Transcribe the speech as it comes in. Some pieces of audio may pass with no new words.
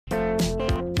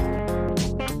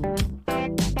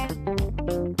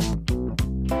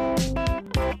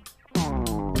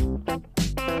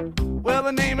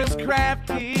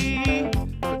crafty,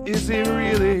 but is it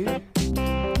really?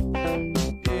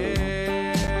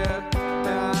 Yeah,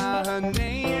 her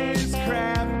name is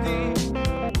Crafty.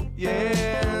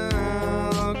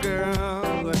 Yeah,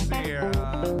 girl, let's see here.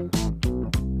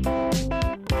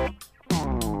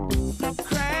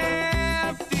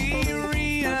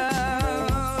 CraftyRia,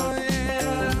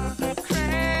 yeah,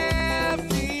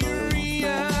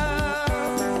 CraftyRia.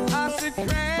 I said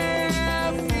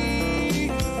Crafty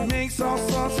makes all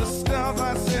sorts of stuff.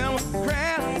 I said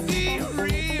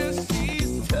CraftyRia,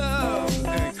 she's tough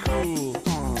and cool.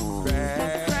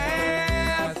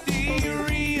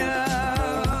 CraftyRia,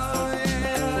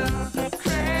 yeah,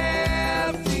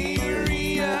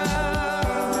 CraftyRia.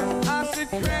 I said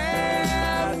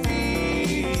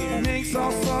Crafty makes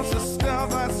all sorts of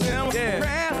stuff. I said,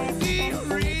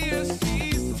 CraftyRia,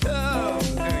 she's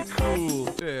tough and cool.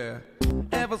 Yeah.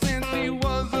 Ever since she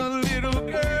was a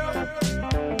little girl,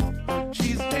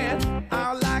 she said,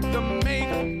 I like to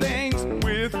make things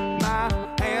with my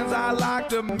hands. I like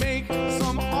to make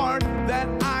some art that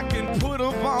I can put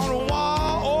up on a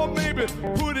wall, or maybe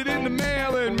put it in the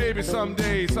mail, and maybe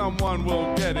someday someone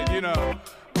will get it, you know.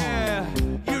 Yeah,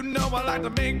 you know I like to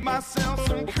make myself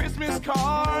some Christmas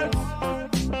cards.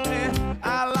 Yeah,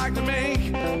 I like to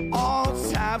make all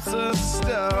types of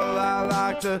stuff. I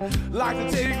like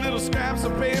to take little scraps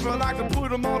of paper, I like to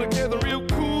put them all together real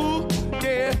cool.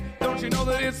 Yeah, don't you know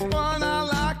that it's fun? I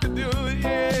like to do it.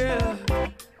 Yeah,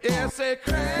 yeah, say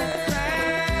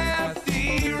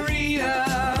CraftyRia,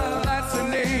 that's the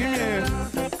name. Yeah,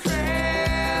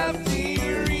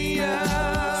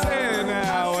 CraftyRia. Say it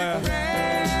now.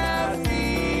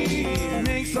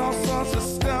 Makes all sorts of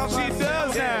stuff. She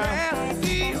does now.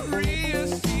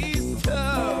 CraftyRia, she's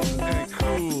tough and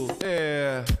cool.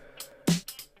 Yeah.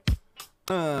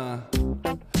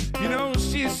 You know,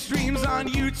 she streams on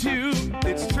YouTube.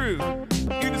 It's true.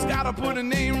 You just gotta put a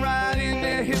name right in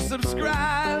there, hit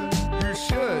subscribe. You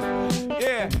should.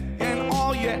 Yeah. And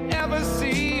all you ever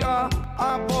see are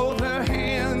both her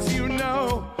hands, you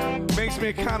know. Makes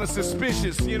me kind of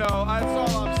suspicious, you know. That's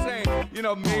all I'm saying. You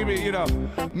know,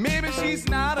 maybe she's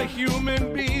not a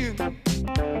human being.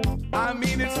 I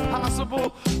mean, it's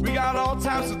possible. We got all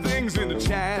types of things in the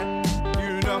chat.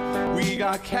 You know, we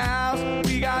got cows,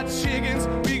 we got chickens,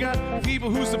 we got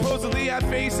people who supposedly have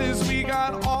faces. We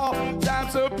got all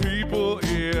types of people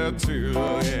here too.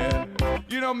 Yeah.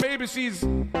 You know, maybe she's,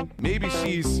 you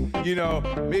know,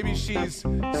 maybe she's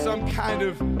some kind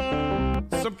of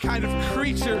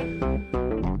creature.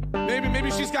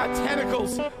 Maybe she's got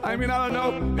tentacles. I mean, I don't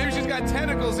know. Maybe she's got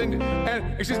tentacles and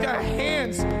she's got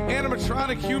hands,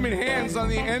 animatronic human hands on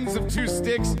the ends of two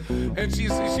sticks, and she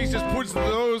just puts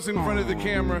those in front of the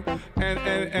camera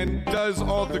and does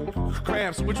all the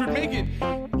crafts, which would make it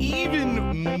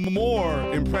even more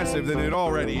impressive than it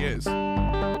already is.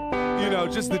 You know,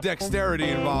 just the dexterity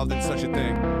involved in such a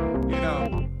thing. You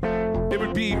know, it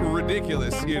would be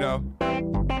ridiculous, you know.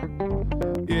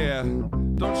 Yeah.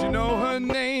 Don't you know her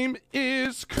name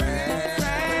is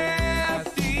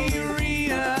CraftyRia?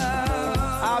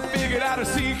 I figured out a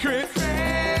secret.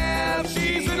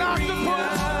 She's an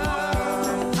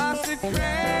octopus. I said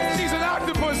she's an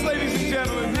octopus, ladies and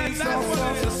gentlemen. And that's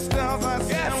what the stuff I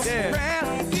said. Yes.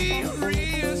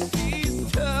 CraftyRia,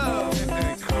 she's tough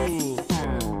and cool.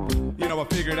 You know, I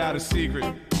figured out a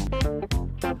secret.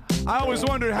 I always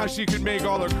wondered how she could make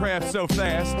all her crafts so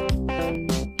fast.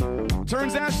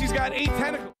 Turns out she's got 8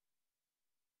 tentacles.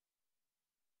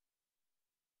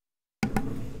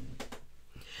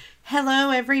 Hello,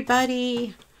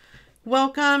 everybody.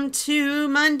 Welcome to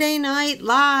Monday Night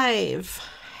Live.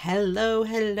 Hello,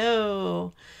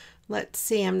 hello. Let's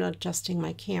see, I'm not adjusting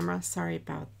my camera. Sorry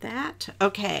about that.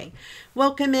 Okay.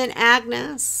 Welcome in,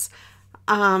 Agnes.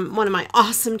 One of my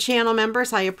awesome channel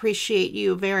members. I appreciate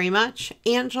you very much.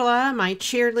 Angela, my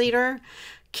cheerleader.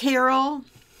 Carol.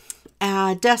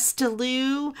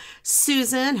 Destalou,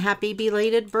 Susan, happy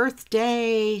belated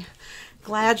birthday.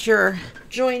 Glad you're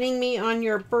joining me on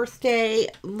your birthday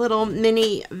little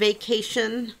mini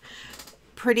vacation.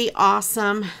 Pretty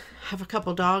awesome. Have a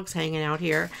couple dogs hanging out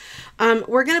here.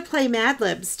 We're going to play Mad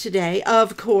Libs today,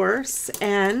 of course,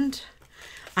 and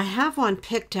I have one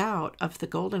picked out of the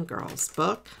Golden Girls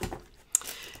book.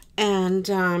 And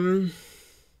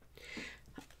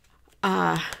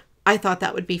I thought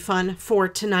that would be fun for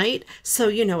tonight. So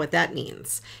you know what that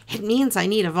means. It means I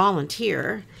need a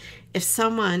volunteer. If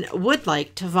someone would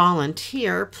like to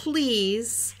volunteer,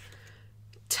 please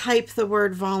type the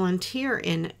word volunteer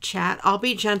in chat. I'll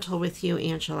be gentle with you,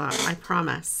 Angela, I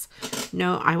promise.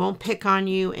 No, I won't pick on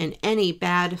you in any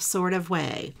bad sort of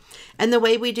way. And the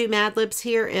way we do Mad Libs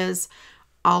here is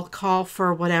I'll call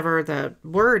for whatever the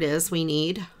word is we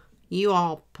need. You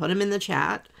all put them in the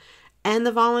chat, and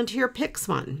the volunteer picks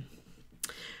one.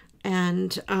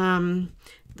 And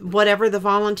whatever the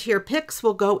volunteer picks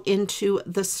will go into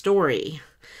the story.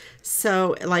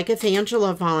 So, like if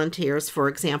Angela volunteers, for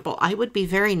example, I would be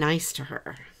very nice to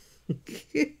her.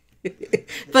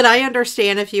 But I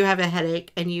understand if you have a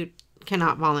headache and you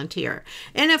cannot volunteer.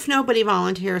 And if nobody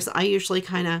volunteers, I usually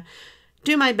kind of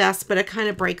do my best, but it kind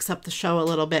of breaks up the show a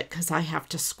little bit because I have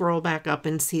to scroll back up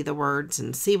and see the words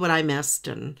and see what I missed,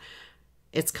 and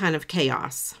it's kind of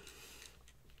chaos.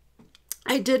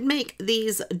 I did make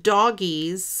these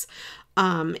doggies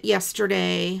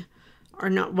yesterday, or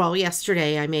not, well,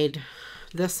 yesterday I made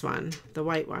this one, the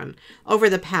white one, over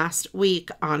the past week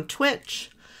on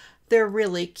Twitch. They're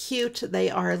really cute. They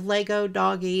are Lego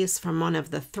doggies from one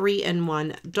of the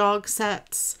 3-in-1 dog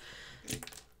sets.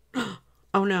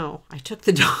 Oh no, I took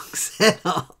the dog's head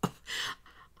off.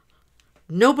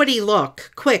 Nobody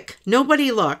look. Quick,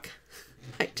 nobody look.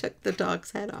 I took the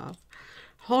dog's head off.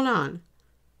 Hold on.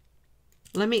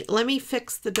 Let me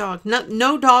fix the dog.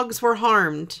 No dogs were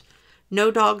harmed.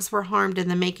 No dogs were harmed in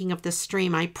the making of this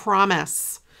stream, I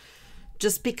promise.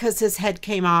 Just because his head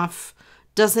came off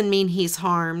doesn't mean he's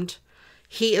harmed.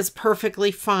 He is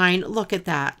perfectly fine. Look at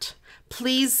that.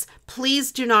 Please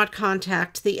do not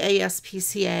contact the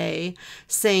ASPCA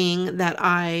saying that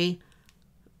I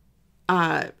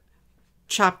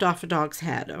chopped off a dog's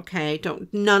head, okay?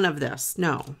 None of this,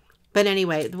 no. But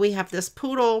anyway, we have this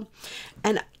poodle,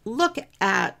 and look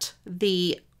at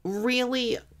the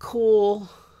really cool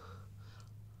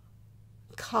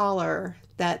collar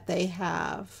that they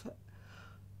have.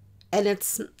 And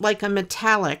it's like a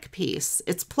metallic piece.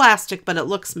 It's plastic, but it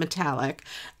looks metallic.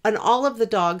 And all of the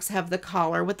dogs have the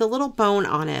collar with a little bone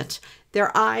on it.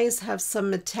 Their eyes have some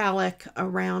metallic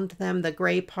around them. The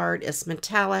gray part is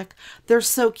metallic. They're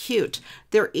so cute.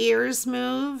 Their ears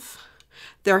move.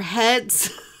 Their heads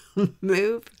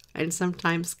move and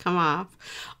sometimes come off.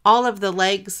 All of the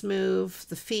legs move.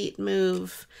 The feet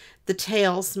move. The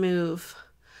tails move.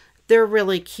 They're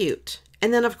really cute.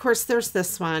 And then, of course, there's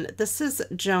this one. This is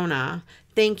Jonah.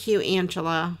 Thank you,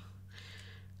 Angela.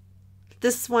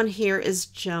 This one here is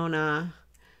Jonah.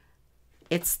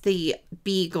 It's the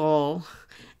beagle.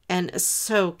 And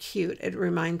so cute. It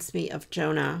reminds me of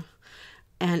Jonah.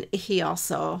 And he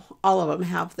also, all of them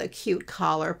have the cute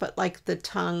collar, but like the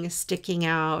tongue is sticking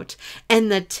out.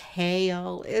 And the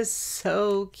tail is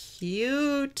so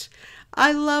cute.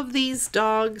 I love these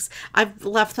dogs. I've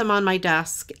left them on my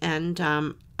desk, and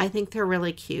I think they're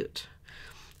really cute.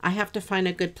 I have to find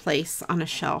a good place on a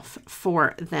shelf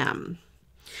for them.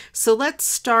 So let's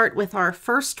start with our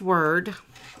first word.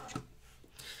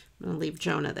 I'm going to leave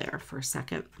Jonah there for a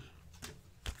second.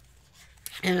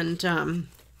 And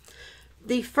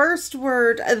the first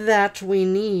word that we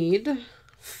need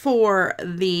for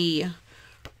the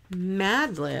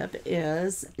Mad Lib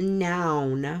is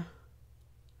noun.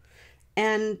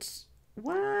 And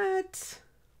what?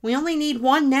 We only need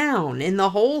one noun in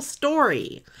the whole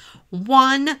story.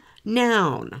 One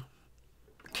noun.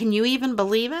 Can you even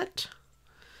believe it?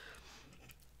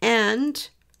 And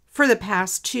for the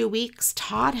past 2 weeks,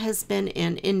 Todd has been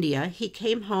in India. He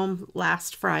came home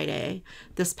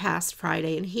this past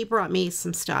Friday, and he brought me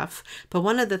some stuff. But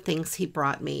one of the things he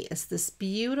brought me is this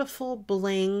beautiful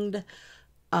blinged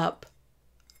up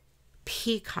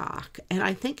peacock. And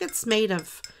I think it's made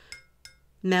of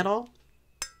metal.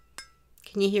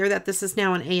 Can you hear that? This is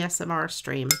now an ASMR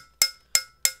stream.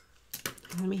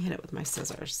 Let me hit it with my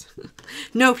scissors.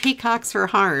 No peacocks were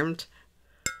harmed.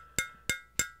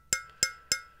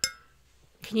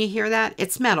 Can you hear that?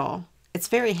 It's metal. It's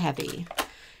very heavy.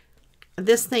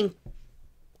 This thing,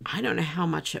 I don't know how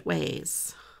much it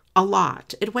weighs. A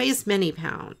lot. It weighs many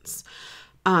pounds.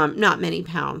 Not many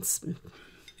pounds.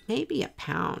 Maybe a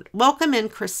pound. Welcome in,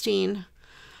 Christine.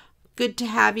 Good to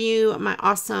have you, my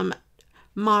awesome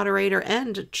moderator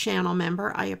and channel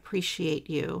member. I appreciate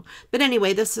you. But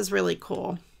anyway, this is really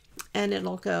cool. And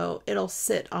it'll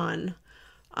sit on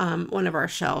one of our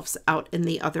shelves out in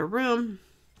the other room.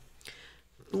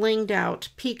 Blinged out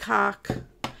peacock.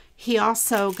 He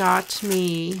also got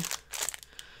me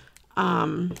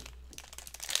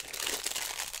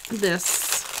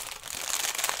this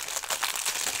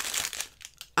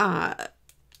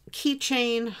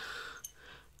keychain.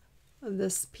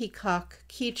 This peacock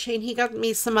keychain. He got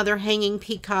me some other hanging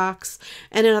peacocks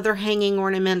and another hanging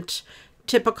ornament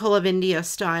typical of India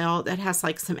style that has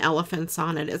like some elephants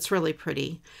on it. It's really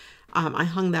pretty. I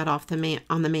hung that off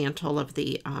on the mantle of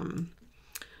the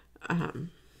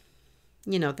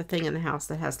you know, the thing in the house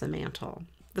that has the mantle,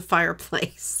 the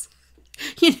fireplace.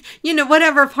 You know,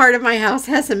 whatever part of my house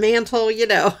has a mantle, you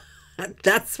know,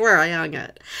 that's where I hung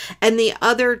it. And the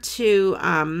other two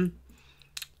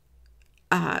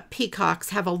peacocks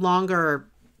have a longer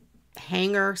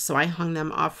hanger, so I hung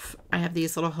them off. I have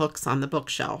these little hooks on the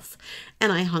bookshelf,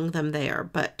 and I hung them there.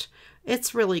 But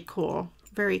it's really cool.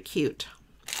 Very cute.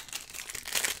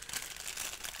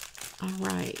 All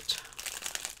right.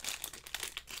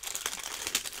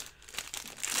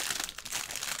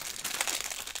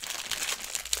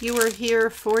 You were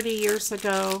here 40 years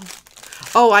ago.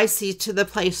 Oh, I see. To the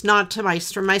place, not to my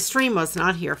stream. My stream was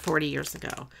not here 40 years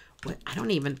ago. I don't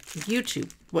even,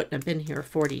 YouTube wouldn't have been here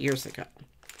 40 years ago.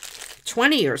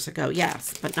 20 years ago,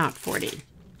 yes, but not 40.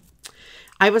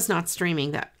 I was not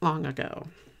streaming that long ago.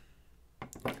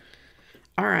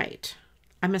 All right.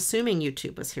 I'm assuming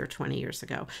YouTube was here 20 years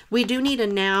ago. We do need a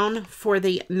noun for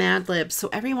the Mad Libs, so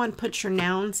everyone put your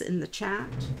nouns in the chat.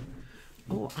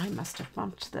 Oh, I must have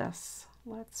bumped this.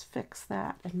 Let's fix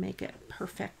that and make it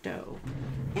perfecto.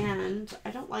 And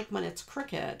I don't like when it's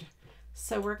crooked,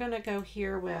 so we're going to go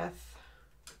here with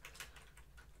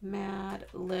Mad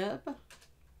Lib.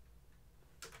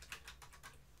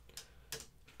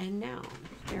 And noun.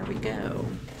 There we go.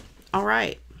 All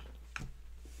right.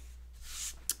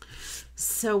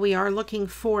 So we are looking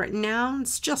for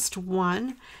nouns, just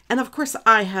one. And of course,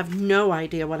 I have no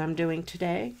idea what I'm doing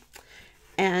today.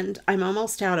 And I'm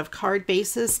almost out of card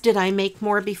bases. Did I make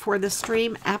more before the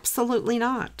stream? Absolutely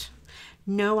not.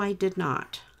 No, I did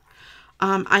not.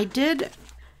 I did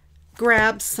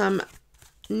grab some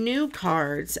new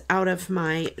cards out of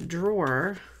my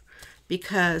drawer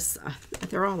because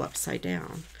they're all upside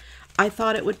down. I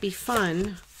thought it would be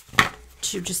fun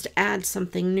to just add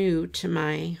something new to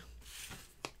my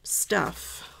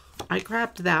stuff. I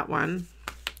grabbed that one.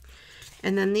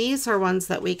 And then these are ones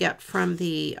that we get from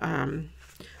the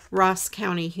Ross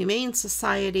County Humane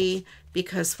Society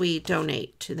because we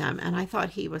donate to them. And I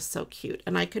thought he was so cute.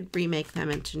 And I could remake them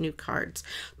into new cards.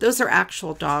 Those are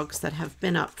actual dogs that have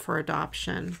been up for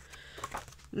adoption.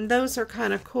 And those are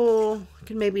kind of cool. I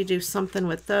can maybe do something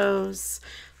with those.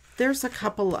 There's a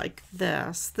couple like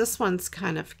this. This one's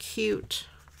kind of cute.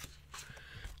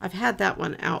 I've had that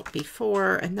one out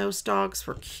before, and those dogs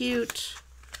were cute.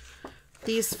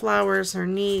 These flowers are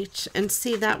neat. And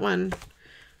see that one,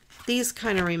 these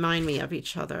kind of remind me of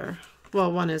each other.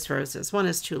 Well, one is roses, one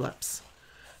is tulips.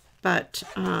 But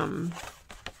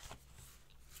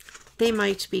they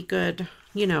might be good,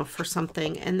 you know, for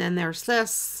something. And then there's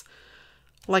this.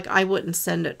 Like, I wouldn't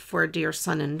send it for a dear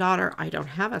son and daughter. I don't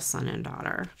have a son and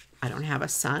daughter. I don't have a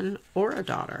son or a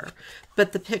daughter.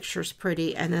 But the picture's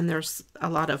pretty. And then there's a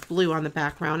lot of blue on the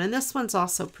background. And this one's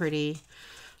also pretty.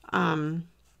 I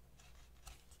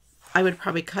would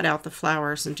probably cut out the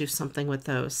flowers and do something with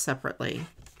those separately.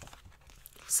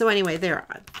 So anyway, there.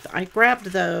 I grabbed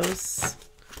those.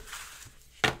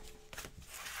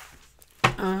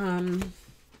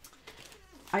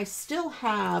 I still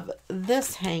have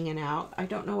this hanging out. I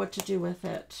don't know what to do with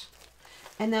it.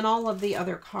 And then all of the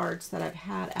other cards that I've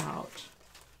had out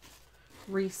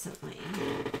recently.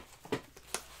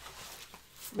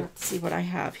 Let's see what I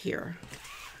have here.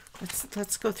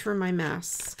 Let's go through my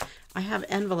mess. I have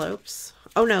envelopes.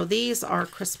 Oh no, these are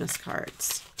Christmas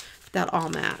cards that all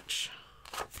match.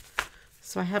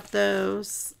 So I have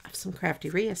those. I have some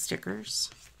CraftyRia stickers.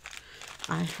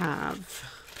 I have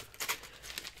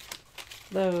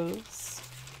those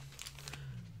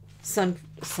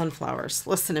sunflowers.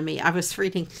 Listen to me. I was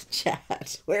reading the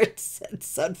chat where it said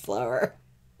sunflower.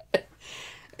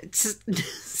 It's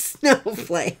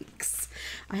snowflakes.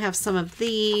 I have some of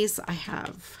these. I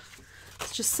have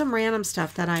just some random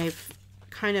stuff that I've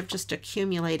kind of just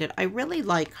accumulated. I really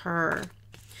like her.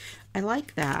 I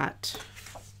like that.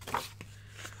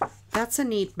 That's a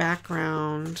neat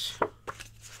background.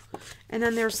 And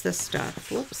then there's this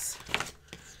stuff. Whoops.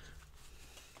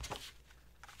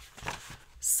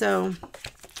 So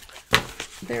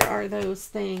there are those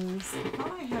things. I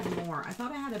thought I had more. I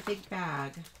thought I had a big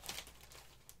bag.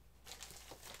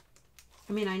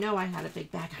 I mean, I know I had a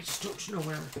big bag. I just don't know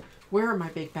where my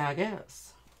big bag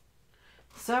is.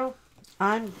 So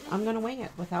I'm going to wing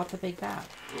it without the big bag.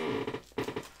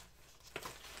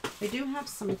 I do have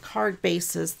some card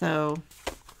bases, though,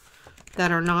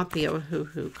 that are not the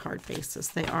Ohuhu card bases.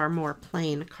 They are more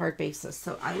plain card bases.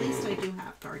 So at least I do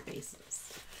have card bases.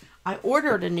 I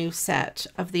ordered a new set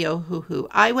of the Ohuhu.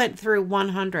 I went through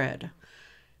 100.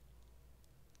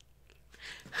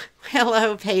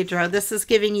 Hello, Pedro. This is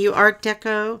giving you Art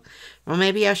Deco. Well,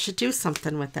 maybe I should do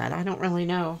something with that. I don't really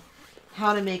know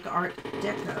how to make Art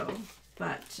Deco,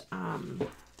 but that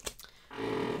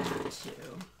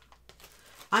too.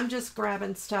 I'm just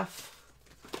grabbing stuff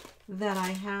that I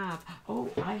have. Oh,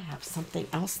 I have something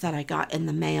else that I got in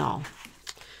the mail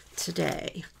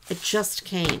today. It just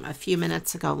came a few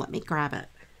minutes ago. Let me grab it.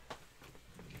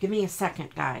 Give me a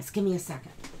second, guys. Give me a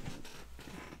second.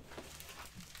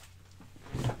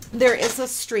 There is a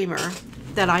streamer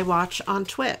that I watch on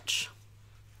Twitch.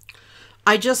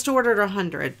 I just ordered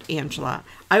 100, Angela.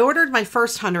 I ordered my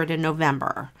first 100 in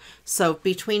November. So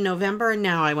between November and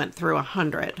now, I went through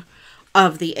 100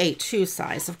 of the A2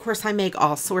 size. Of course, I make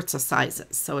all sorts of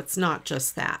sizes, so it's not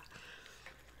just that.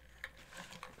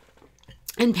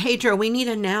 And Pedro, we need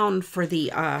a noun for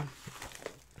the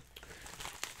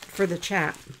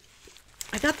chat.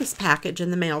 I got this package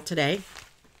in the mail today.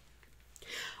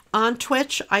 On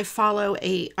Twitch, I follow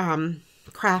a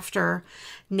crafter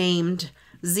named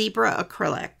Zebra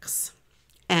Acrylics.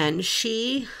 And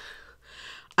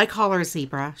I call her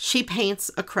Zebra. She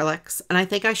paints acrylics. And I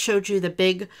think I showed you the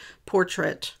big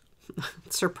portrait,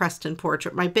 Sir Preston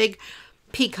portrait, my big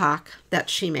peacock that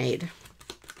she made.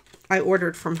 I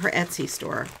ordered from her Etsy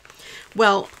store.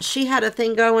 Well, she had a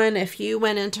thing going. If you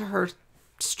went into her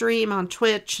stream on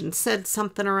Twitch and said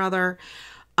something or other,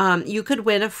 you could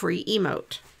win a free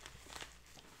emote.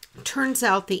 Turns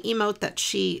out the emote that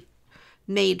she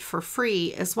made for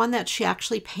free is one that she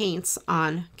actually paints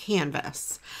on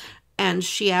canvas. And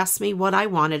she asked me what I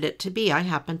wanted it to be. I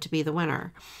happened to be the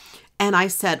winner. And I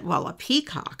said, well, a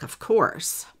peacock, of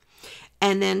course.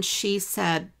 And then she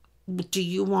said, do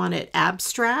you want it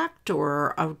abstract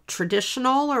or a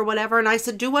traditional or whatever? And I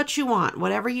said, do what you want,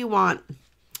 whatever you want.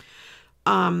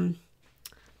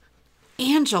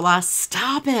 Angela,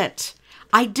 stop it.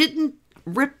 I didn't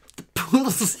rip the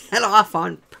poodle's head off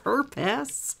on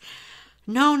purpose.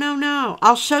 No, no, no.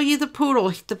 I'll show you the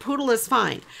poodle. The poodle is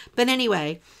fine. But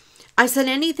anyway, I said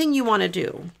anything you want to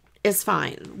do is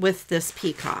fine with this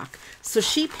peacock. So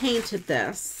she painted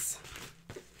this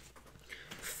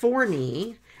for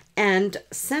me and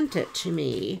sent it to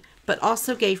me, but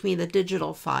also gave me the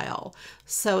digital file.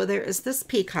 So there is this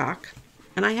peacock,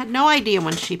 and I had no idea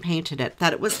when she painted it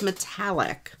that it was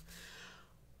metallic.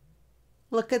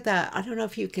 Look at that. I don't know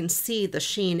if you can see the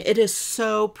sheen. It is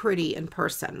so pretty in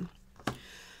person.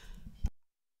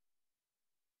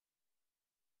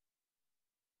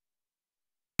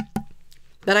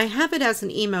 But I have it as an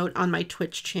emote on my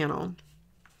Twitch channel.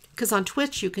 Because on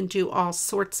Twitch, you can do all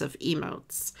sorts of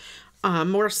emotes.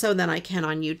 More so than I can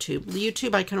on YouTube.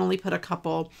 YouTube, I can only put a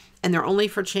couple, and they're only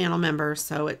for channel members,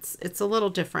 so it's a little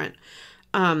different.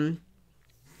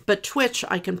 But Twitch,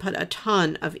 I can put a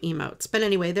ton of emotes. But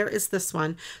anyway, there is this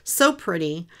one. So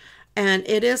pretty. And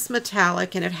it is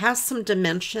metallic, and it has some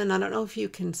dimension. I don't know if you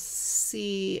can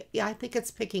see. Yeah, I think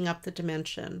it's picking up the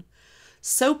dimension.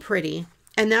 So pretty.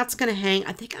 And that's going to hang.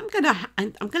 I think I'm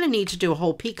going to need to do a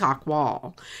whole peacock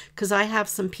wall, because I have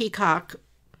some peacock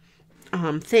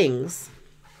things,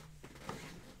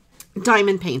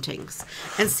 diamond paintings.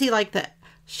 And see, like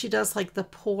she does like the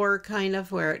pour kind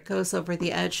of where it goes over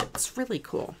the edge. It's really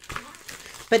cool.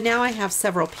 But now I have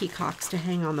several peacocks to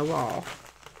hang on the wall.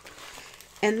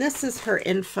 And this is her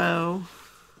info.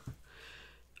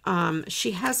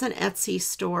 She has an Etsy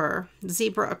store,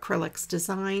 Zebra Acrylics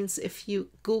Designs. If you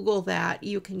Google that,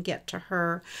 you can get to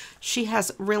her. She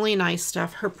has really nice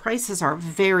stuff. Her prices are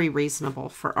very reasonable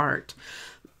for art.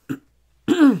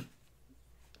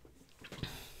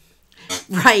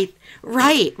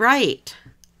 Right.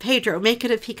 Pedro, make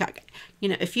it a peacock. You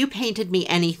know, if you painted me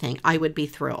anything, I would be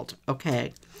thrilled.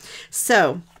 Okay.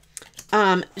 So,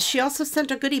 she also sent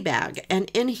a goodie bag.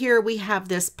 And in here we have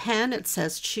this pen. It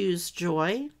says Choose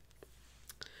Joy.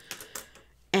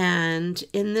 And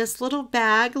in this little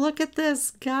bag, look at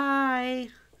this guy.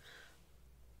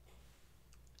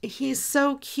 He's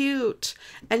so cute.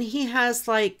 And he has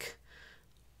like,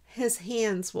 his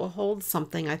hands will hold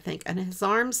something, I think. And his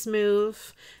arms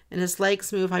move and his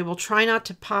legs move. I will try not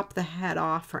to pop the head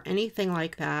off or anything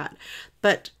like that.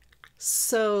 But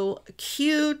so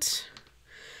cute.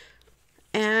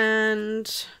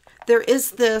 And there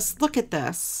is this, look at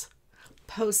this,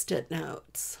 Post-it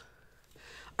notes.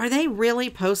 Are they really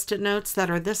Post-it notes that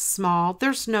are this small?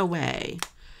 There's no way.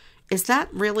 Is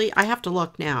that really, I have to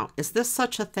look now. Is this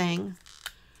such a thing?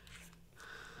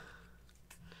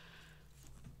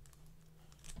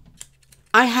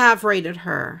 I have rated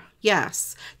her.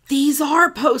 Yes. These are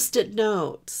Post-it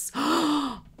notes.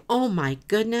 Oh my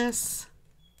goodness.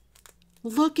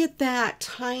 Look at that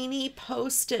tiny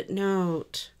Post-it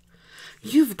note.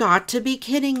 You've got to be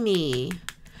kidding me.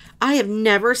 I have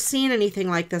never seen anything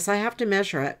like this. I have to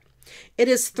measure it. It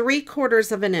is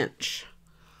 3/4 of an inch.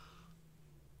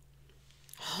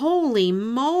 Holy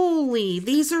moly.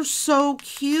 These are so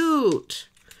cute.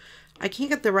 I can't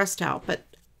get the rest out, but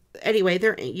anyway,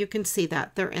 you can see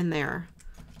that they're in there.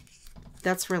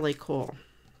 That's really cool.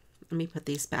 Let me put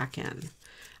these back in.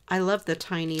 I love the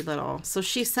tiny little. So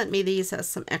she sent me these as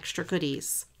some extra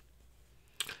goodies.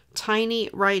 Tiny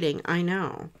writing, I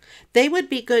know. They would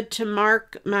be good to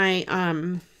mark my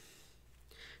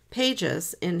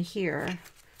pages in here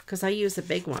because I use a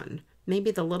big one.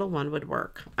 Maybe the little one would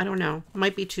work. I don't know.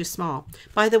 Might be too small.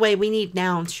 By the way, we need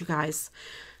nouns, you guys.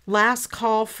 Last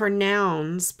call for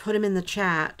nouns. Put them in the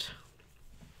chat.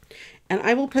 And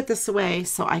I will put this away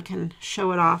so I can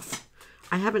show it off.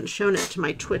 I haven't shown it to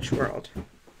my Twitch world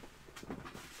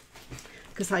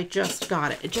because I just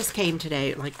got it. It just came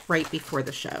today, like right before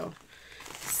the show.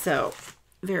 So,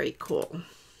 very cool.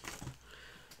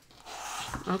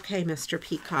 Okay, Mr.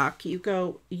 Peacock, you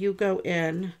go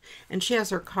in. And she has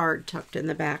her card tucked in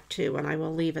the back too, and I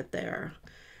will leave it there.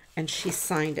 And she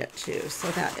signed it too, so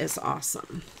that is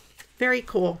awesome. Very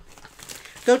cool.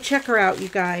 Go check her out, you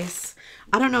guys.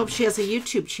 I don't know if she has a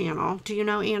YouTube channel. Do you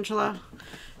know, Angela?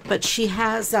 But she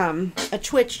has a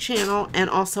Twitch channel and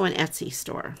also an Etsy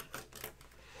store.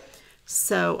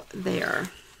 So, there.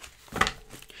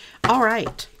 All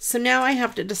right. So now I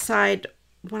have to decide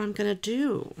what I'm going to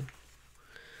do.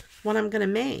 What I'm going to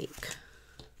make.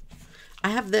 I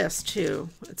have this too.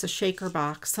 It's a shaker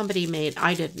box. Somebody made,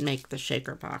 I didn't make the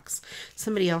shaker box.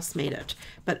 Somebody else made it.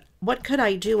 But what could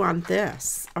I do on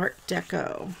this? Art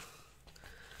Deco.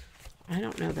 I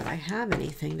don't know that I have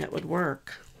anything that would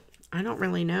work. I don't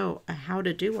really know how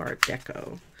to do Art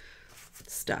Deco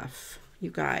stuff, you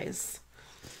guys.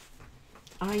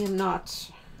 I am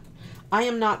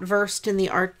not versed in the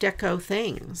Art Deco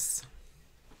things.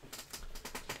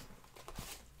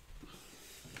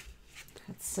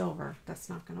 Silver. That's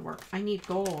not going to work. I need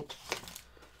gold.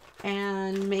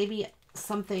 And maybe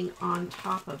something on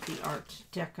top of the Art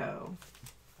Deco.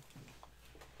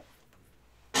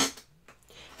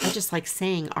 I just like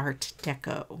saying Art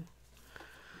Deco.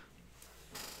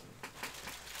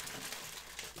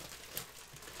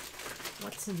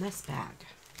 What's in this bag?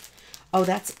 Oh,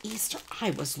 that's Easter.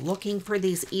 I was looking for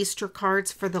these Easter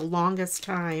cards for the longest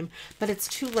time, but it's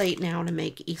too late now to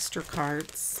make Easter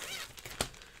cards.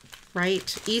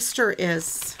 Right? Easter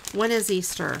is, when is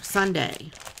Easter? Sunday.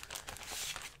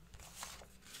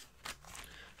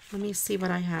 Let me see what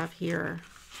I have here.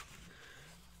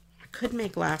 I could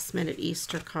make last minute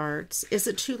Easter cards. Is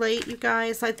it too late, you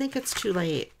guys? I think it's too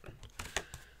late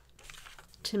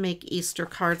to make Easter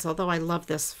cards, although I love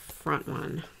this front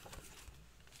one.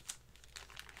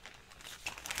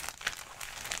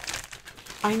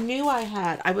 I knew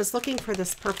I was looking for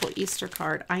this purple Easter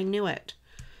card. I knew it.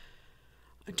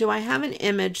 Do I have an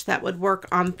image that would work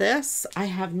on this? I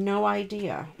have no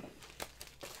idea.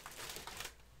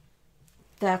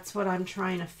 That's what I'm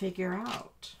trying to figure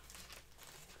out.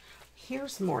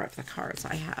 Here's more of the cards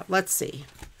I have. Let's see.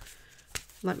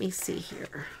 Let me see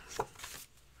here. I'm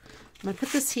going to put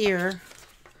this here.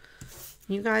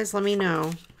 You guys let me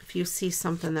know if you see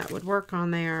something that would work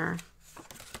on there.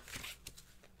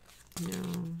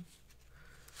 No.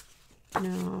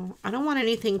 I don't want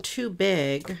anything too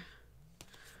big.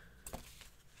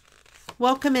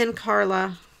 Welcome in,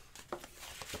 Carla.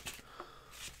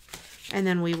 And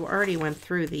then we already went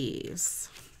through these.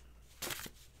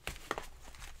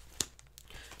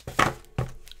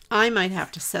 I might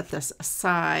have to set this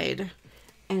aside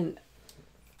and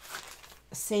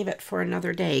save it for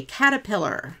another day.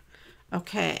 Caterpillar.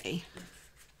 Okay.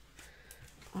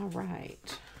 All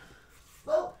right.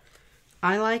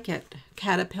 I like it.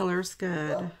 Caterpillar's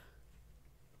good.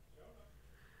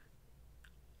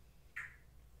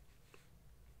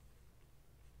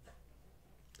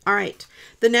 All right,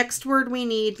 the next word we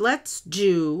need, let's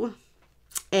do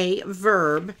a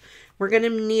verb. We're going to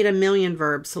need a million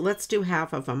verbs, so let's do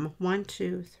half of them. 1,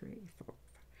 2, 3, 4.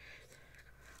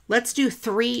 Let's do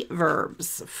 3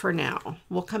 verbs for now.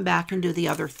 We'll come back and do the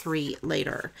other 3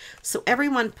 later. So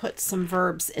everyone put some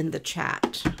verbs in the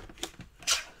chat.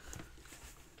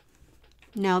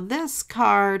 Now this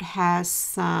card has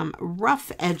some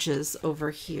rough edges over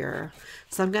here,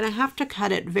 so I'm going to have to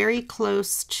cut it very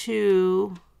close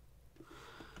to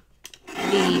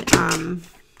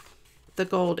the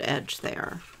gold edge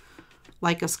there,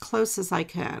 like as close as I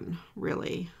can,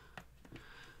 really.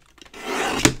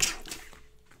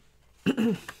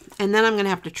 And then I'm going to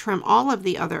have to trim all of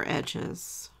the other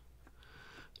edges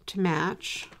to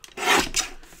match,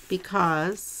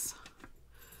 because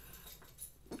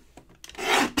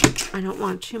I don't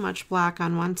want too much black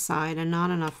on one side and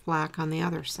not enough black on the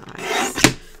other side.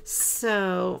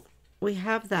 So we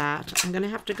have that. I'm going to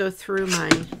have to go through my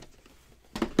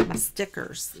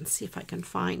stickers and see if I can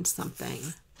find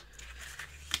something.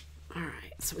 All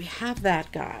right, so we have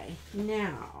that guy.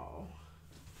 Now,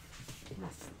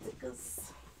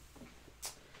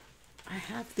 I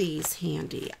have these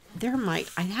handy.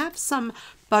 I have some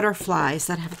butterflies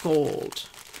that have gold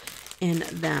in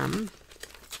them.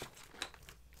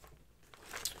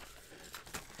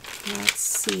 Let's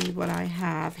see what I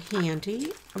have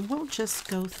handy, and we'll just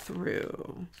go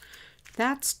through.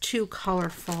 That's too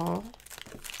colorful.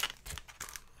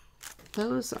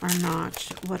 Those are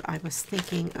not what I was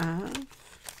thinking of.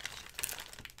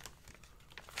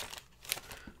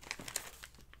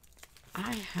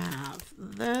 I have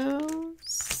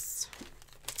those.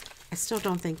 I still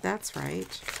don't think that's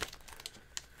right.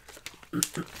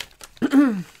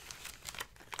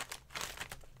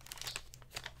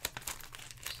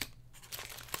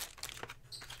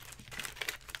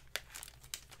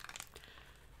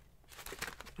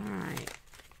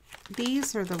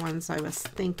 These are the ones I was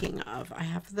thinking of. I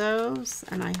have those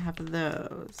and I have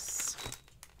those.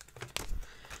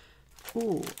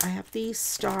 Ooh, I have these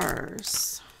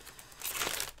stars.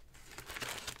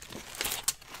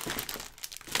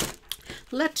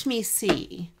 Let me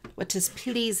see what is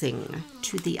pleasing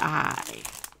to the eye.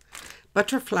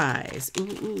 Butterflies.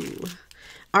 Ooh.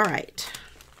 All right.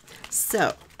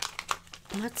 So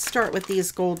let's start with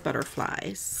these gold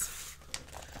butterflies.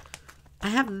 I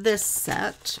have this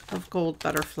set of gold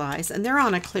butterflies, and they're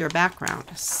on a clear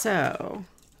background. So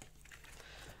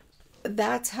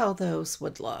that's how those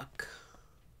would look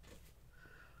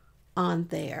on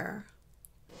there.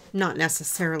 Not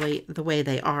necessarily the way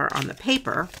they are on the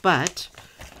paper, but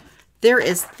there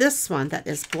is this one that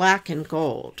is black and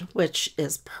gold, which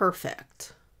is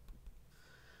perfect.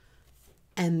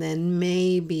 And then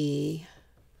maybe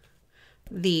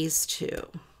these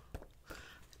two,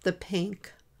 the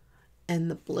pink and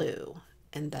the blue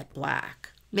and that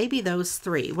black. Maybe those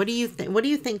three. What do you think? What do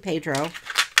you think, Pedro?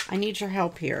 I need your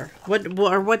help here.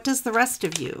 What does the rest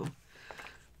of you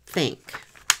think?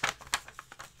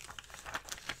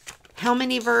 How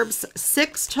many verbs?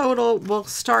 6 total. We'll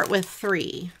start with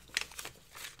 3.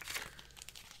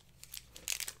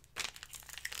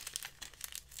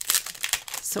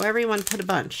 So everyone put a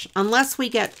bunch. Unless we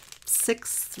get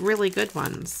 6 really good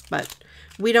ones. But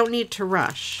we don't need to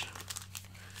rush.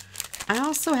 I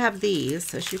also have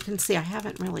these. As you can see, I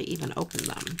haven't really even opened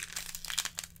them.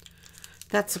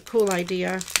 That's a cool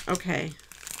idea. Okay.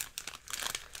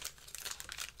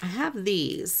 I have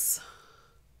these.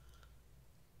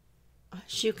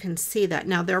 As you can see that.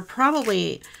 Now, they're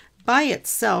probably, by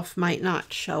itself, might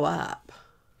not show up.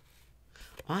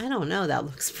 Well, I don't know. That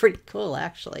looks pretty cool,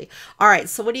 actually. All right,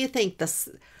 so what do you think?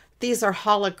 These are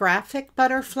holographic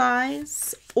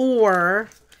butterflies, or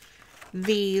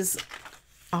these,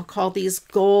 I'll call these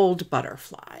gold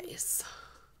butterflies.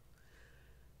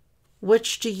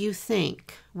 Which do you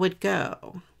think would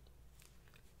go?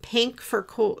 Pink for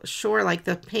cool, sure, like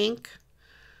the pink.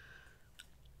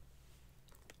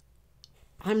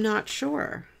 I'm not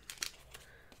sure.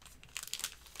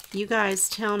 You guys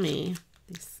tell me.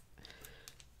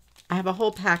 I have a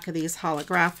whole pack of these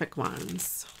holographic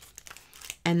ones.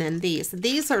 And then these.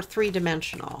 These are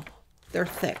 3-dimensional. They're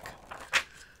thick.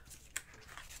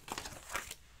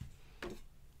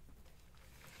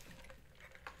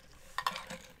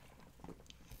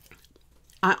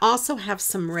 I also have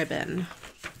some ribbon.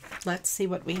 Let's see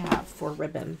what we have for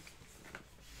ribbon.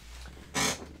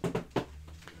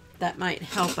 That might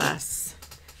help us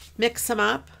mix them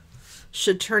up.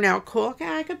 Should turn out cool. Okay,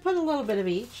 I could put a little bit of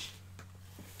each.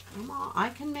 I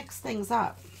can mix things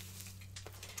up.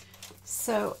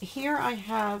 So here I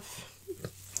have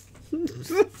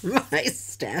my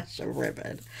stash of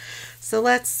ribbon. So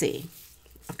let's see.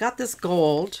 I've got this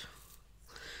gold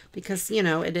because, you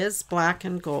know, it is black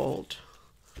and gold.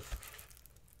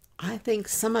 I think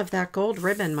some of that gold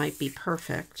ribbon might be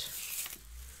perfect.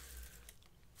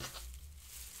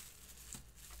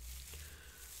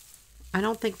 I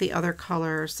don't think the other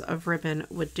colors of ribbon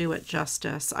would do it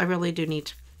justice. I really do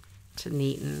need to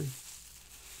neaten.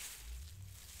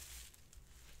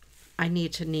 I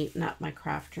need to neaten up my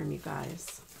craft room, you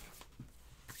guys.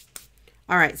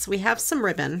 All right, so we have some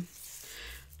ribbon.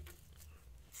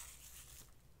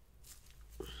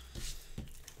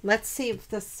 Let's see if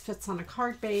this fits on a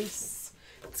card base.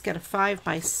 Let's get a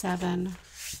 5x7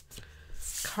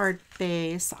 card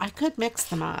base. I could mix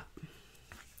them up.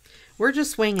 We're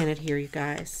just winging it here, you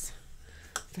guys.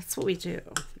 That's what we do.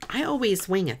 I always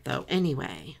wing it, though,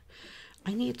 anyway.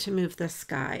 I need to move this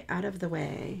guy out of the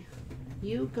way.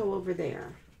 You go over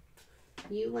there.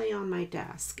 You lay on my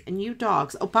desk. And you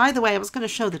dogs. Oh, by the way, I was going to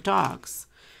show the dogs.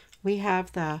 We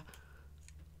have the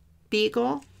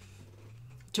beagle.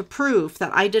 to prove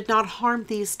that I did not harm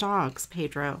these dogs,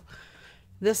 Pedro.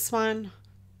 This one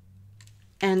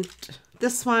and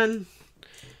this one,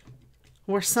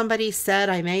 where somebody said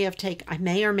I may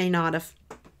or may not have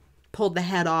pulled the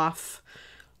head off.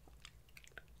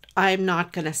 I'm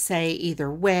not going to say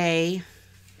either way,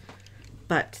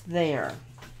 but there.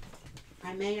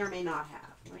 I may or may not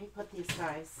have. Let me put these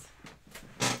guys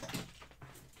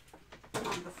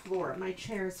on the floor. My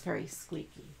chair is very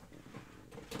squeaky.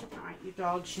 All right, you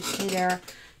dogs, you stay there.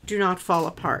 Do not fall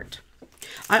apart.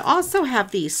 I also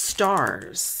have these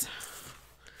stars.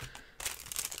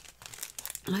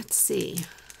 Let's see.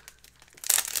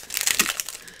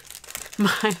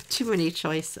 I have too many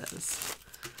choices.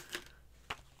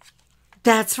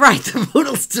 That's right. The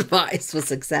Poodle's device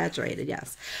was exaggerated.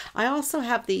 Yes. I also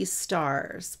have these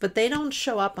stars, but they don't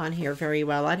show up on here very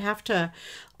well.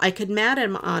 I could mat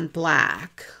them on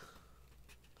black,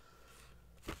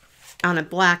 on a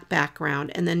black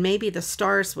background, and then maybe the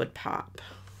stars would pop.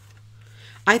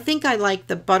 I think I like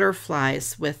the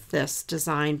butterflies with this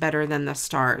design better than the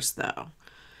stars, though.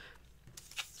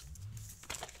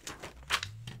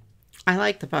 I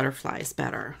like the butterflies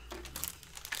better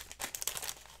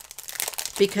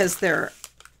because there's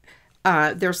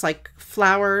like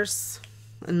flowers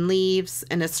and leaves,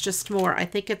 and it's just more, I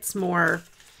think it's more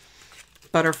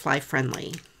butterfly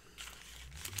friendly.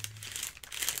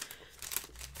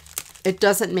 It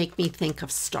doesn't make me think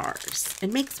of stars.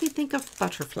 It makes me think of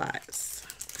butterflies.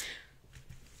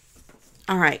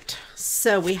 All right,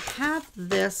 so we have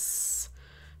this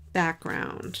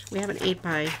background. We have an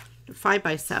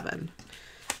 5x7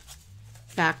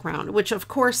 background, which of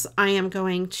course I am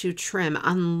going to trim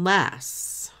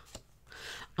unless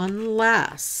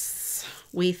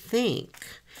we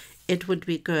think it would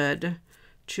be good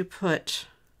to put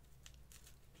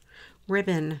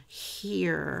ribbon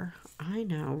here. I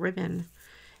know, ribbon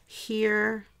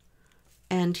here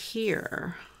and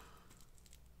here.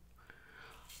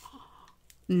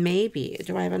 Maybe.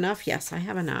 Do I have enough? Yes, I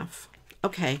have enough.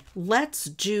 Okay, let's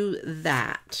do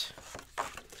that.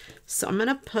 So I'm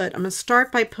going to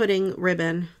start by putting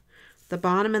ribbon, the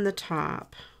bottom and the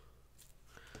top.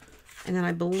 And then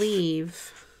I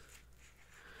believe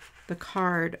the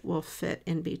card will fit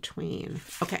in between.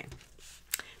 Okay.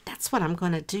 That's what I'm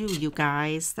going to do, you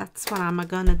guys. That's what I'm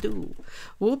going to do.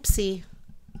 Whoopsie.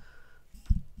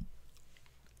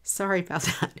 Sorry about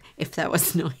that, if that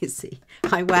was noisy.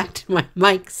 I whacked my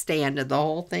mic stand and the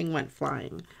whole thing went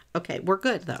flying. Okay, we're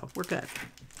good, though. We're good.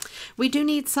 We do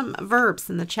need some verbs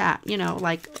in the chat, you know,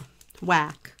 like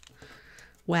whack.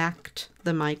 Whacked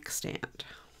the mic stand.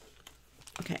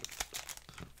 Okay.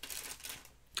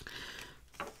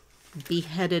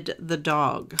 Beheaded the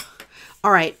dog.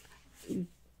 All right.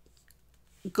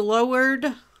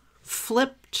 Glowered,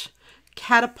 flipped,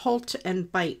 catapult,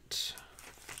 and bite.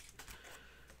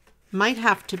 Might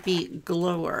have to be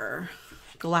glower.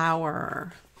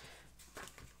 Glower.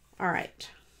 All right.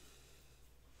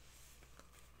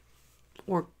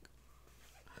 Or,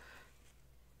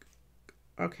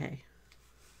 okay.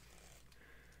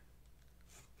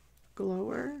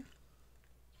 Glower.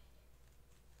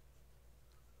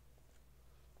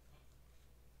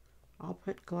 I'll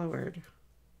put glowered.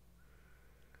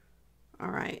 All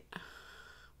right.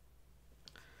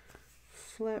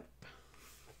 Flip.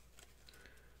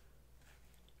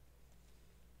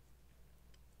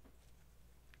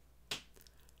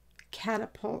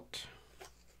 Catapult.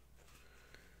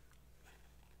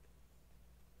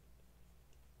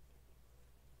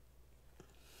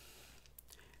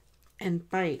 And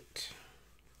bite.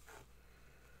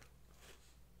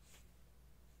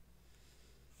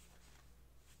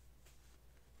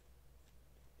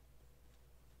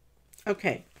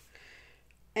 Okay.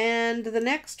 And the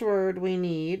next word we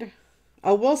need,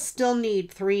 oh, we'll still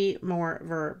need 3 more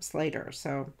verbs later,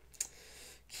 so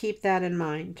keep that in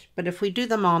mind. But if we do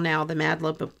them all now, the Mad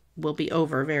Lib will be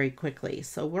over very quickly.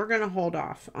 So we're going to hold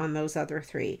off on those other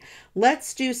 3.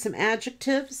 Let's do some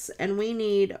adjectives, and we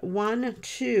need 1,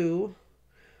 2,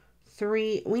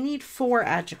 3. We need 4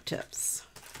 adjectives.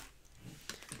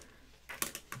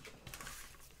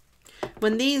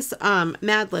 When these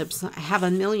Mad Libs have a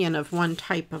million of one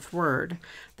type of word,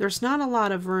 there's not a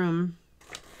lot of room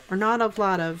or not a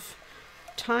lot of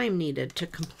time needed to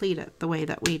complete it the way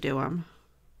that we do them.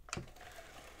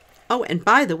 Oh, and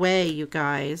by the way, you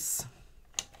guys,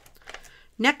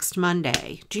 next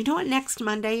Monday, do you know what next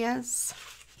Monday is?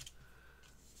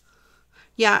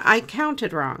 Yeah, I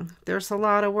counted wrong. There's a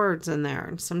lot of words in there,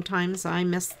 and sometimes I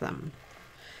miss them.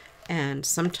 And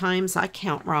sometimes I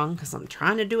count wrong because I'm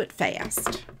trying to do it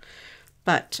fast.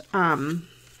 But,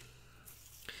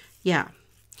 yeah.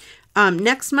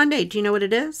 Next Monday, do you know what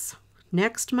it is?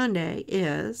 Next Monday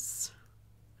is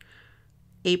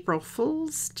April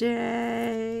Fool's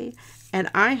Day, and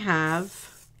I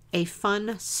have a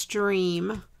fun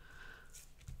stream.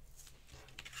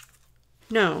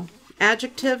 No,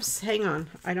 adjectives. Hang on.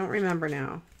 I don't remember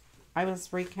now. I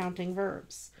was recounting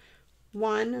verbs.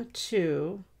 1,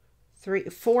 2, 3,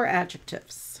 4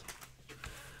 adjectives.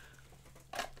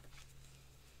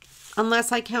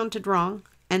 Unless I counted wrong,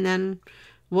 and then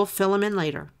we'll fill them in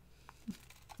later.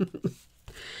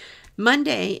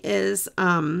 Monday is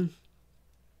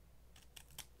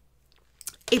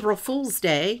April Fool's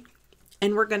Day,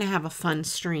 and we're going to have a fun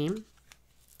stream.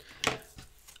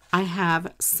 I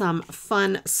have some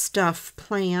fun stuff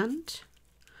planned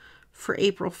for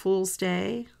April Fool's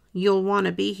Day. You'll want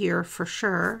to be here for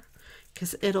sure,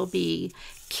 because it'll be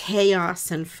chaos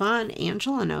and fun.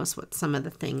 Angela knows what some of the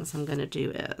things I'm going to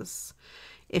do is.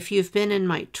 If you've been in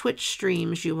my Twitch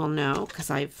streams, you will know, because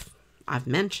I've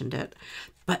mentioned it.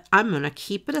 But I'm going to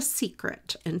keep it a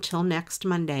secret until next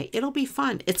Monday. It'll be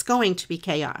fun. It's going to be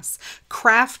chaos.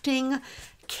 Crafting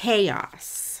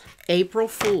chaos. April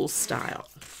Fool's style.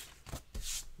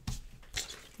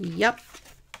 Yep.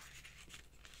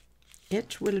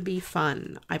 It will be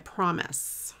fun. I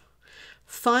promise.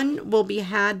 Fun will be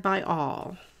had by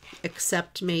all,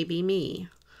 except maybe me.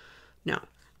 No,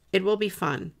 it will be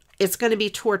fun. It's going to be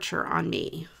torture on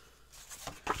me.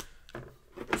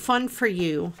 Fun for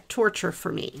you, torture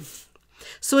for me.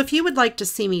 So if you would like to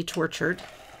see me tortured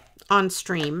on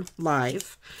stream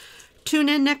live, tune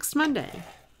in next Monday.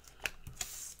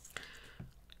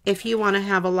 If you want to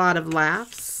have a lot of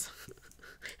laughs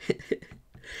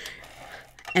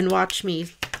and watch me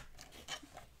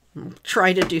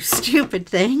try to do stupid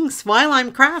things while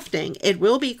I'm crafting, it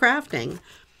will be crafting.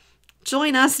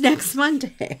 Join us next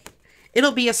Monday.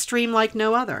 It'll be a stream like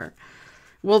no other.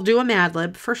 We'll do a Mad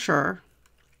Lib for sure.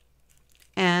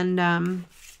 And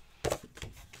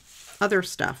other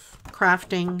stuff.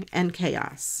 Crafting and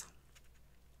chaos.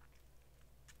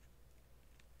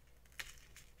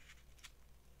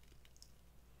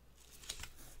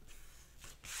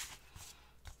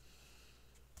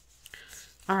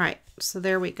 All right, so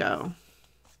there we go.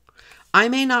 I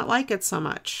may not like it so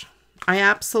much. I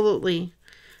absolutely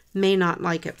may not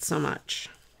like it so much.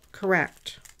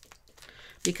 Correct.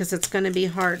 Because it's going to be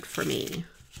hard for me.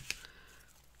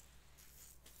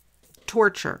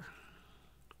 Torture.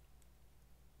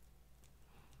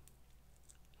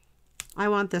 I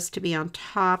want this to be on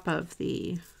top of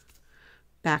the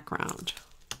background.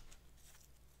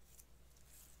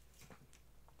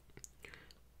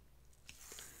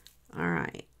 All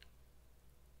right.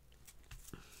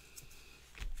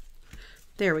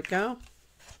 There we go.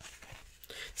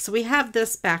 So we have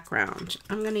this background.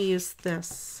 I'm going to use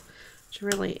this to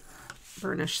really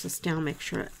burnish this down, make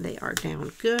sure they are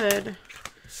down good.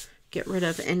 Get rid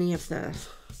of any of the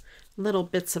little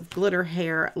bits of glitter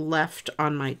hair left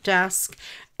on my desk.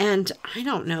 And I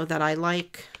don't know that I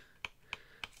like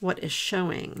what is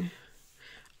showing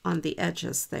on the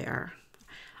edges there.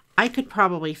 I could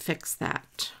probably fix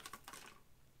that.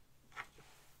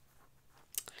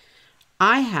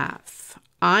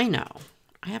 I know,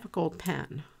 I have a gold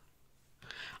pen.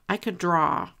 I could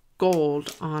draw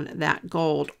gold on that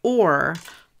gold, or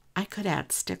I could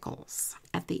add stickles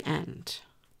at the end.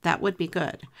 That would be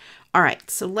good. All right,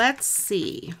 so let's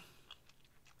see.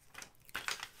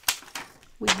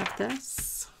 We have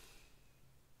this.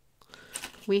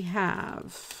 We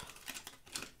have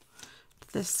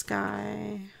this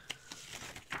guy.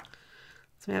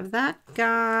 So we have that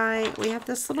guy. We have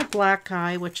this little black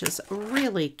guy, which is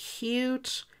really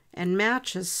cute and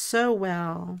matches so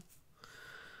well.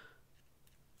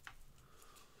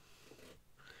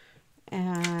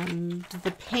 And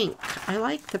the pink. I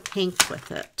like the pink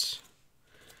with it.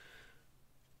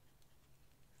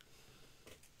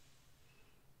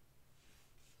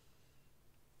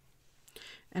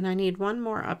 And I need one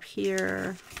more up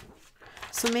here.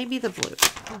 So maybe the blue.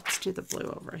 Let's do the blue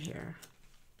over here.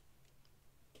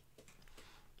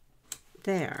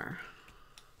 There.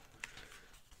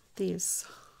 These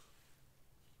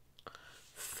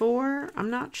 4, I'm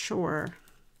not sure.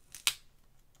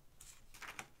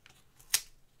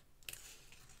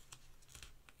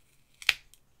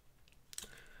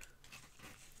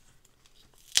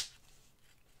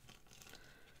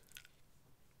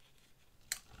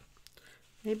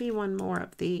 Maybe one more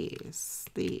of these.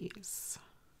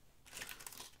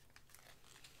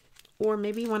 Or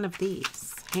maybe one of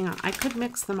these. Hang on, I could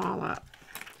mix them all up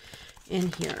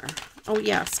in here. Oh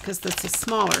yes, because that's a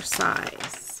smaller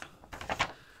size.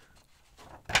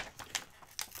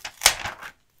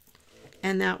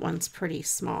 And that one's pretty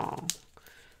small.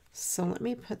 So let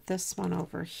me put this one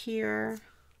over here,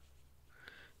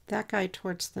 that guy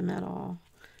towards the middle,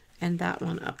 and that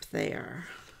one up there.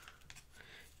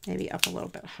 Maybe up a little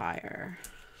bit higher.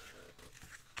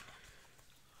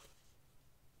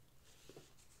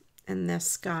 And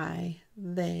this guy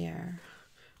there,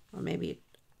 or maybe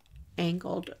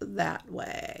angled that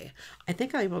way. I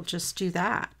think I will just do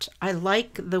that. I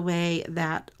like the way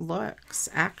that looks,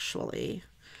 actually.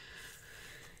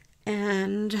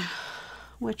 And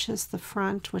which is the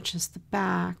front, which is the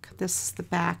back? This is the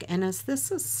back. And is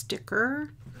this a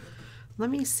sticker?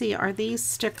 Let me see. Are these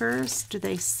stickers? Do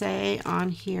they say on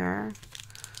here?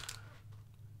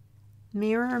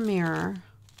 Mirror, mirror.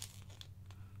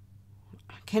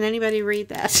 Can anybody read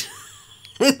that?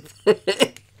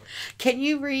 Can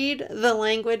you read the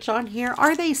language on here?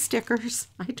 Are they stickers?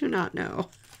 I do not know.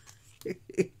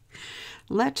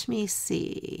 Let me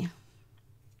see.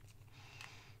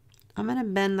 I'm going to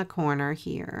bend the corner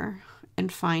here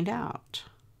and find out.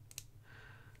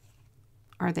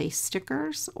 Are they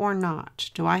stickers or not?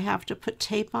 Do I have to put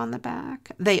tape on the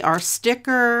back? They are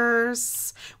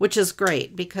stickers, which is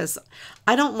great because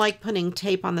I don't like putting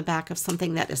tape on the back of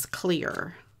something that is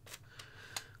clear.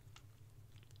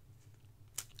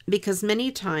 Because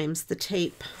many times the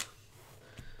tape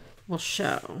will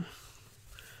show.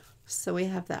 So we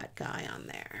have that guy on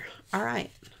there. All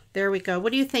right, there we go.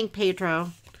 What do you think,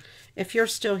 Pedro? If you're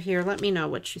still here, let me know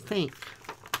what you think.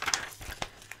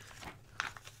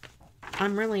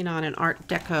 I'm really not an Art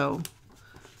Deco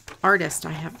artist.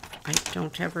 I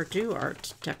don't ever do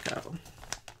Art Deco.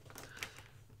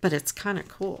 But it's kind of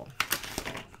cool.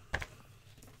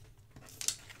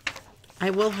 I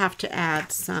will have to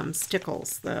add some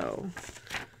stickles, though,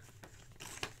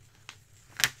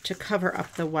 to cover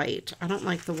up the white. I don't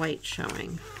like the white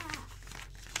showing.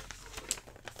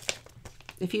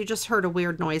 If you just heard a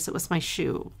weird noise, it was my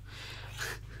shoe.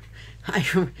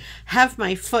 I have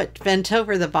my foot bent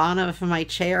over the bottom of my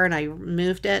chair and I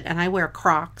moved it, and I wear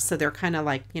Crocs, so they're kind of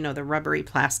like, you know, the rubbery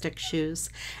plastic shoes,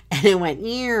 and it went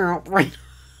right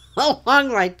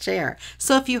along my chair.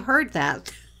 So if you heard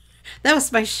that, that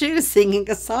was my shoe singing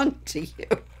a song to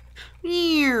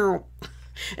you.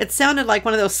 It sounded like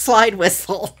one of those slide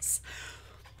whistles.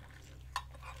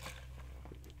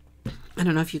 I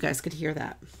don't know if you guys could hear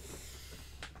that.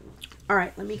 All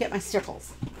right, let me get my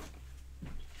stickles.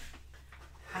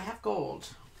 I have gold.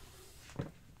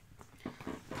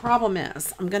 Problem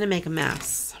is, I'm going to make a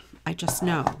mess. I just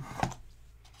know.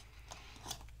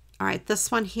 All right,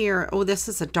 this one here. Oh, this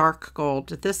is a dark gold.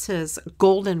 This is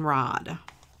goldenrod.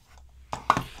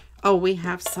 Oh, we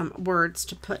have some words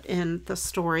to put in the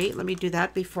story. Let me do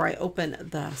that before I open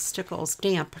the stickles.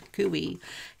 Damp, gooey,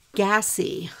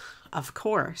 gassy, of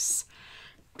course.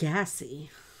 Gassy.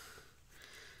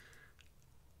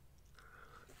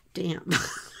 Damp.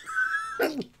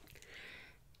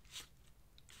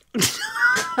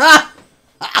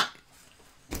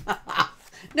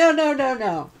 No, no, no,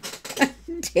 no.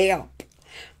 Damp.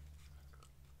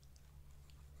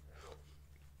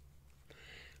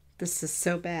 This is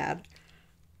so bad.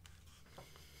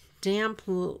 Damp,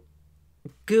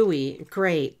 gooey,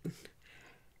 great.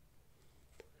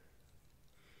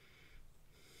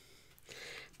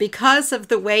 Because of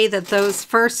the way that those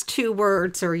first two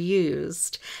words are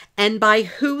used and by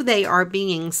who they are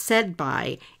being said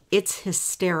by, it's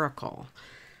hysterical.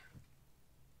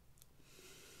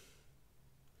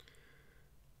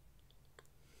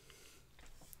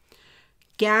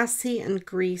 Gassy and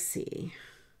greasy.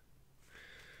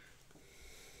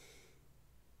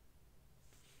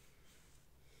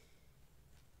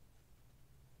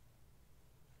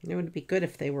 It would be good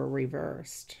if they were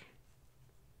reversed.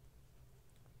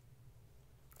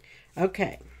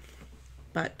 Okay,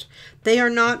 but they are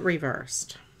not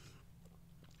reversed.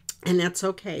 And that's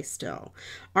okay still.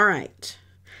 All right,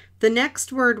 the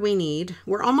next word we need,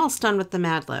 we're almost done with the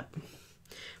Mad Lib.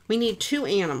 We need two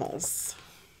animals.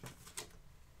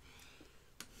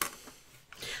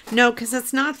 No, because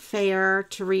it's not fair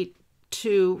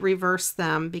to reverse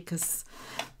them, because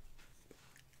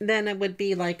then it would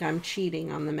be like I'm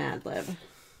cheating on the Mad Lib.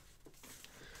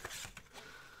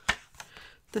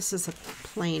 This is a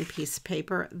plain piece of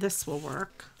paper. This will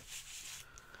work.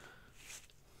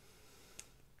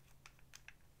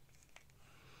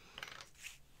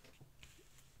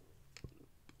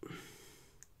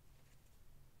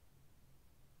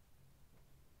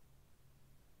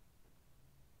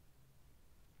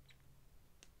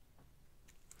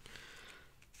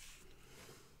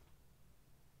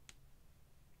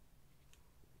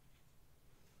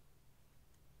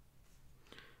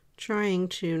 Trying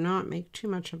to not make too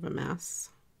much of a mess.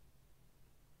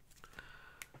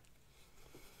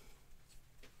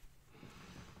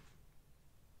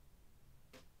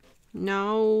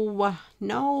 No,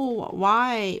 no.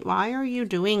 Why are you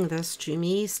doing this to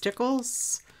me,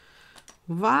 Stickles?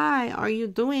 Why are you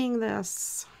doing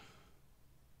this?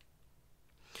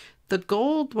 The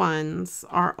gold ones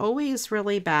are always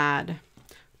really bad.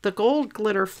 The gold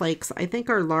glitter flakes, I think,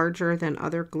 are larger than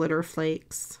other glitter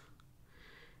flakes.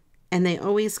 And they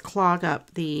always clog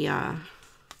up the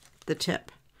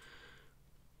tip.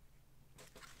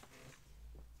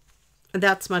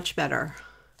 That's much better.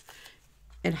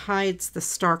 It hides the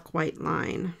stark white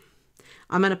line.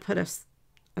 I'm going to put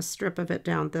a strip of it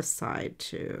down this side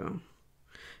too,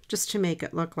 just to make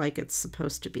it look like it's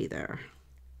supposed to be there.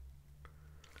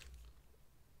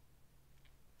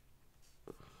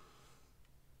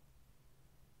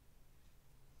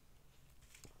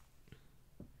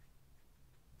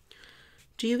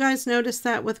 Do you guys notice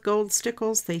that with gold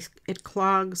stickles, it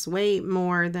clogs way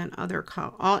more than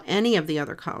any of the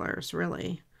other colors,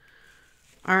 really?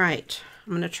 All right,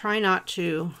 I'm going to try not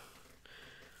to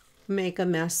make a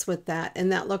mess with that,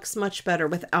 and that looks much better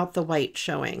without the white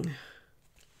showing.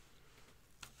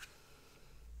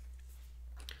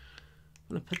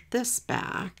 I'm going to put this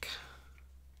back.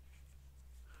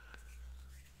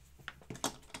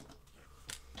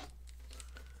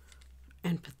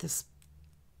 And put this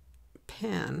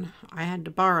pen. I had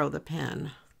to borrow the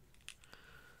pen.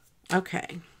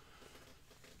 Okay.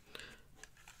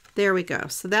 There we go.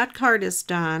 So that card is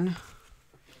done.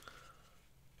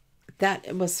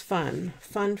 That was fun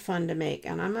to make.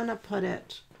 And I'm going to put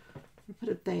it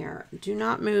there. Do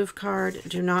not move card.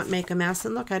 Do not make a mess.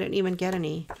 And look, I didn't even get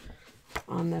any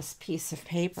on this piece of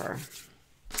paper.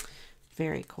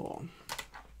 Very cool.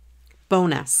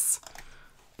 Bonus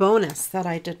that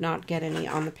I did not get any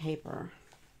on the paper.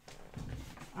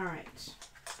 All right.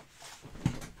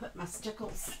 Put my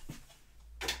stickles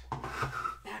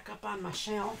back up on my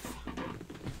shelf.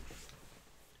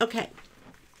 Okay.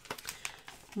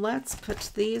 Let's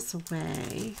put these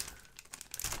away.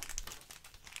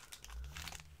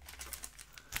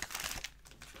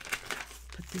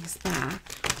 Put these back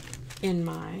in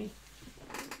my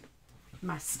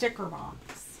sticker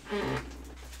box.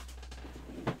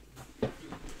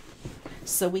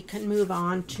 So we can move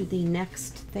on to the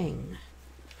next thing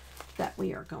that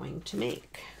we are going to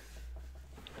make.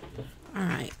 All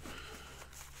right.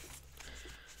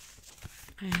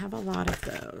 I have a lot of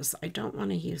those. I don't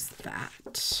want to use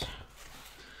that.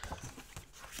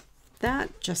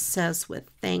 That just says with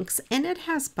thanks, and it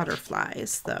has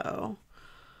butterflies though.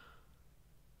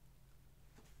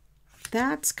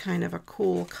 That's kind of a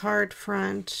cool card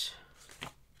front.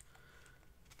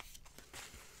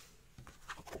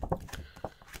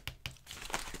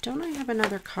 Don't I have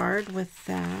another card with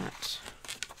that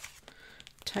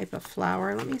type of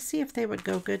flower? Let me see if they would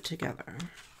go good together.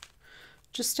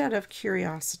 Just out of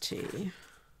curiosity.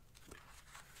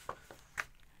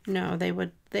 No, they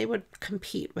would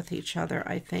compete with each other,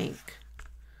 I think.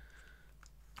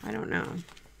 I don't know.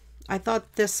 I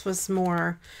thought this was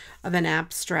more of an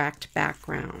abstract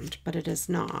background, but it is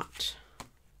not.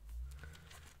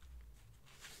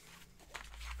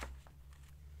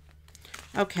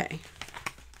 Okay.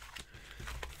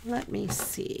 Let me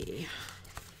see.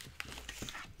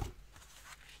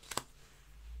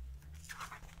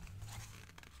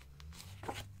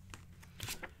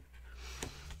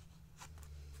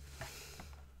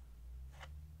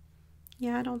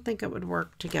 Yeah, I don't think it would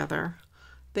work together.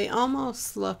 They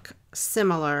almost look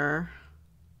similar.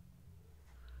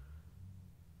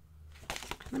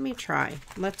 Let me try.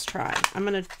 Let's try. I'm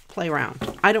going to play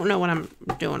around. I don't know what I'm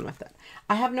doing with it.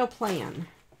 I have no plan.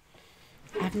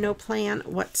 I have no plan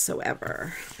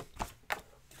whatsoever.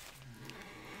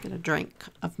 Get a drink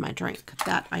of my drink.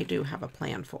 That I do have a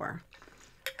plan for.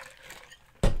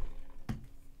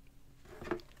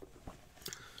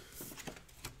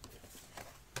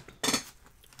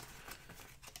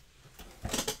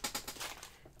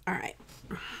 All right.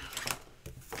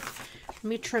 Let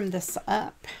me trim this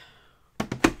up.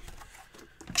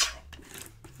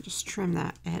 Just trim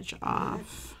that edge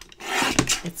off.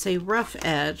 It's a rough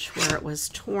edge where it was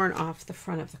torn off the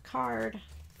front of the card.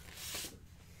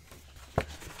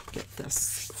 Get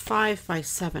this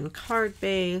 5x7 card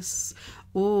base.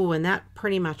 Ooh, and that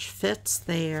pretty much fits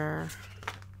there.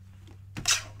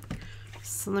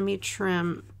 So let me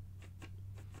trim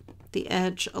the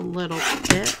edge a little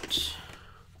bit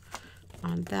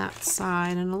on that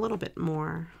side and a little bit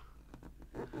more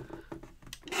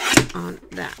on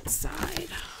that side.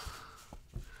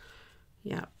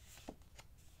 Yep.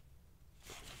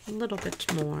 A little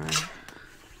bit more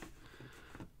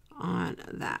on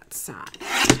that side.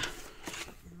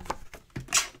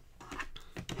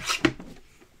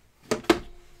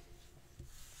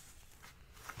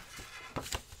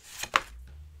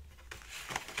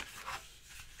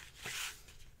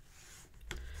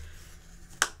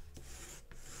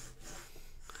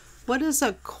 What is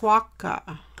a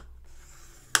quokka?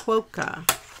 Quokka.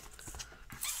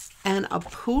 And a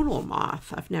poodle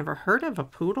moth. I've never heard of a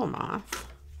poodle moth.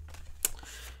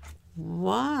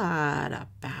 What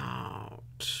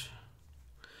about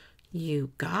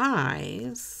you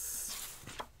guys?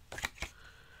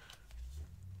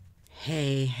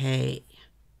 Hey, hey.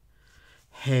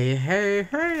 Hey, hey,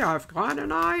 hey, I've got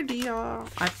an idea.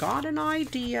 I've got an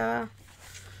idea.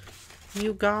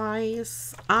 You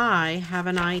guys, I have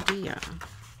an idea.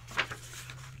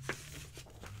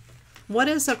 What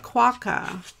is a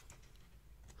quokka?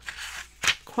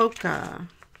 Quokka.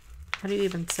 How do you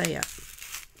even say it?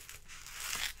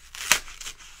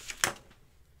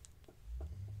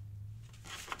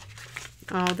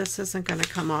 Oh, this isn't going to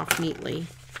come off neatly.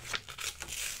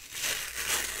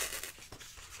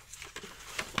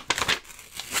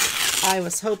 I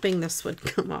was hoping this would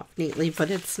come off neatly, but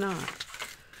it's not.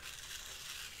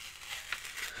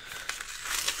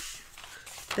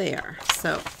 There.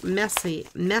 So, messy,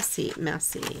 messy,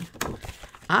 messy.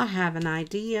 I have an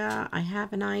idea. I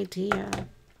have an idea.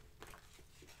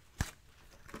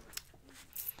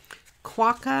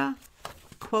 Quokka,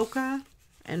 quokka,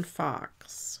 and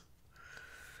fox.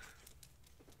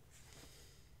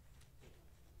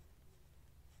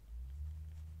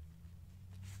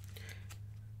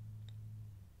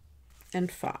 And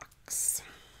fox.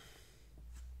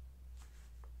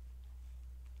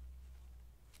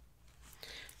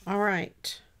 All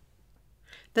right.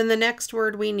 Then the next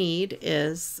word we need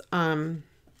is 3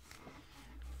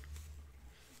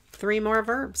 more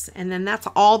verbs, and then that's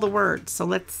all the words.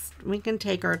 So we can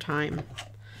take our time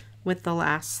with the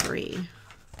last 3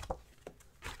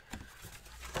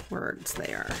 words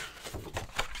there.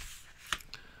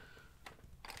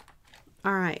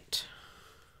 All right.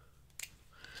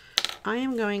 I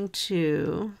am going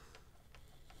to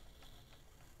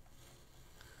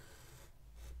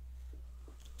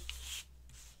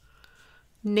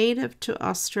native to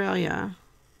Australia.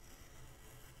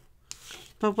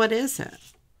 But what is it?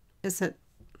 Is it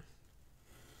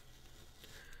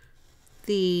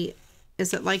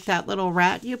like that little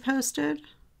rat you posted?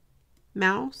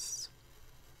 Mouse?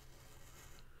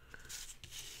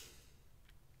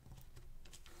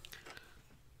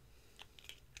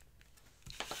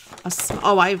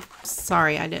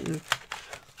 Sorry, I didn't.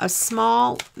 A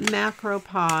small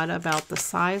macropod about the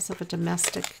size of a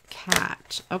domestic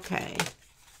cat. Okay.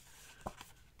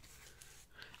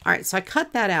 All right, so I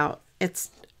cut that out. It's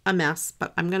a mess,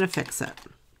 but I'm going to fix it.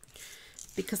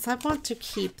 Because I want to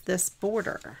keep this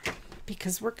border.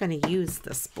 Because we're going to use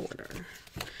this border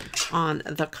on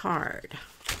the card.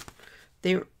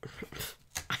 I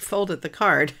folded the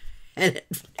card and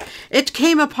it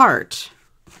came apart.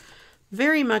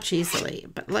 Very much easily,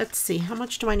 but let's see. How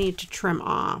much do I need to trim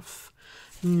off?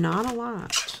 Not a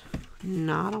lot.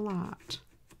 Not a lot.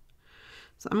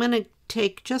 So I'm going to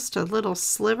take just a little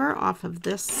sliver off of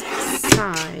this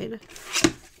side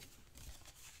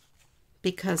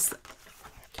because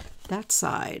that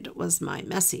side was my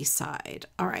messy side.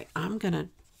 All right, I'm going to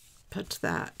put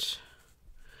that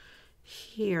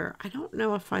here. I don't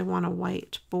know if I want a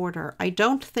white border. I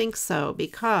don't think so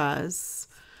because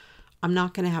I'm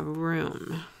not going to have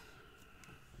room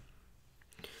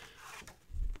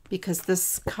because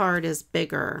this card is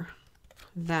bigger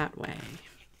that way.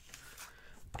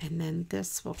 And then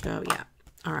this will go, yeah.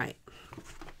 All right.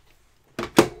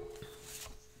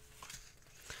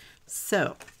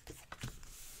 So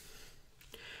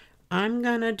I'm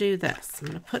going to do this. I'm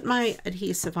going to put my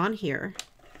adhesive on here.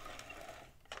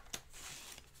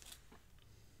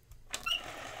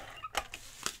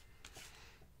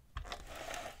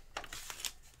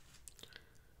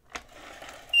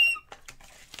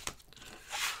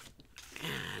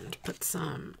 Put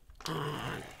some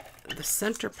on the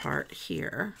center part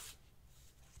here.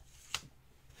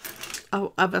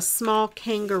 Oh, of a small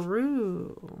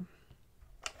kangaroo.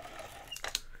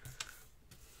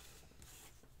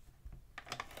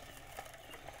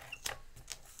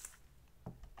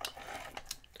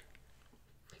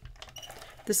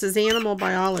 This is animal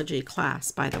biology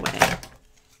class, by the way,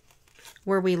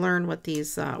 where we learn what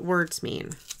these words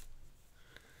mean.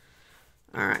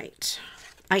 All right.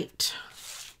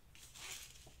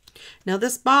 Now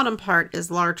this bottom part is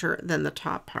larger than the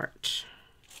top part.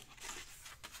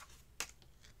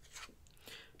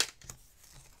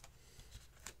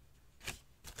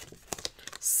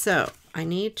 So I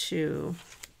need to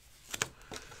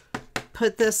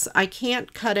put this, I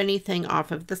can't cut anything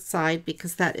off of the side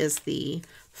because that is the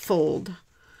fold.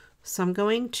 So I'm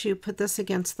going to put this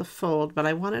against the fold, but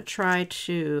I want to try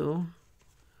to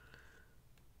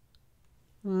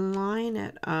line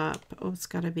it up. Oh, it's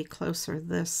got to be closer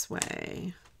this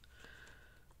way.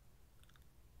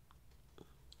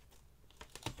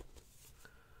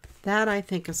 That I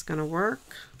think is going to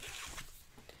work.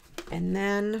 And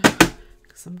then,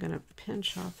 because I'm going to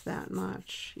pinch off that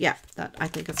much. Yeah, that I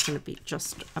think it's going to be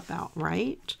just about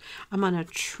right. I'm going to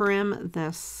trim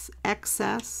this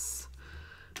excess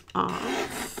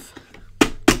off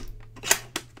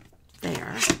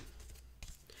there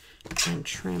and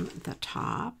trim the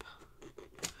top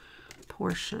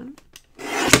portion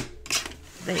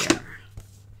there.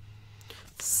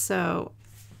 So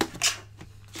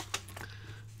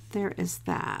there is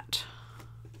that.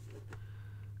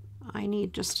 I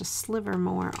need just a sliver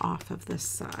more off of this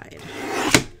side.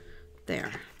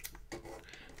 There.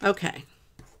 Okay.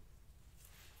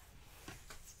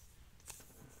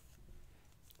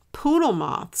 Poodle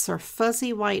moths are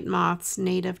fuzzy white moths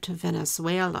native to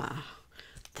Venezuela.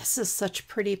 This is such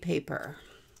pretty paper.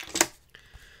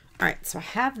 All right, so I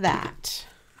have that.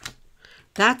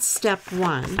 That's step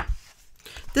one.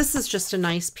 This is just a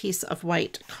nice piece of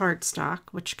white cardstock,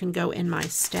 which can go in my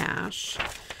stash.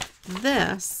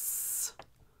 This,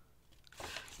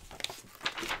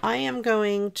 I am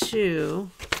going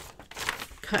to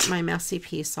cut my messy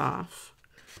piece off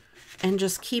and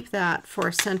just keep that for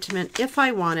a sentiment if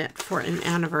I want it for an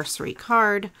anniversary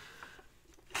card.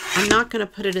 I'm not going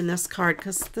to put it in this card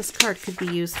because this card could be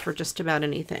used for just about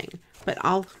anything, but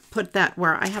I'll put that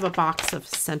where I have a box of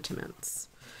sentiments.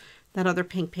 That other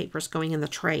pink paper is going in the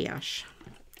trash.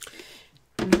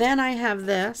 Then I have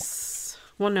this.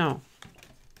 Well, no.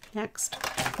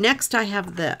 Next I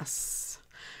have this.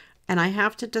 And I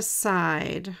have to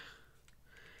decide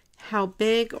how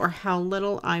big or how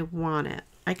little I want it.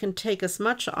 I can take as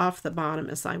much off the bottom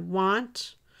as I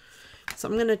want. So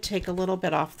I'm going to take a little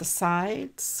bit off the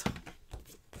sides.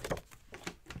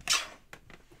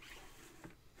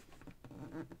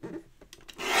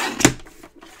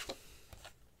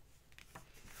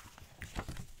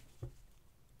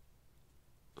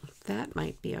 That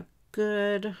might be a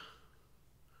good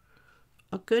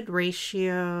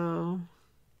ratio.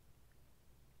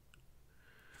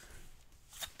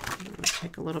 I'm going to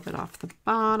take a little bit off the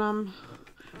bottom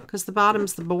because the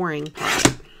bottom's the boring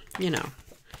part. You know,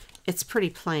 it's pretty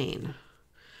plain.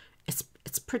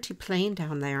 It's pretty plain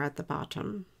down there at the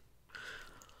bottom.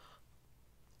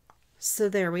 So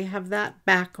there we have that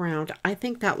background. I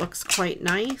think that looks quite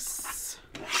nice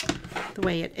the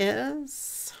way it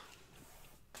is.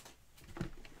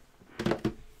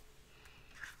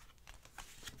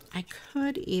 I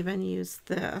could even use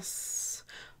this.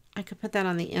 I could put that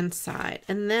on the inside.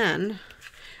 And then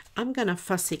I'm going to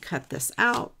fussy cut this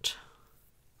out.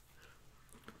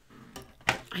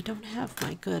 I don't have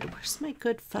my good, where's my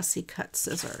good fussy cut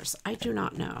scissors? I do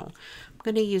not know. I'm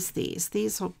going to use these.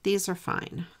 These are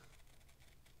fine.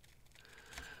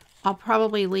 I'll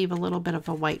probably leave a little bit of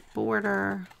a white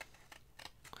border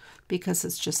because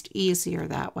it's just easier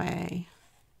that way.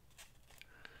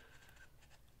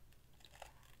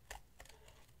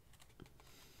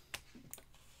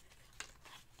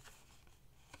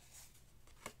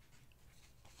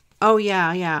 Oh,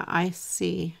 yeah, I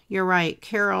see. You're right.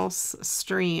 Carol's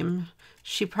stream,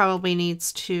 she probably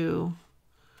needs to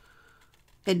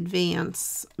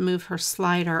move her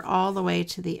slider all the way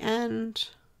to the end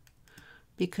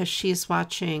because she's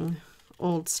watching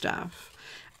old stuff.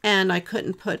 And I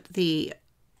couldn't put the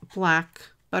black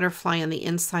butterfly on the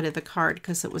inside of the card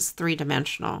because it was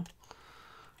three-dimensional.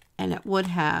 And it would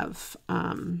have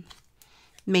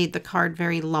made the card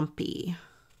very lumpy.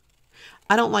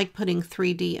 I don't like putting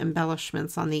 3D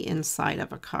embellishments on the inside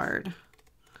of a card.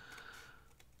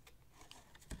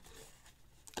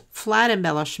 Flat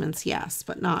embellishments, yes,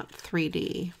 but not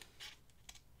 3D.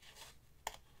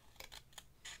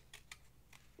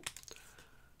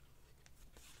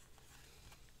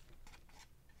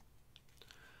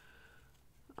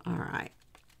 All right.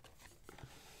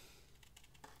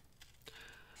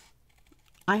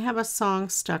 I have a song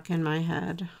stuck in my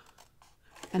head.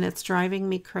 And it's driving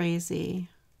me crazy.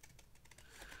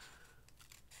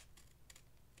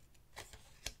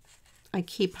 I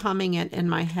keep humming it in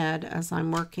my head as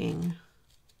I'm working.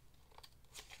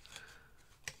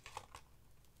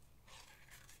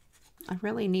 I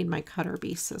really need my cutter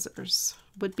bee scissors.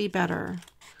 Would be better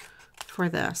for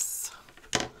this.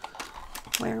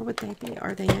 Where would they be?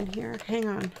 Are they in here? Hang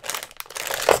on.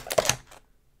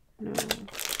 No.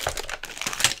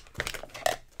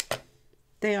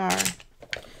 They are.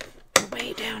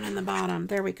 Way down in the bottom.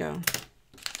 There we go.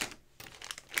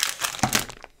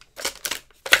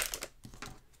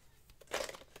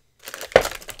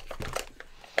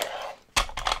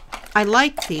 I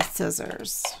like these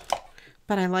scissors,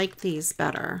 but I like these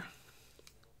better.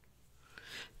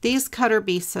 These cutter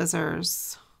bee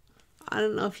scissors, I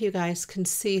don't know if you guys can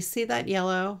see that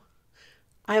yellow?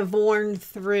 I've worn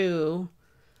through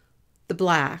the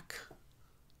black.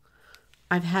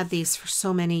 I've had these for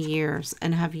so many years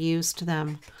and have used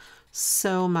them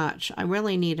so much. I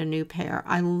really need a new pair.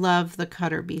 I love the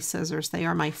Cutter Bee scissors. They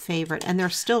are my favorite, and they're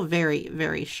still very,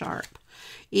 very sharp,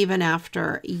 even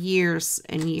after years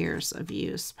and years of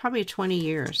use. Probably 20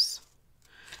 years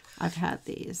I've had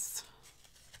these.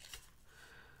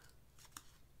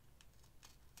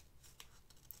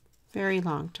 Very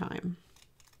long time.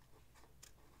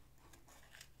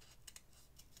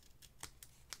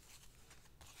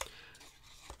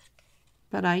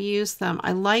 But I use them.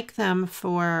 I like them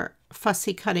for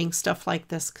fussy cutting stuff like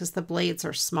this because the blades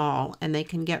are small and they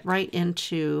can get right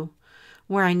into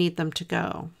where I need them to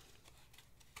go.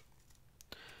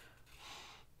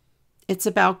 It's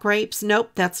about grapes.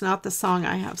 Nope, that's not the song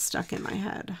I have stuck in my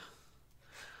head.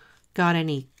 Got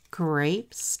any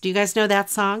grapes? Do you guys know that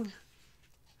song?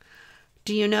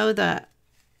 Do you know the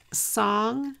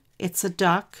song? It's a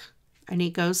duck and he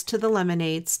goes to the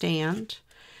lemonade stand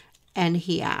and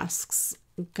he asks,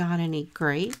 got any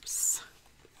grapes?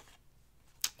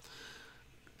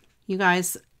 You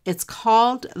guys, it's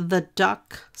called The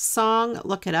Duck Song.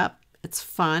 Look it up. It's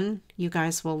fun. You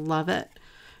guys will love it.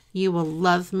 You will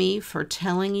love me for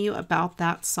telling you about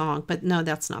that song. But no,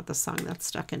 that's not the song that's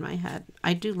stuck in my head.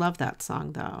 I do love that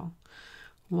song, though.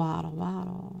 Waddle,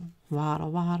 waddle,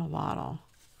 waddle, waddle, waddle.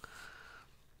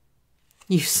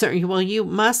 Well, you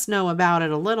must know about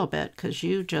it a little bit because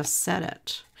you just said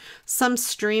it. Some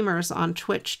streamers on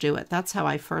Twitch do it. That's how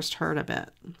I first heard of it.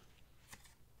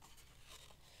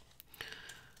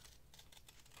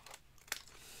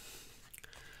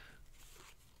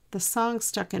 The song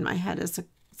stuck in my head is a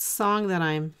song that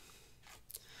I'm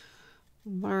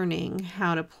learning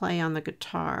how to play on the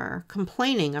guitar,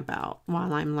 complaining about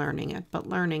while I'm learning it, but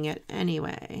learning it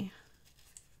anyway.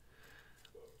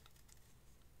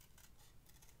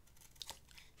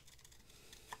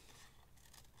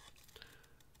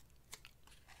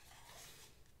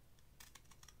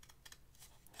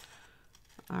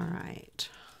 All right.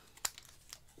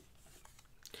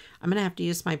 I'm going to have to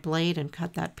use my blade and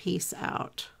cut that piece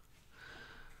out.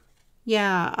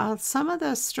 Yeah, some of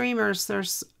the streamers,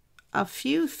 there's a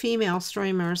few female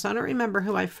streamers. I don't remember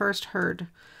who I first heard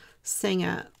sing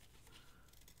it.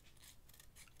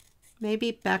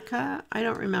 Maybe Becca? I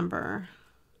don't remember.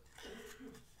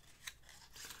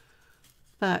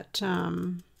 But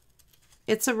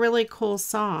it's a really cool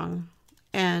song.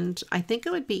 And I think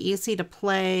it would be easy to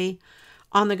play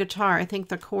on the guitar. I think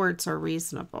the chords are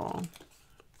reasonable.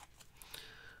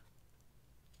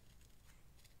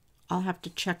 I'll have to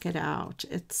check it out.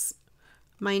 It's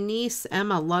my niece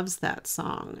Emma loves that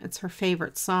song. It's her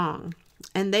favorite song.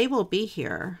 And they will be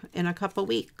here in a couple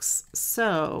weeks.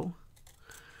 So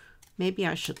maybe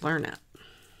I should learn it.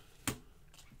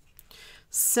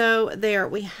 So there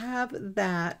we have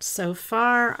that. So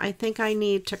far, I think I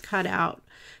need to cut out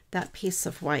that piece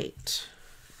of white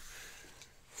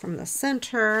from the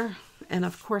center. And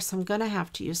of course, I'm going to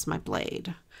have to use my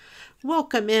blade.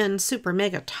 Welcome in,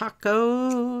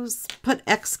 SuperMegaTacos. Put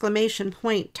exclamation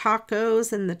point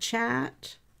tacos in the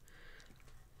chat.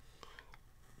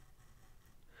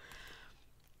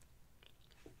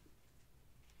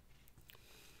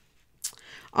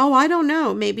 Oh, I don't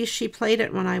know. Maybe she played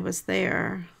it when I was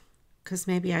there. Because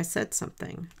maybe I said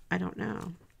something. I don't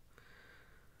know.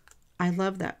 I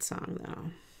love that song, though.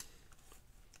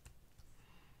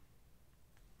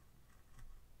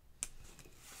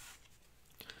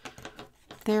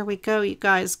 There we go, you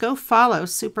guys. Go follow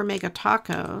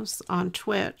SuperMegaTacos on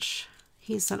Twitch.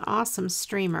 He's an awesome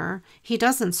streamer. He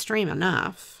doesn't stream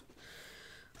enough.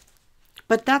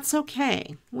 But that's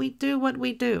okay. We do what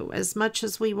we do as much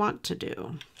as we want to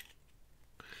do.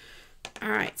 All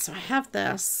right, so I have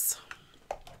this.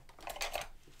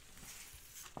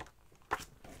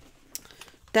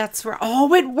 That's where,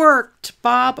 oh, it worked.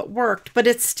 Bob worked, but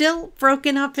it's still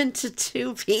broken up into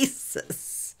 2 pieces.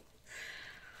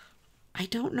 I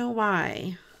don't know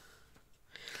why.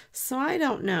 So I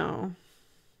don't know.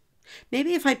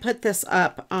 Maybe if I put this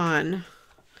up on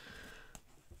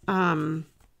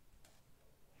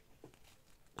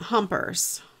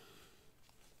Humpers.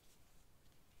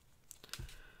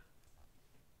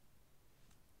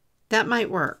 That might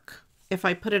work. If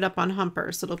I put it up on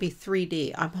Humpers, it'll be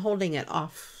 3D. I'm holding it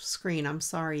off screen. I'm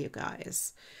sorry, you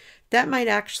guys. That might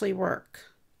actually work.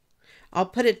 I'll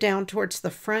put it down towards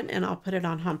the front and I'll put it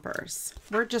on Humpers.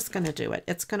 We're just going to do it.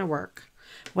 It's going to work,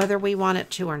 whether we want it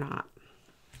to or not.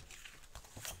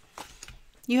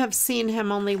 You have seen him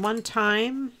only one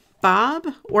time, Bob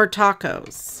or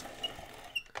Tacos?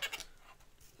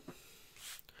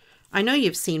 I know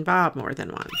you've seen Bob more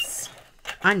than once.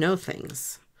 I know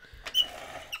things.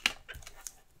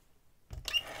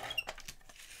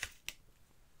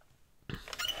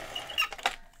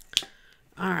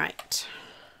 All right.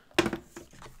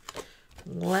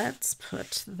 Let's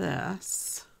put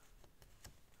this.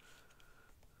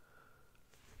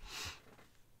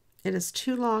 It is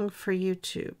too long for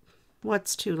YouTube.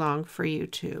 What's too long for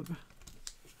YouTube?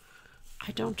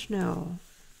 I don't know.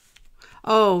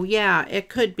 Oh, yeah, it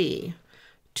could be.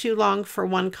 Too long for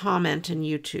one comment in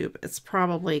YouTube. It's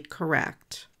probably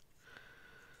correct.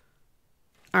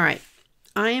 All right.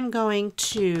 I am going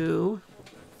to...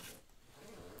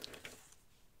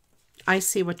 I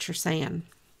see what you're saying.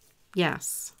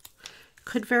 Yes.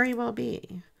 Could very well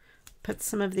be. Put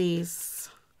some of these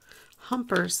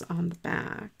humpers on the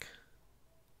back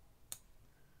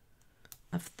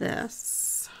of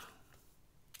this.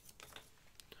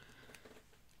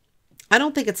 I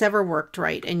don't think it's ever worked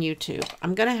right in YouTube.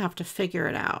 I'm going to have to figure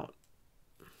it out.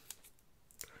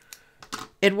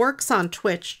 It works on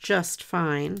Twitch just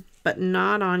fine, but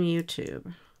not on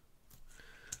YouTube,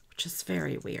 which is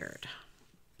very weird.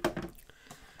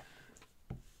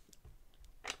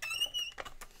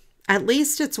 At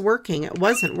least it's working. It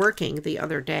wasn't working the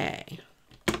other day.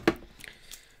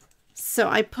 So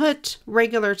I put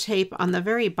regular tape on the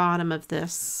very bottom of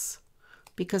this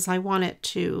because I want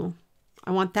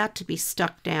that to be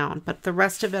stuck down, but the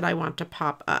rest of it I want to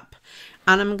pop up.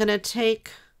 And I'm going to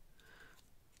take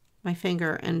my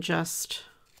finger and just,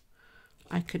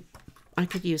 I could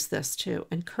use this too,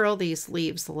 and curl these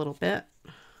leaves a little bit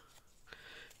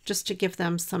just to give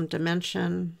them some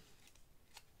dimension.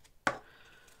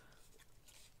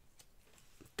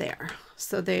 There.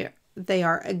 So they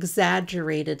are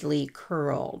exaggeratedly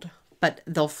curled, but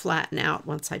they'll flatten out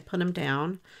once I put them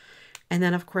down. And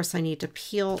then, of course, I need to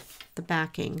peel the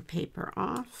backing paper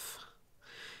off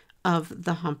of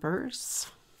the humpers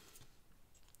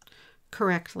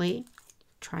correctly.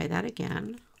 Try that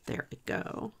again. There we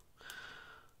go.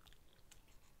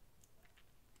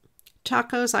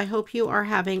 Tacos, I hope you are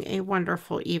having a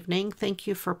wonderful evening. Thank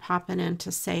you for popping in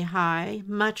to say hi.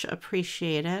 Much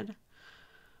appreciated.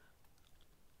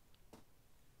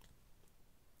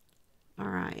 All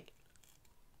right.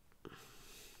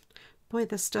 Boy,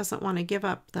 this doesn't want to give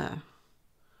up the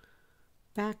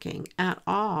backing at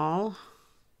all.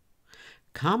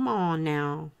 Come on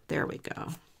now. There we go.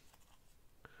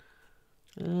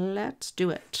 Let's do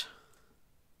it.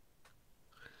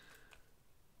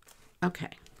 Okay.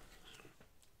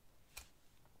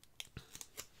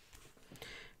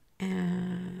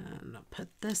 And I'll put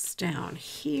this down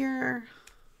here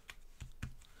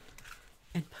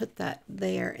and put that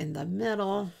there in the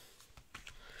middle.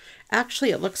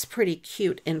 Actually, it looks pretty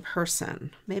cute in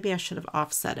person. Maybe I should have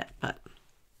offset it, but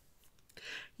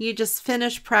you just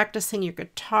finished practicing your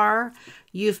guitar.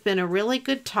 You've been a really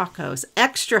good tacos.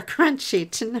 Extra crunchy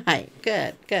tonight.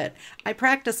 Good, good. I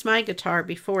practiced my guitar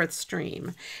before the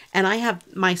stream, and I have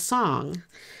my song,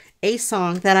 a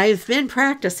song that I've been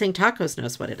practicing, Tacos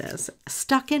knows what it is,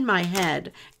 stuck in my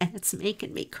head, and it's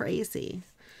making me crazy.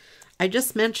 I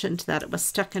just mentioned that it was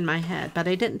stuck in my head, but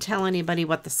I didn't tell anybody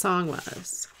what the song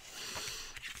was.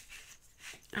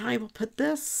 I will put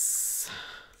this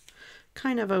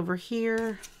kind of over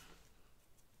here.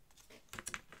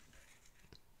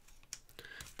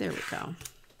 There we go.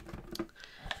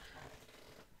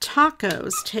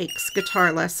 Tacos takes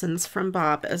guitar lessons from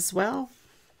Bob as well.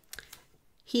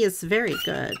 He is very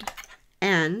good,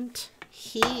 and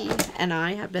he and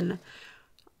I have been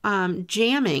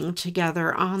jamming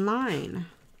together online.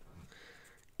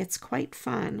 It's quite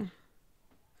fun.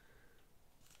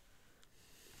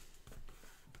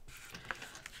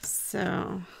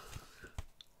 So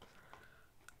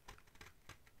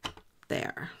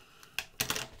there.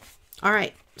 All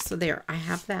right, so there, I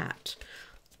have that.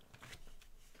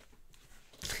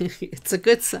 It's a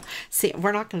good song. See,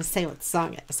 we're not going to say what the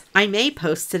song is. I may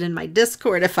post it in my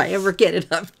Discord if I ever get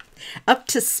it up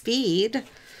to speed.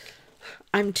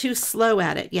 I'm too slow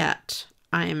at it yet.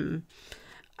 It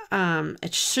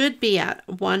should be at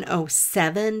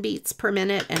 107 beats per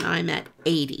minute, and I'm at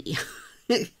 80.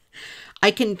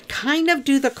 I can kind of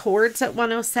do the chords at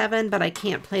 107, but I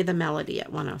can't play the melody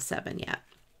at 107 yet.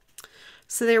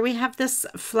 So there we have this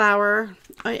flower.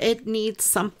 It needs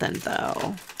something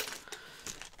though.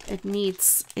 It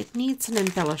needs an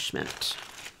embellishment.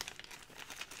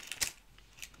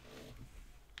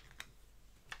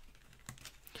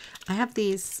 I have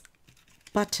these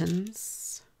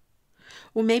buttons.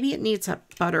 Well, maybe it needs a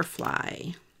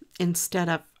butterfly instead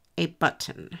of a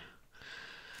button.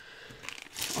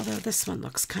 Although this one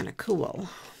looks kind of cool.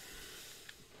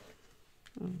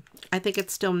 I think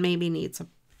it still maybe needs a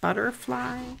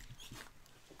butterfly.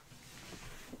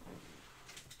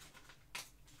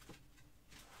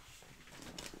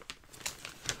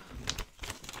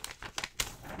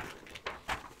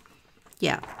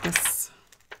 Yeah, this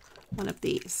one of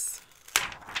these.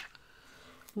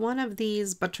 One of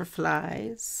these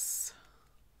butterflies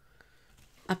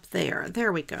up there.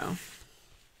 There we go.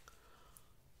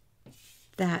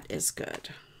 That is good.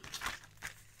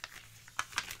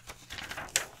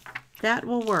 That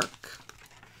will work.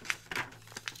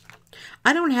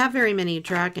 I don't have very many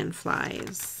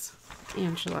dragonflies,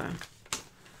 Angela.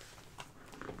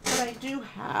 But I do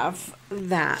have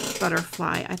that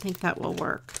butterfly. I think that will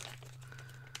work.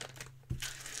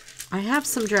 I have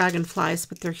some dragonflies,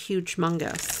 but they're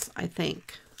huge-mungus, I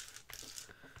think.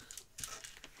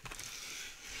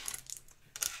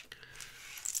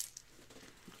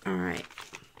 All right.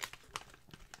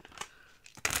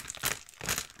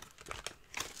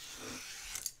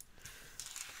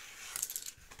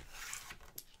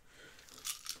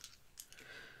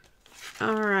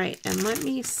 All right, and let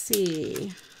me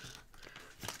see.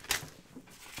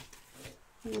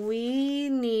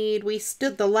 We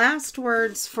stood the last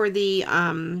words for the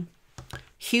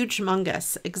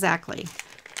huge-mungus. Exactly.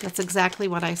 That's exactly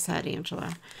what I said,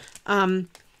 Angela.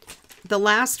 The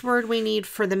last word we need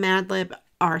for the Mad Lib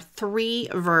are 3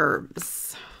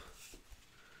 verbs.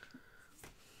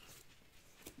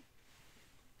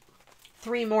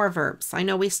 3 more verbs. I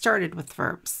know we started with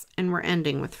verbs and we're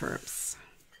ending with verbs.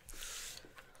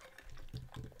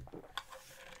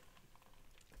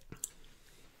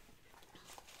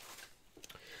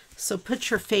 So put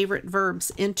your favorite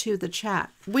verbs into the chat.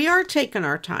 We are taking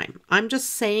our time. I'm just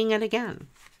saying it again,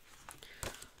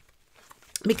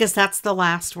 because that's the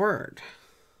last word.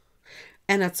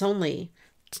 And it's only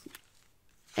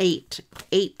 8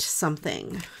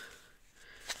 something.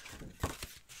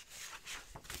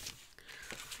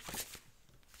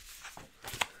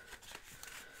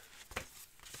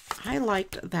 I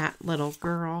liked that little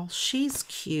girl. She's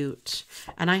cute.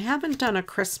 And I haven't done a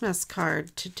Christmas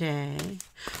card today.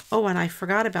 Oh, and I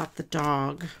forgot about the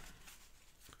dog.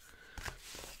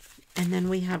 And then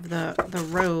we have the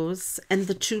rose and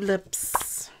the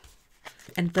tulips.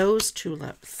 And those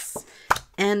tulips.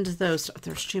 And those.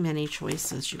 There's too many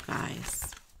choices, you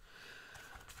guys.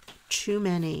 Too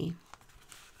many.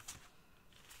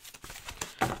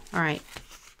 All right.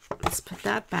 Let's put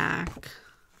that back.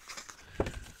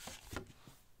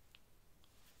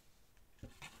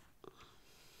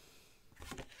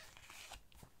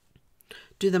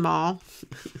 Do them all.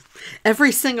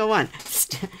 Every single one.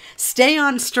 Stay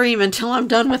on stream until I'm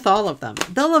done with all of them.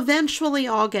 They'll eventually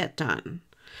all get done.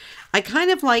 I kind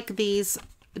of like these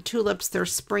tulips. They're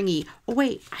springy. Oh,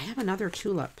 wait. I have another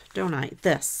tulip, don't I?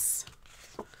 This.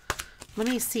 Let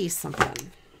me see something.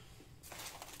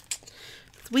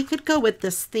 We could go with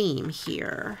this theme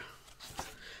here,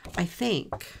 I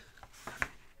think.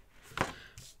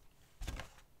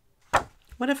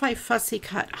 What if I fussy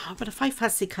cut? Oh, but if I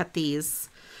fussy cut these,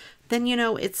 then, you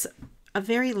know, it's a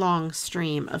very long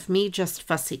stream of me just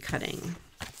fussy cutting.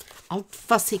 I'll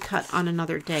fussy cut on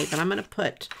another day, but I'm going to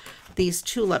put these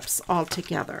tulips all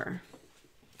together.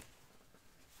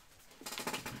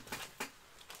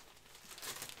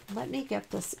 Let me get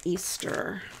this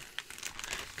Easter,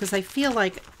 because I feel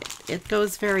like it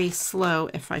goes very slow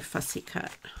if I fussy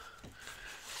cut.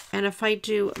 And if I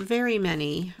do very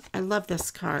many, I love this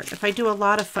card. If I do a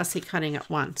lot of fussy cutting at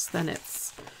once, then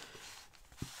it's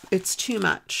too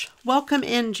much. Welcome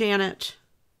in, Janet.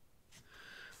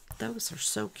 Those are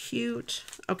so cute.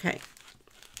 Okay.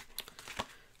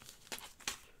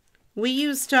 We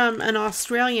used an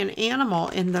Australian animal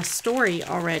in the story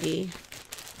already,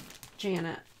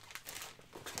 Janet.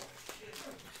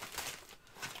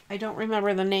 I don't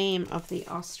remember the name of the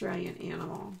Australian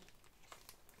animal,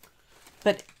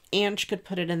 but Ange could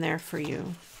put it in there for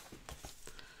you.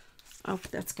 Oh,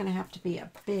 that's going to have to be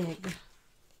a big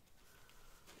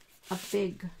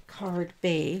card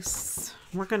base.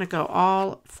 We're going to go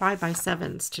all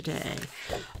 5x7s today.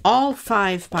 All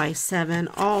 5x7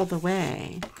 all the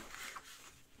way.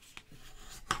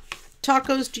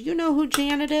 Tacos, do you know who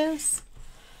Janet is?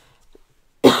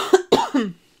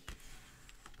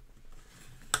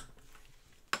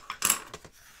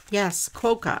 Yes,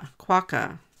 Quokka.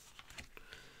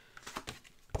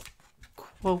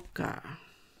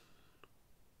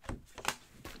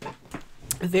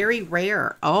 Very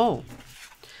rare. Oh,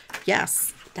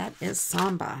 yes, that is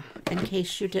Samba, in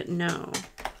case you didn't know.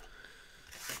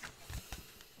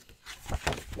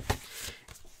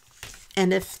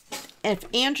 And if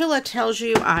Angela tells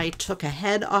you I took a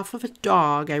head off of a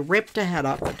dog, I ripped a head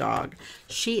off a dog,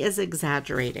 she is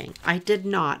exaggerating. I did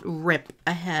not rip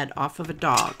a head off of a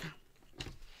dog.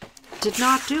 Did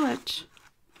not do it.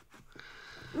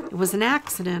 It was an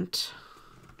accident.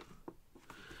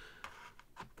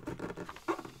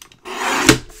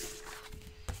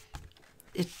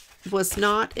 was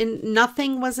not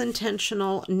nothing was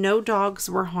intentional. No dogs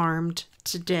were harmed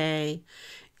today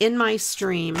in my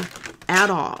stream at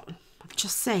all.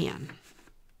 Just saying.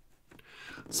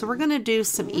 So we're going to do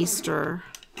some Easter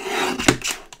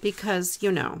because,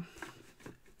 you know,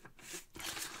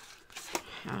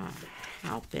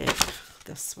 how big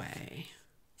this way.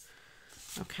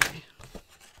 Okay.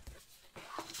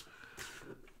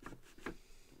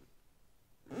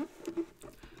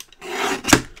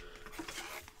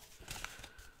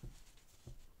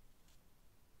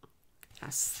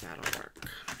 Yes, that'll work.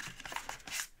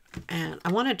 And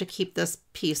I wanted to keep this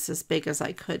piece as big as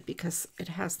I could because it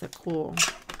has the cool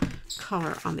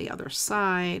color on the other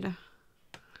side.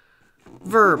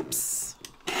 Verbs.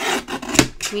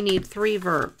 We need 3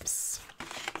 verbs.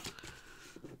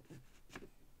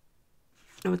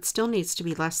 Oh, it still needs to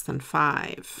be less than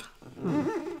 5.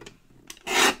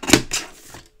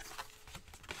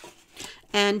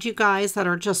 And you guys that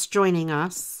are just joining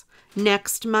us,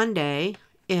 next Monday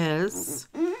is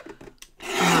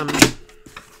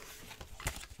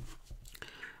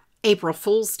April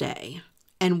Fool's Day,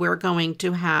 and we're going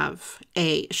to have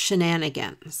a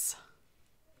shenanigans.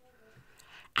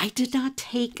 I did not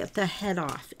take the head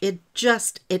off. It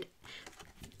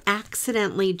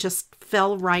accidentally just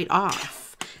fell right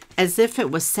off, as if it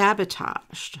was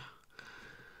sabotaged.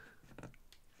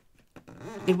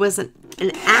 It wasn't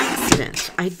an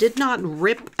accident. I did not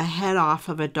rip a head off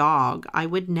of a dog. I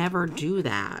would never do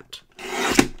that.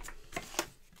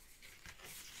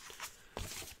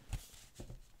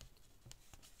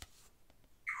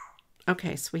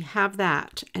 Okay, so we have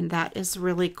that, and that is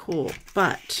really cool.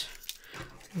 But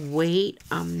wait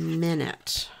a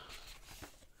minute.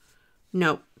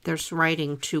 Nope, there's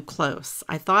writing too close.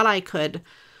 I thought I could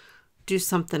do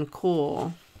something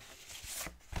cool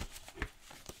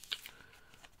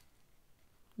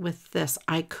with this.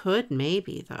 I could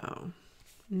maybe, though.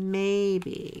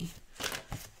 Maybe.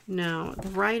 No, the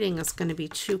writing is going to be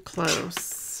too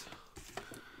close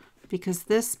because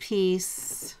this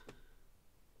piece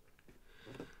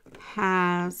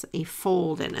has a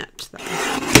fold in it.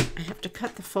 I have to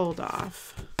cut the fold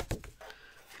off.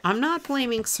 I'm not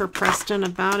blaming Sir Preston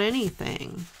about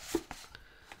anything.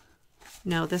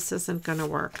 No, this isn't going to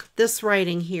work. This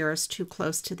writing here is too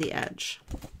close to the edge.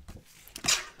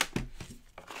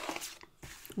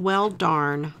 Well,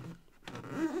 darn.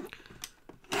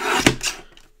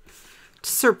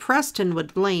 Sir Preston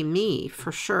would blame me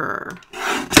for sure.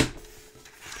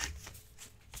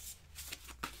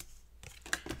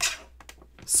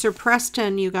 Sir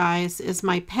Preston, you guys, is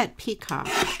my pet peacock,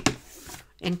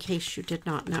 in case you did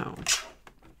not know.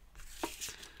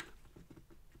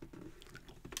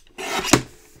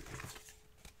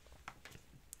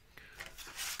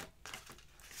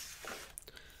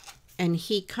 And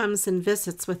he comes and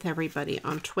visits with everybody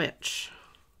on Twitch.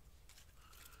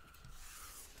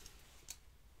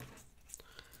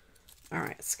 All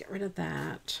right, let's get rid of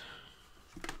that.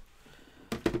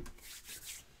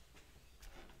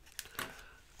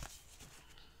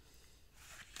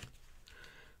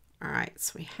 All right,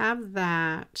 so we have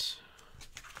that.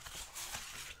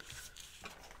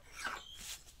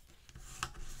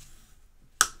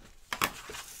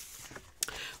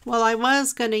 Well, I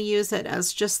was going to use it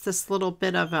as just this little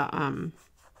bit of a,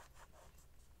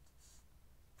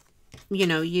 you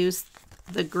know, use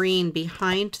the green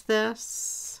behind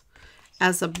this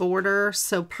as a border.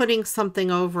 So putting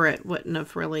something over it wouldn't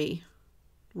have really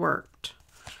worked.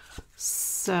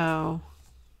 So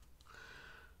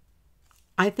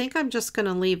I think I'm just going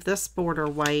to leave this border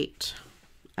white.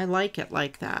 I like it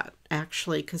like that,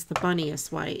 actually, because the bunny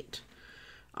is white.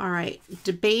 All right,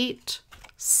 debate,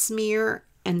 smear,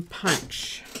 and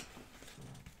punch.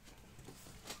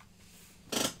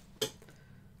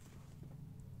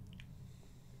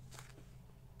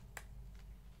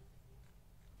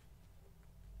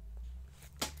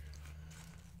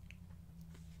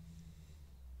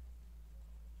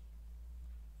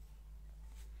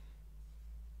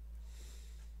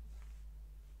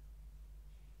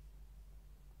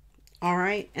 All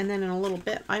right, and then in a little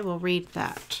bit, I will read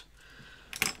that.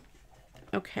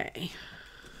 Okay.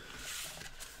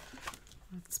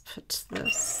 Let's put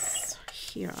this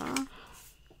here. All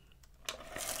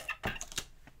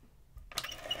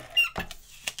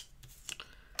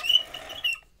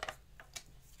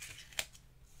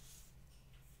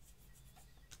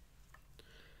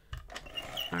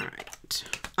right.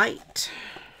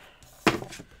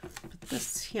 Put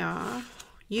this here.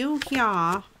 You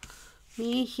here.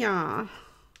 Me here. All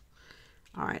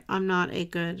right, I'm not a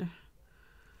good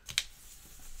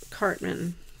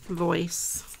Cartman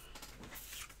voice.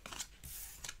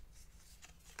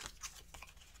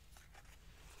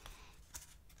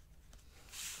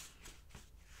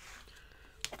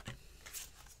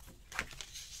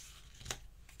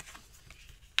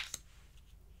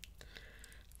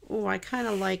 Oh, I kind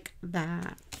of like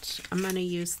that. I'm going to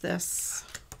use this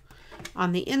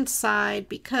on the inside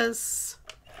because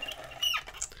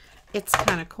it's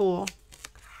kind of cool.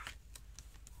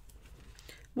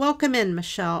 Welcome in,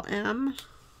 Michelle M.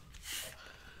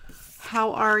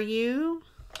 How are you?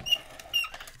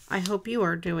 I hope you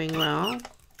are doing well.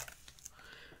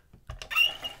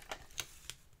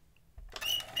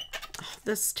 Oh,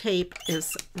 this tape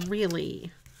is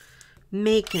really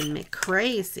making me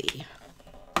crazy.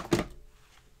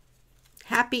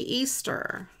 Happy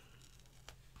Easter.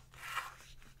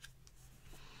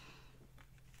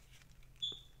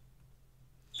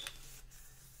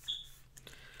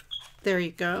 There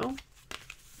you go.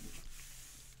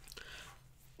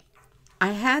 I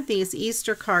had these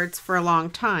Easter cards for a long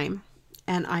time,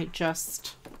 and I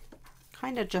just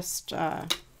kind of just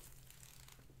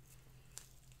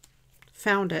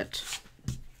found it.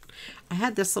 I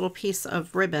had this little piece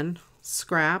of ribbon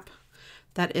scrap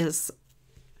that is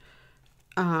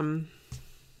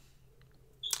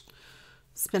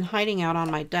it's been hiding out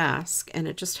on my desk, and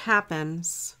it just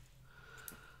happens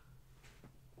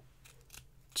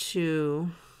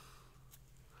to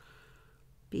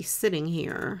be sitting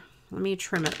here. Let me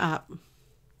trim it up.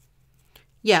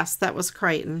 Yes, that was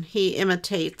Crichton. He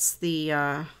imitates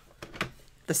the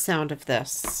sound of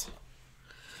this.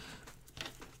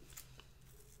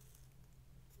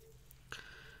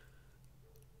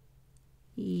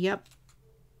 Yep.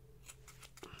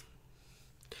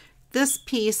 This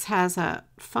piece has a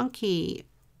funky...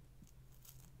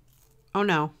 Oh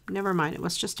no, never mind. It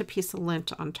was just a piece of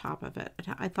lint on top of it.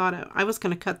 I thought I was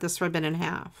going to cut this ribbon in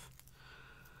half.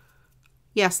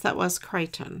 Yes, that was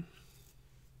Crichton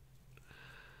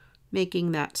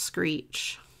making that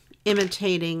screech,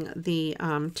 imitating the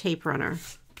tape runner.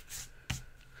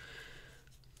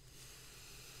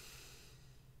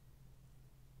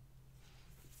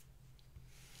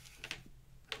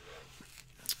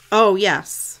 Oh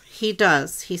yes, he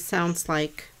does. He sounds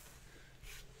like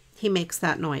he makes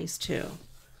that noise too.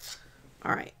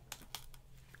 All right.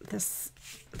 There's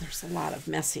a lot of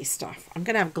messy stuff. I'm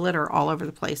going to have glitter all over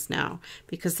the place now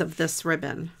because of this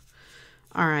ribbon.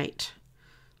 All right.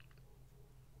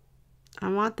 I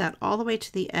want that all the way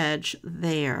to the edge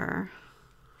there.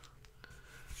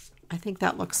 I think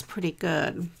that looks pretty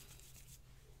good.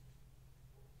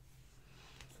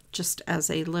 Just as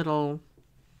a little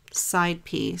side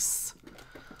piece.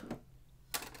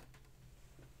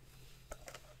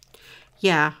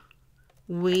 Yeah,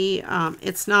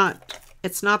 it's not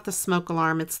the smoke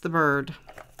alarm, it's the bird.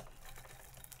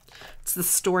 It's the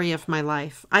story of my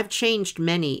life. I've changed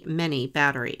many, many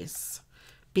batteries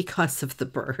because of the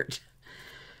bird.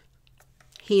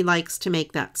 He likes to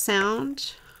make that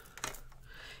sound.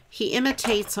 He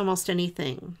imitates almost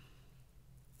anything.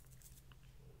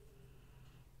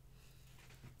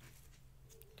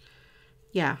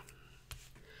 Yeah.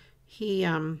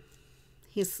 He's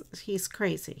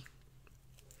crazy.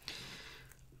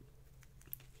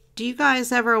 Do you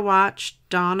guys ever watch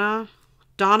Donna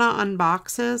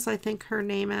Unboxes, I think her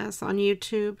name is, on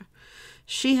YouTube?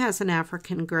 She has an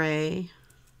African gray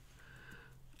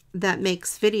that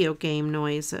makes video game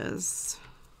noises.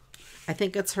 I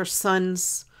think it's her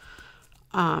son's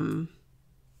bird.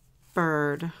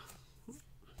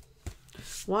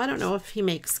 Well, I don't know if he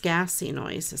makes gassy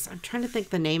noises. I'm trying to think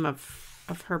the name of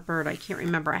her bird. I can't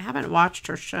remember. I haven't watched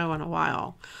her show in a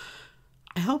while.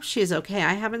 I hope she's okay.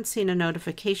 I haven't seen a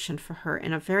notification for her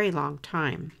in a very long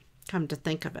time, come to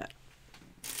think of it.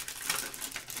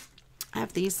 I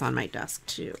have these on my desk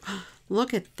too.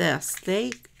 Look at this.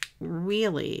 They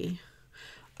really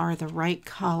are the right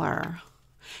color.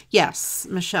 Yes,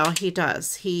 Michelle, he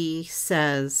does. He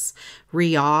says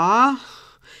Ria.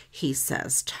 He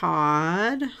says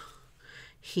Todd.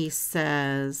 He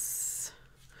says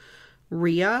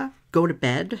Ria, go to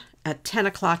bed at 10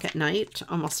 o'clock at night,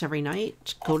 almost every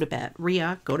night. Go to bed.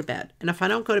 Ria, go to bed. And if I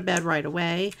don't go to bed right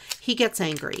away, he gets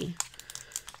angry.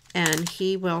 And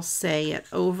he will say it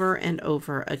over and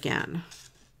over again.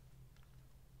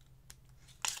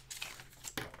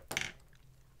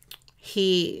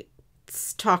 He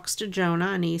talks to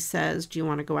Jonah and he says, do you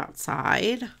want to go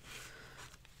outside?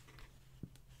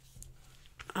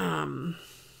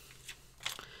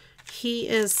 He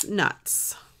is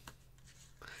nuts.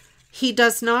 He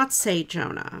does not say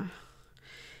Jonah.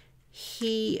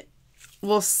 He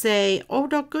will say, oh,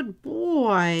 the good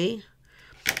boy.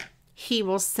 He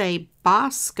will say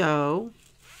Bosco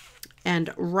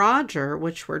and Roger,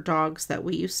 which were dogs that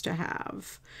we used to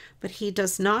have. But he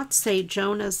does not say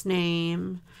Jonah's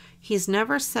name. He's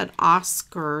never said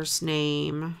Oscar's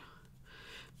name.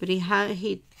 But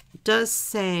he does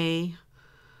say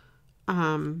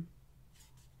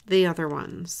the other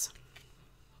ones.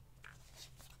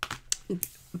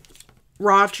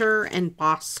 Roger and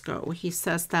Bosco, he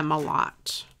says them a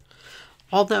lot.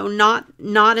 Although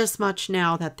not as much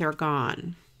now that they're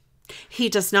gone. He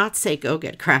does not say go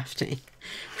get crafting.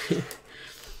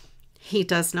 He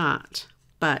does not,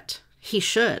 but he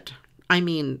should. I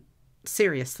mean,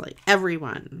 seriously,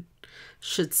 everyone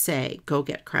should say go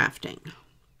get crafting.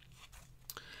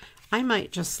 I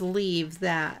might just leave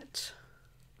that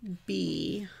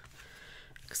be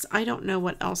because I don't know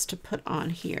what else to put on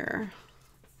here.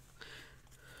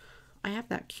 I have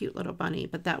that cute little bunny,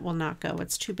 but that will not go.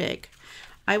 It's too big.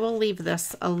 I will leave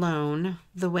this alone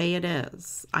the way it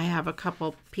is. I have a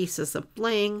couple pieces of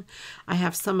bling. I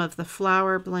have some of the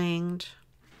flower blinged.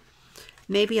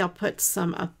 Maybe I'll put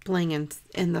some of bling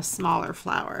in the smaller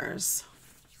flowers.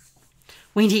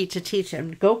 We need to teach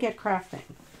him. Go get crafting.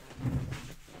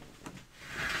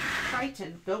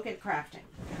 Triton, go get crafting.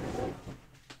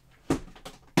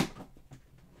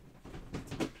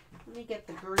 Let me get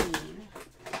the green.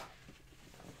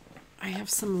 I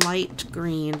have some light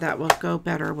green that will go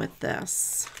better with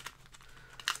this.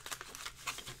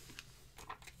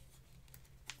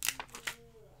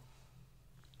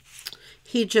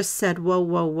 He just said, whoa,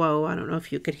 whoa, whoa. I don't know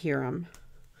if you could hear him.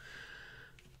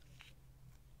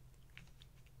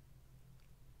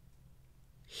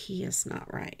 He is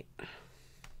not right.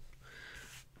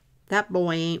 That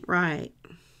boy ain't right.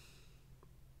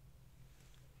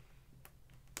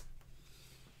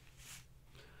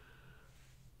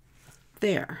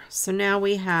 There. So now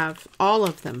we have all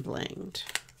of them blinged.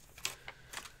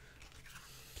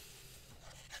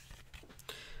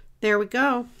 There we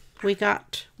go. We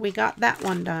got that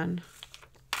one done.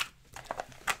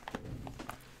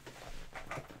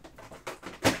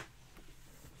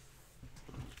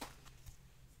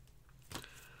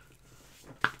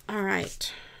 All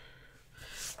right.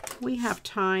 We have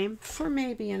time for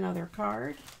maybe another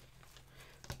card.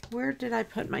 Where did I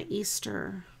put my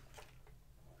Easter?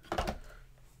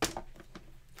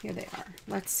 Here they are.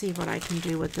 Let's see what I can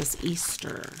do with this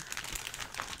Easter.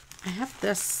 I have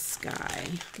this guy,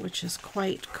 which is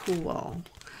quite cool.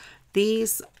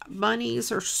 These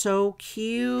bunnies are so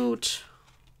cute.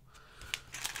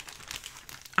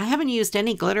 I haven't used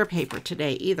any glitter paper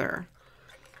today either.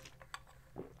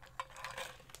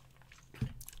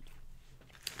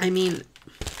 I mean,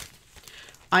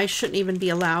 I shouldn't even be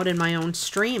allowed in my own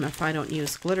stream if I don't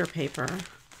use glitter paper.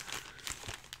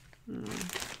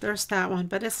 There's that one,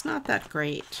 but it's not that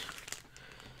great.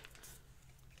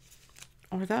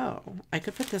 Although, I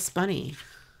could put this bunny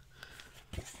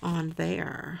on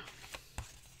there.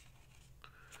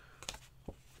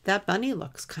 That bunny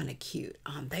looks kind of cute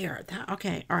on there.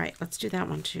 Okay, all right, let's do that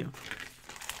one too.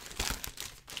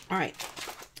 All right,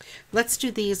 let's do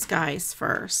these guys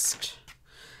first.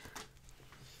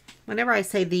 Whenever I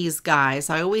say these guys,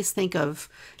 I always think of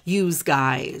use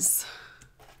guys.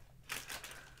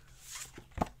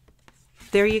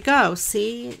 There you go.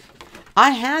 See,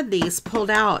 I had these pulled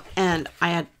out and I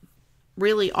had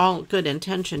really all good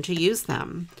intention to use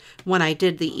them when I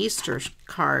did the Easter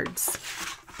cards,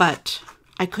 but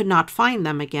I could not find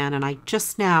them again. And I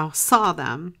just now saw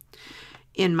them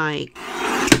in my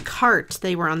cart.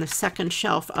 They were on the second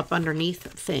shelf up underneath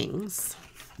things.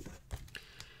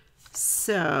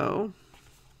 So,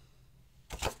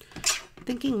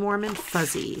 thinking warm and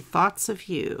fuzzy, thoughts of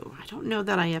you. I don't know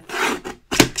that I have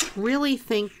really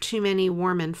think too many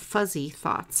warm and fuzzy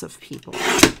thoughts of people,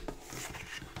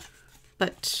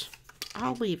 but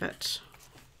I'll leave it.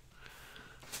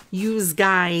 Use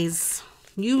guys.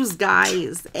 Use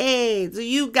guys. Hey,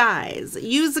 you guys.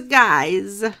 Use the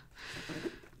guys.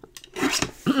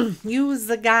 Use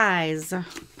the guys.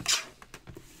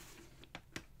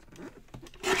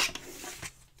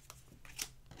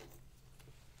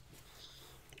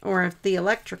 Or if the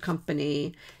electric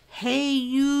company, hey,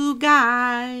 you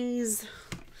guys.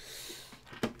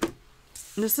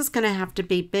 This is going to have to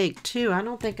be big too. I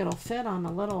don't think it'll fit on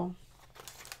a little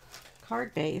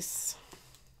card base.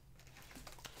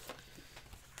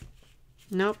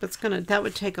 Nope, it's going to, that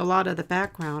would take a lot of the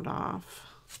background off.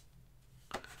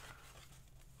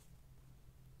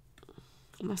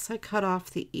 Unless I cut off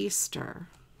the Easter.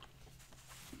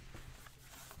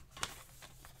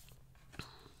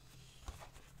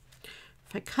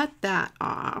 If I cut that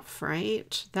off,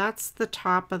 right, that's the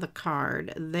top of the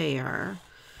card there.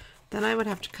 Then I would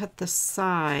have to cut the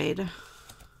side.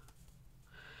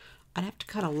 I'd have to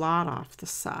cut a lot off the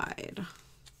side.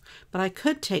 But I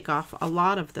could take off a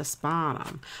lot of this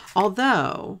bottom.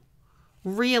 Although,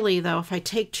 really though, if I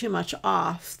take too much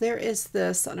off, there is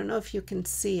this, I don't know if you can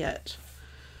see it.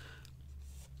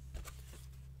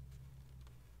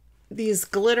 these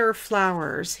glitter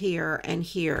flowers here and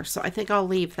here. So I think I'll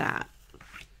leave that.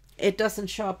 It doesn't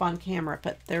show up on camera,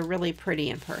 but they're really pretty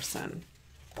in person.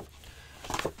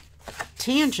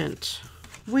 Tangent.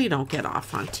 We don't get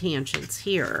off on tangents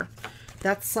here.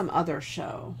 That's some other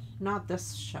show, not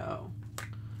this show.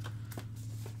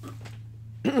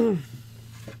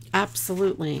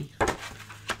 Absolutely.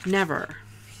 Never.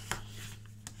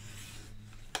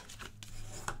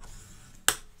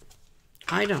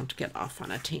 I don't get off on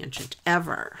a tangent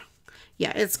ever.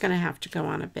 Yeah, it's going to have to go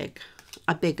on a big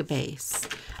base.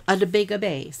 A bigger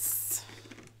base.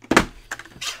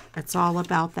 It's all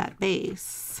about that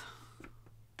base.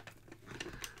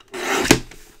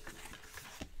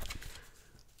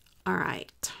 All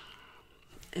right.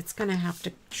 It's going to have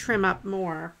to trim up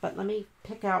more, but let me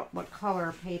pick out what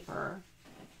color paper.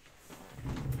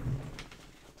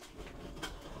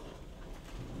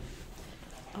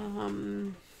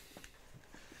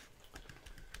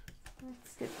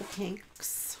 Let's get the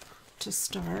pinks to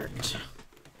start.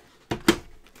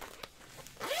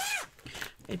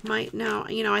 It might now,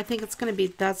 you know, I think it's going to be,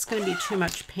 that's going to be too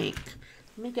much pink.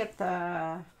 Let me get the,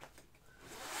 I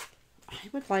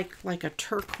would like a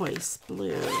turquoise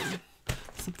blue,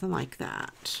 something like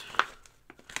that.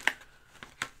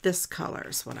 This color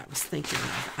is what I was thinking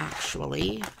of,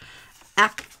 actually. I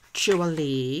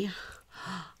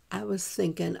was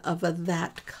thinking of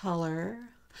that color.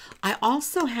 I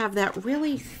also have that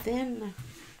really thin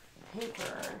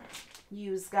paper.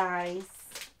 Use guys.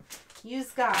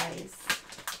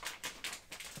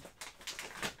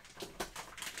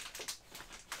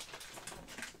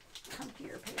 Come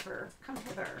here, paper. Come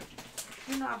hither.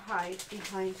 Do not hide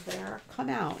behind there. Come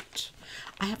out.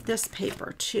 I have this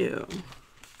paper too.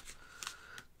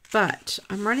 But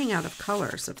I'm running out of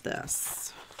colors of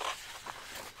this.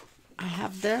 I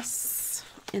have this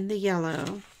in the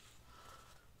yellow.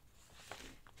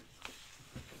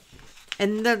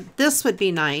 And this would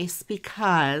be nice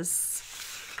because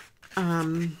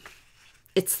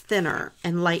it's thinner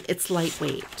and light. It's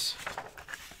lightweight.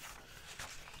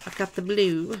 I've got the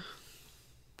blue.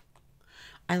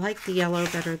 I like the yellow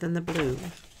better than the blue.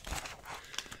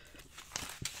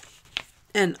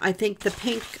 And I think the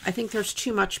pink, I think there's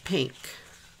too much pink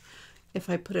if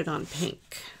I put it on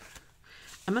pink.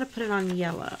 I'm going to put it on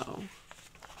yellow.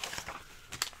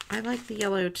 I like the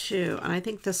yellow too, and I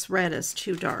think this red is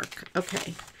too dark.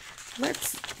 Okay,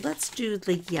 let's do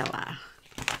the yellow.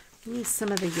 Need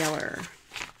some of the yellow.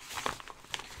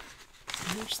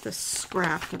 Here's the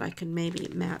scrap that I can maybe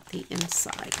mat the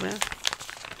inside with.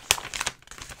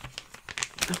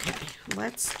 Okay,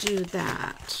 let's do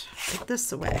that. Put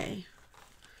this away.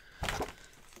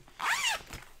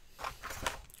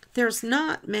 There's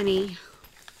not many.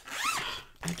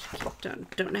 I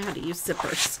don't know how to use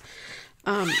zippers.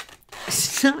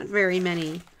 It's not very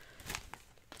many.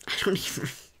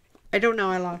 I don't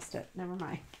know. I lost it. Never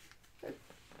mind.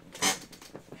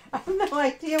 I have no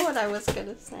idea what I was going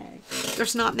to say.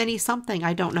 There's not many something.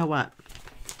 I don't know what.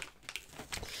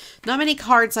 Not many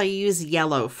cards I use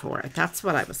yellow for it. That's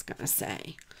what I was going to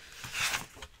say.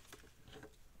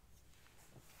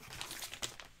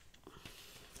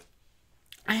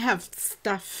 I have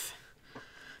stuff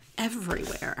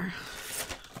everywhere.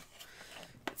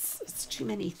 It's too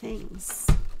many things.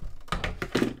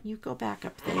 You go back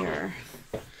up there.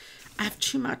 I have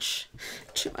too much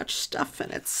stuff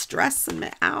and it's stressing me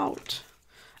out.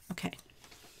 Okay.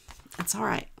 That's all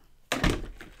right.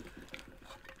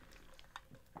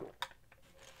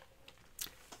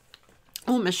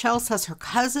 Oh, Michelle says her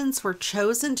cousins were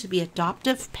chosen to be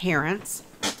adoptive parents.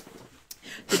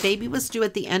 The baby was due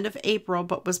at the end of April,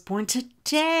 but was born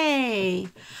today.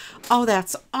 Oh,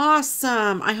 that's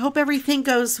awesome. I hope everything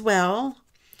goes well.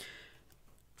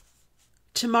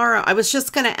 Tomorrow, I was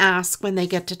just going to ask when they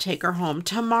get to take her home.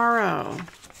 Tomorrow.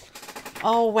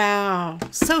 Oh, wow.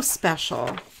 So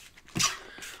special.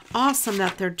 Awesome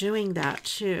that they're doing that,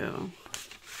 too.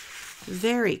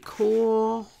 Very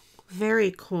cool.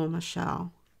 Very cool,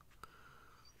 Michelle.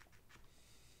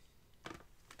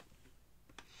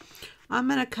 I'm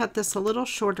going to cut this a little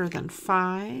shorter than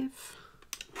 5.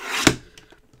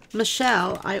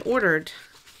 Michelle, I ordered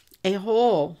a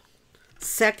whole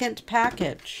second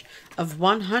package of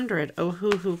 100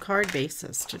 Ohuhu card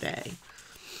bases today.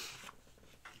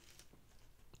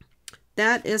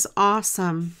 That is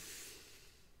awesome,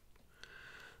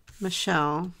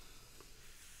 Michelle.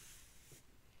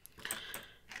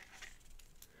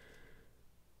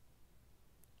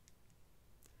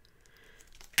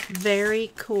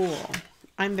 Very cool.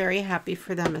 I'm very happy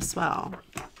for them as well.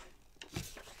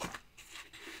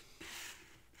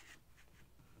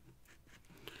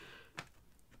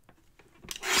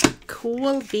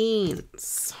 Cool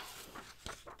beans.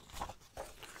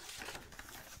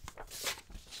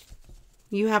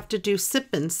 You have to do sip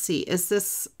and see. Is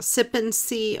this sip and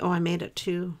see? Oh, I made it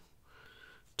too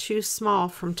small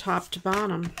from top to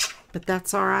bottom, but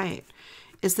that's all right.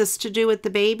 Is this to do with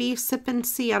the baby sip and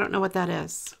see? I don't know what that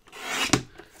is.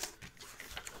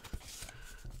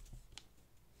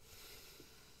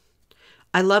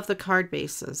 I love the card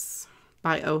bases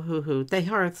by Ohuhu. They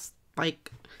are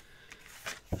like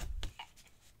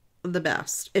the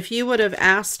best. If you would have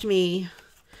asked me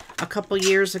a couple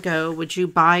years ago, would you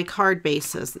buy card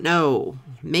bases? No,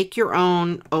 make your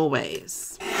own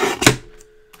always.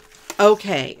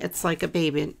 Okay, it's like a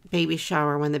baby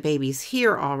shower when the baby's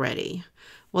here already.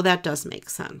 Well, that does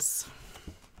make sense.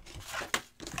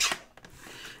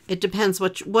 It depends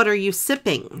what are you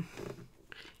sipping?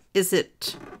 Is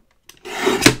it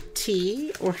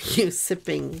tea or are you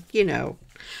sipping, you know,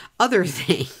 other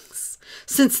things?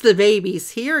 Since the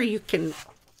baby's here, you can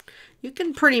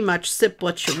pretty much sip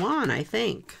what you want, I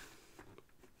think.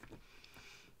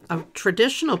 A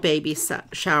traditional baby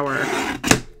shower,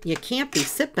 you can't be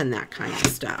sipping that kind of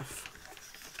stuff.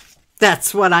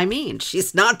 That's what I mean.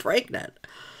 She's not pregnant.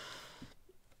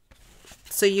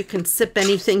 So you can sip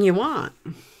anything you want.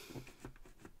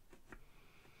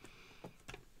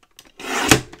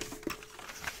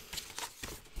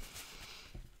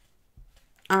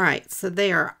 All right, so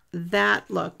that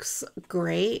looks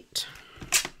great.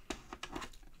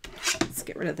 Let's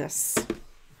get rid of this,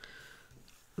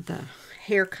 the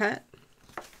haircut.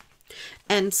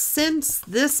 And since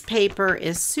this paper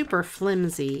is super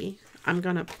flimsy, I'm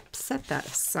going to set that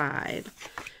aside.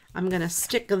 I'm going to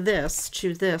stick this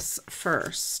to this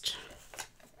first.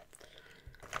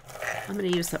 I'm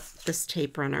going to use this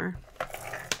tape runner.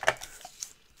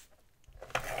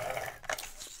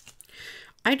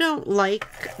 I don't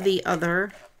like the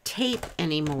other tape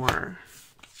anymore.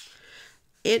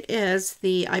 It is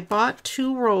I bought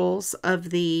 2 rolls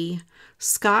of the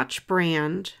Scotch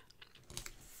brand,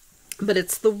 but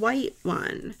it's the white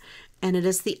one, and it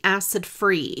is the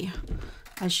acid-free.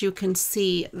 As you can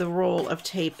see, the roll of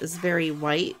tape is very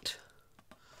white.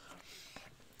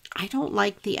 I don't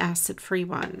like the acid-free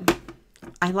one.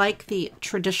 I like the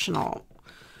traditional,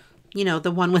 you know,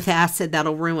 the one with acid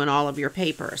that'll ruin all of your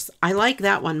papers. I like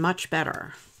that one much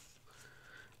better.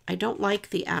 I don't like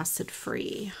the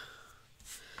acid-free.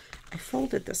 I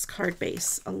folded this card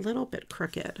base a little bit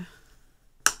crooked.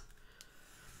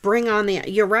 Bring on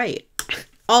you're right.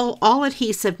 All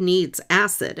adhesive needs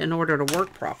acid in order to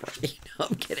work properly. No,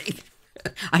 I'm kidding.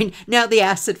 Now the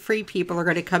acid-free people are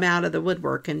going to come out of the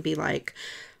woodwork and be like,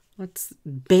 let's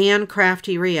ban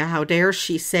CraftyRia. How dare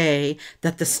she say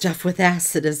that the stuff with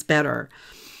acid is better?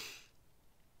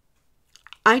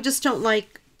 I just don't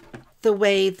like the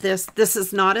way this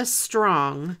is not as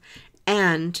strong.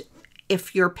 And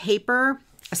if your paper,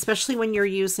 especially when you're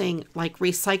using like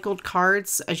recycled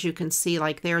cards, as you can see,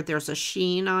 like there's a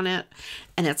sheen on it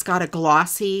and it's got a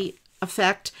glossy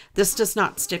effect. This does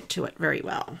not stick to it very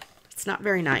well. It's not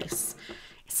very nice.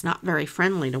 It's not very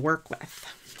friendly to work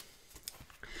with.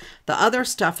 The other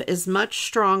stuff is much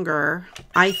stronger,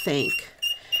 I think,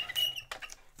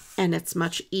 and it's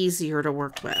much easier to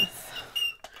work with.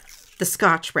 The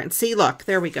Scotch brand. See, look,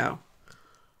 there we go.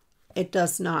 It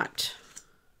does not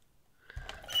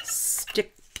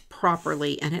stick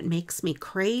properly, and it makes me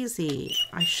crazy.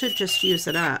 I should just use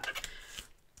it up.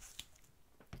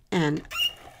 And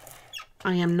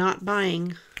I am not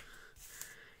buying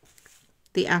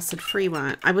the acid-free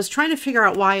one. I was trying to figure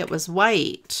out why it was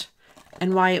white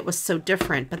and why it was so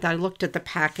different, but I looked at the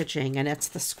packaging and it's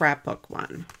the scrapbook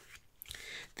one.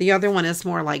 The other one is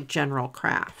more like general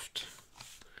craft.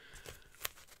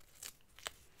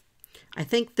 I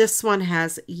think this one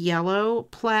has yellow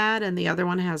plaid and the other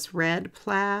one has red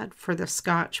plaid for the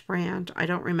Scotch brand. I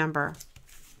don't remember.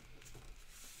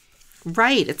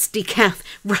 Right, it's decaf.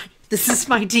 Right, this is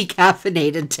my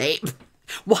decaffeinated tape.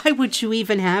 Why would you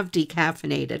even have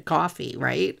decaffeinated coffee,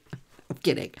 right? I'm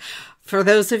kidding. For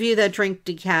those of you that drink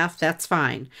decaf, that's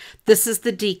fine. This is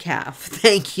the decaf.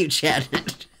 Thank you,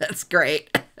 Janet. That's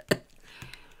great.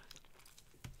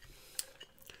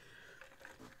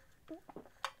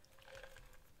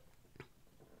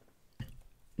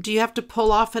 Do you have to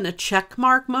pull off in a check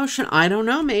mark motion? I don't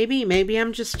know. Maybe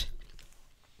I'm just,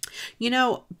 you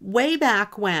know, way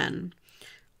back when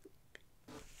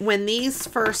these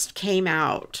first came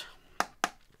out,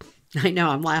 I know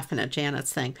I'm laughing at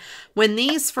Janet's thing. When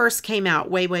these first came out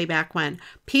way back when,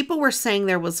 people were saying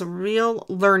there was a real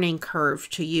learning curve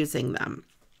to using them.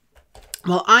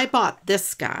 Well, I bought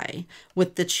this guy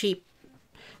with the cheap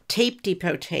Tape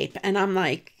Depot tape. And I'm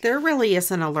like, there really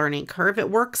isn't a learning curve. It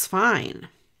works fine.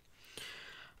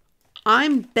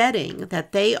 I'm betting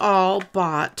that they all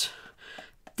bought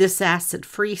this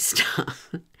acid-free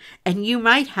stuff. And you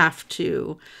might have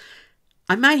to,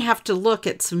 I might have to look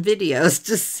at some videos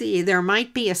to see. There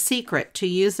might be a secret to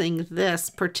using this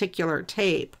particular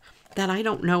tape that I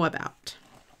don't know about.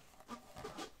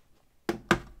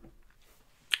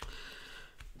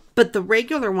 But the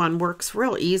regular one works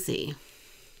real easy.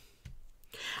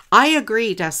 I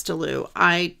agree, Destaloo.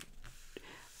 I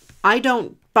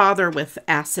don't bother with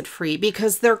acid-free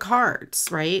because they're cards,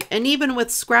 right? And even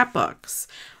with scrapbooks,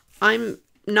 I'm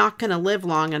not going to live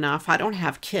long enough. I don't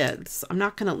have kids.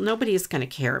 Nobody's going to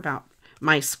care about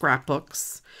my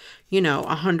scrapbooks,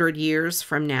 100 years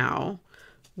from now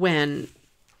when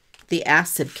the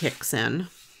acid kicks in.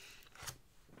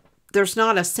 There's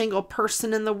not a single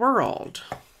person in the world.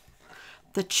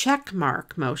 The check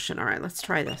mark motion. All right, let's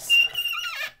try this.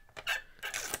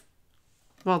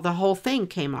 Well, the whole thing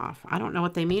came off. I don't know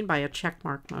what they mean by a check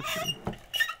mark motion.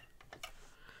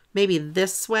 Maybe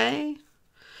this way?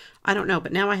 I don't know,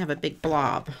 but now I have a big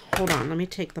blob. Hold on, let me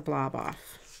take the blob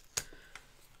off.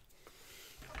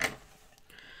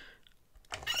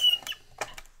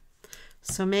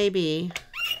 So maybe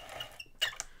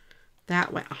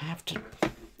that way.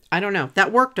 I don't know.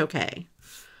 That worked okay.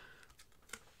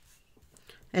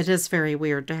 It is very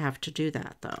weird to have to do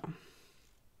that, though.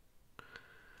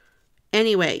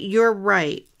 Anyway, you're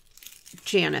right,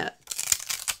 Janet.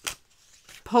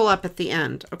 Pull up at the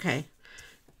end. Okay.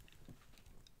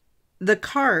 The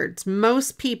cards,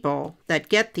 most people that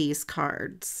get these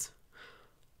cards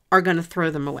are going to throw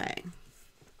them away.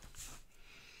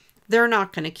 They're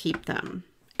not going to keep them.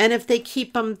 And if they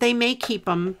keep them, they may keep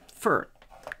them for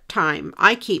time.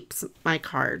 I keep my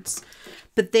cards,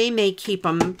 but they may keep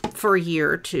them for a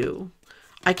year or two.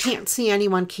 I can't see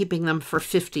anyone keeping them for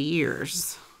 50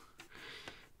 years.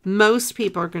 Most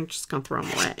people are just going to throw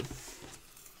them away.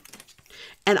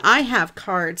 And I have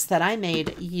cards that I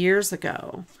made years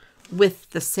ago with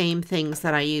the same things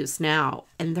that I use now,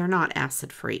 and they're not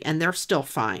acid-free, and they're still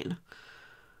fine.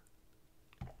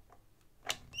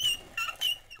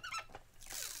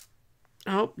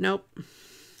 Oh, nope.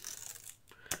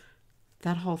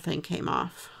 That whole thing came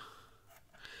off.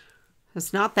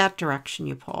 It's not that direction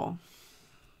you pull.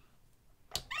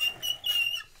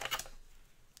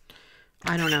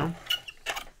 I don't know.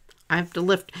 I have to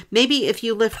lift. Maybe if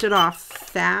you lift it off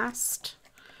fast.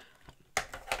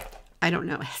 I don't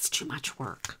know. It's too much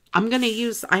work. I'm going to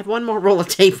use, I have one more roll of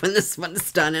tape when this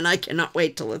one's done, and I cannot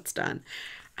wait till it's done.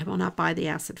 I will not buy the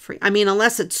acid-free. I mean,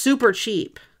 unless it's super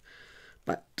cheap.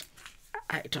 But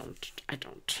I don't.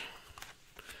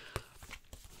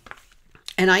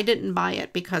 And I didn't buy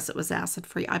it because it was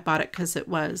acid-free. I bought it because it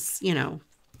was,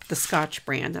 the Scotch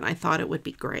brand, and I thought it would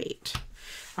be great.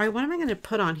 All right, what am I going to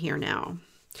put on here now?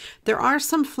 There are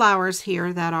some flowers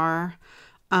here that are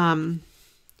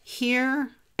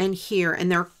here and here, and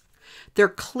they're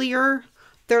clear.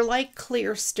 They're like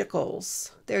clear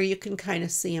stickles. There, you can kind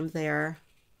of see them there.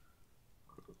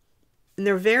 And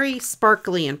they're very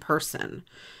sparkly in person.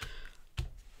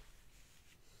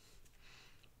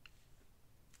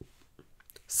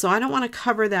 So I don't want to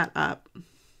cover that up.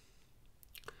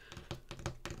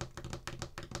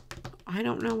 I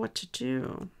don't know what to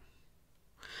do.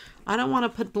 I don't want to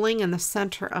put bling in the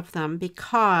center of them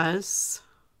because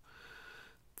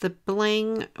the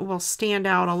bling will stand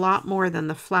out a lot more than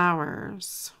the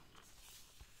flowers.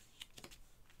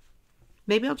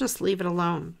 Maybe I'll just leave it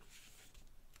alone.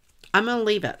 I'm going to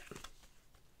leave it.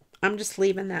 I'm just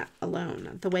leaving that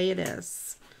alone the way it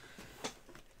is.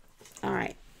 All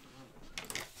right.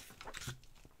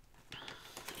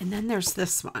 And then there's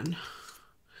this one.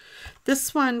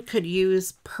 This one could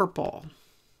use purple,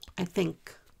 I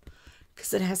think,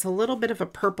 because it has a little bit of a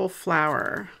purple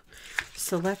flower.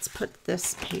 So let's put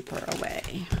this paper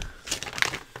away.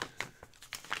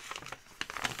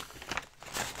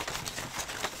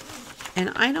 And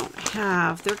I don't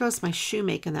have, there goes my shoe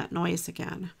making that noise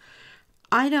again.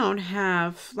 I don't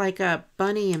have like a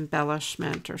bunny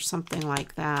embellishment or something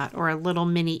like that, or a little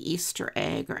mini Easter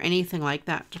egg or anything like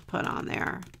that to put on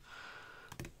there.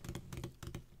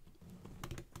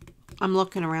 I'm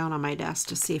looking around on my desk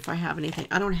to see if I have anything.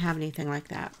 I don't have anything like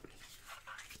that.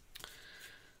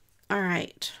 All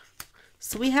right.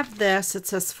 So we have this. It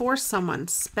says for someone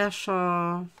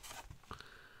special.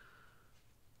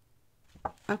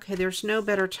 Okay, there's no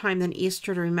better time than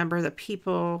Easter to remember the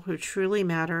people who truly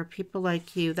matter, people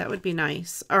like you. That would be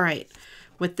nice. All right,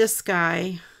 with this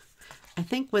guy, I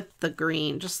think with the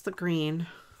green, just the green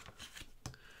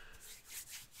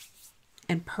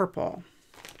and purple.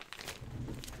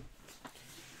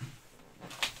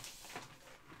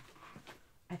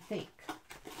 think.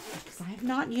 Because I have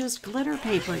not used glitter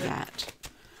paper yet.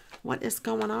 What is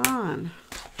going on?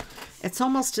 It's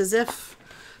almost as if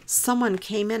someone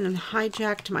came in and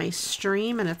hijacked my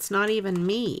stream and it's not even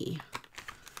me.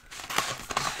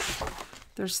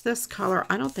 There's this color.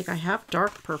 I don't think I have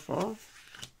dark purple.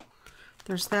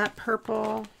 There's that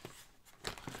purple.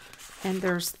 And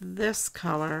there's this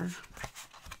color.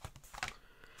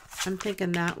 I'm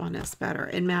thinking that one is better.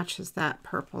 It matches that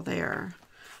purple there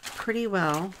pretty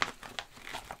well.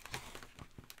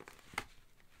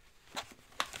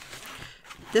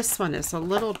 This one is a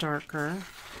little darker.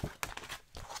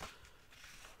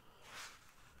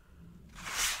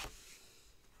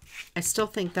 I still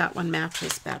think that one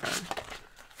matches better.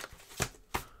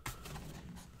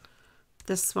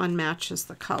 This one matches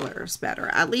the colors better,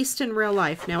 at least in real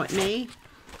life. Now it may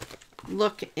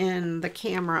look in the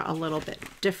camera a little bit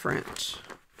different,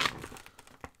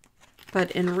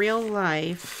 but in real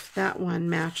life, that one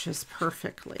matches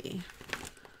perfectly.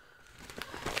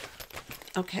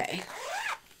 Okay.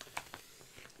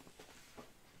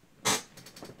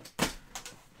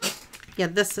 Yeah,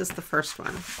 this is the first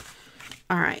one.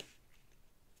 All right.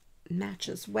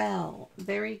 Matches well.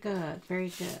 Very good. Very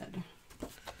good.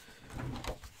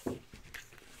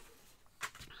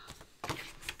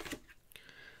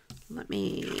 Let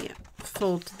me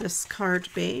fold this card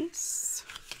base.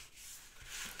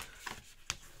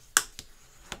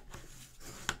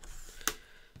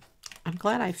 I'm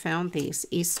glad I found these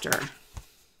Easter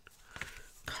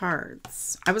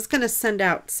cards. I was going to send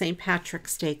out St.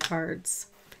 Patrick's Day cards.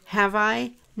 Have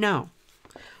I? No.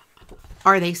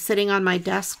 Are they sitting on my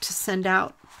desk to send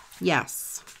out?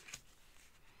 Yes.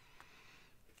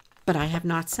 But I have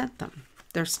not sent them.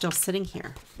 They're still sitting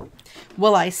here.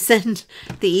 Will I send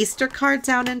the Easter cards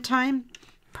out in time?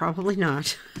 Probably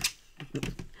not.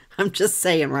 I'm just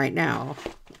saying right now.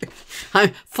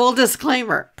 Full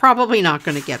disclaimer, probably not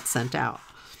going to get sent out.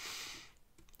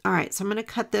 All right, so I'm going to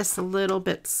cut this a little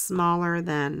bit smaller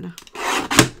than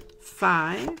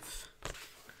 5.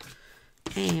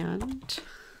 And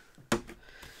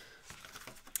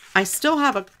I still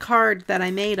have a card that I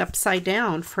made upside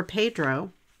down for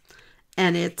Pedro,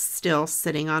 and it's still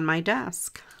sitting on my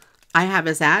desk. I have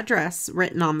his address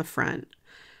written on the front.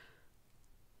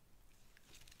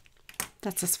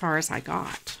 That's as far as I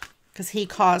got, because he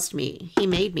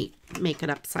made me make it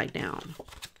upside down.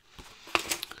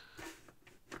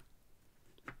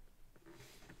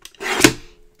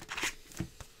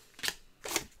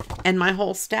 And my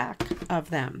whole stack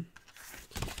of them.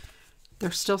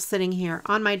 They're still sitting here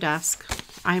on my desk.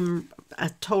 I'm a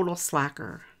total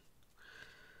slacker.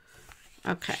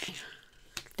 Okay.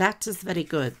 That is very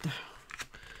good.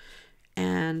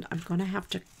 And I'm going to have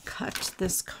to cut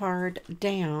this card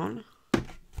down.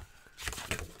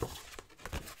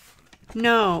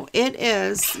 No, it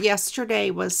is. Yesterday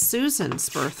was Susan's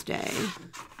birthday.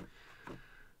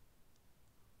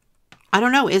 I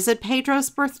don't know. Is it Pedro's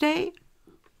birthday?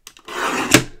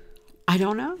 I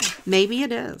don't know. Maybe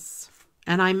it is.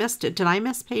 And I missed it. Did I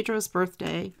miss Pedro's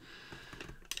birthday?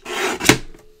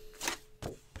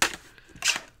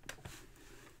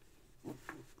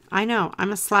 I know.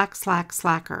 I'm a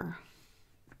slacker.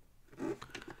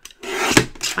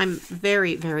 I'm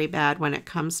very, very bad when it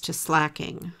comes to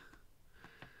slacking.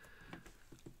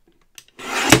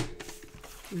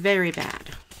 Very bad.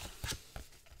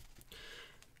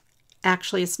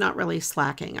 Actually, it's not really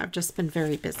slacking. I've just been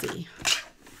very busy.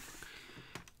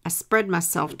 I spread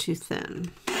myself too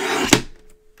thin.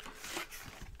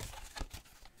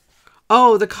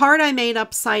 Oh, the card I made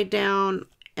upside down,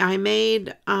 I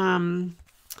made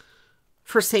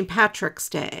for St. Patrick's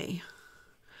Day.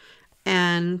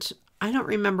 And I don't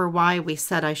remember why we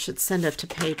said I should send it to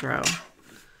Pedro.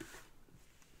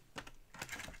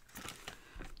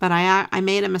 But I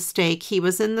made a mistake. He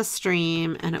was in the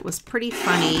stream, and it was pretty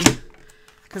funny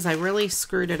because I really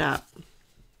screwed it up.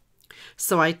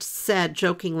 So I said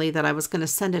jokingly that I was going to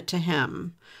send it to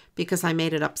him because I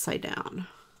made it upside down.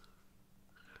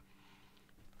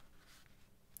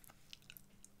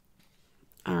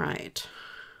 All right.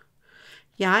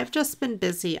 Yeah, I've just been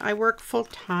busy. I work full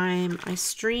time. I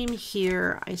stream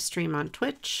here. I stream on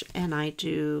Twitch, and I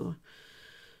do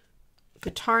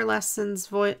guitar lessons,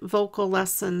 vocal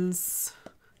lessons.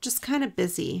 Just kind of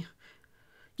busy.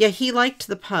 Yeah, he liked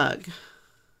the pug.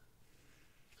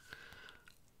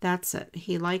 That's it.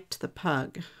 He liked the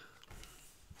pug.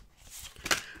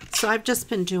 So I've just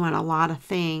been doing a lot of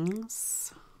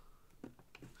things.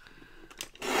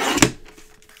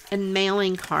 And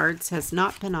mailing cards has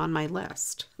not been on my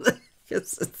list.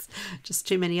 Because it's just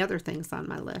too many other things on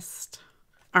my list.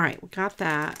 All right, we got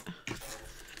that.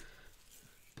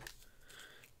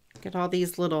 Get all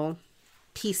these little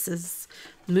pieces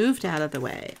moved out of the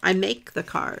way. I make the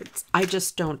cards. I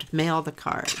just don't mail the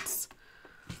cards.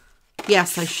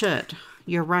 Yes, I should.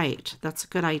 You're right. That's a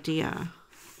good idea.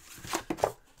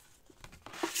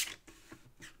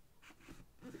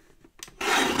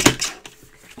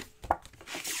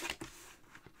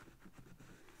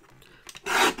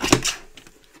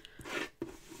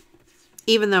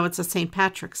 Even though it's a St.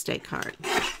 Patrick's Day card.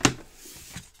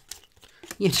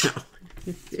 You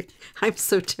know, I'm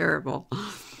so terrible.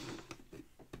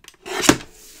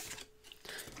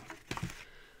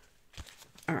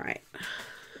 All right.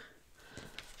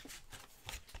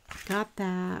 Got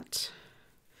that.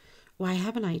 Well, I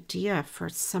have an idea for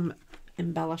some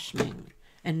embellishing.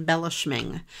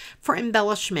 For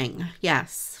embellishing,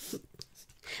 yes.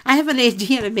 I have an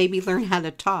idea to maybe learn how to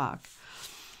talk.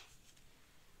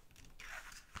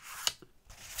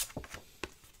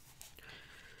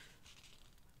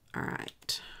 All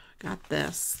right, got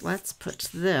this. Let's put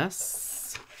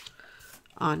this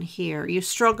on here. You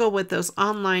struggle with those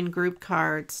online group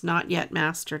cards, not yet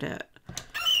mastered it.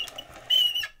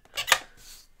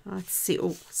 Let's see.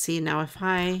 Oh, see, now if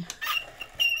I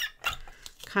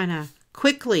kind of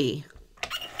quickly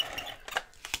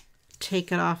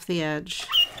take it off the edge,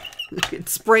 it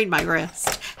sprained my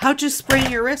wrist. How'd you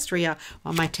sprain your wrist, Ria?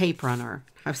 On my tape runner.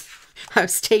 I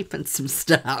was taping some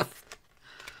stuff.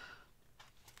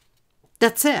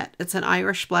 That's it. It's an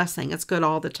Irish blessing. It's good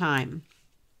all the time.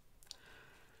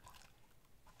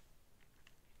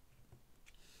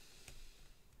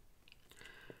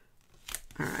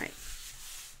 All right.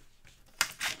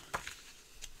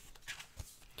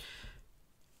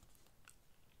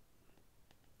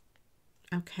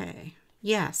 Okay.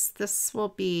 Yes, this will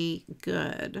be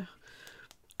good.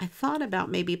 I thought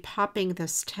about maybe popping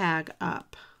this tag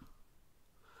up.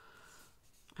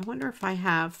 I wonder if I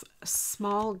have a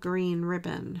small green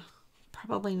ribbon.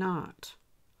 Probably not.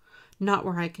 Not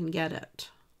where I can get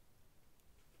it.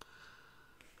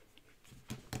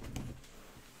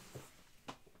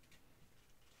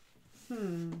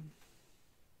 I'm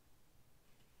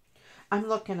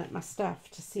looking at my stuff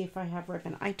to see if I have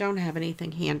ribbon. I don't have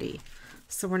anything handy,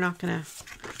 so we're not gonna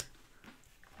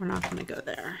go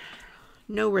there.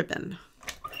 No ribbon.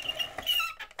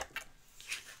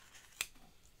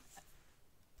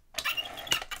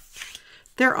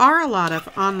 There are a lot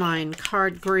of online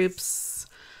card groups.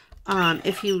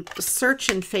 If you search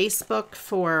in Facebook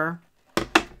for,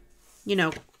 you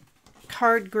know,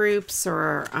 card groups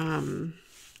or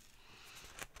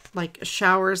like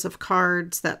showers of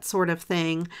cards, that sort of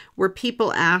thing, where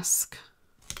people ask,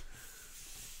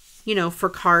 you know, for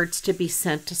cards to be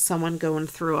sent to someone going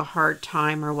through a hard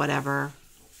time or whatever.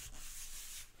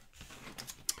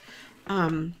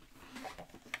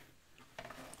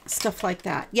 Stuff like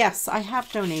that. Yes, I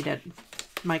have donated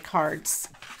my cards.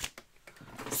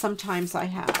 Sometimes I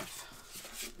have.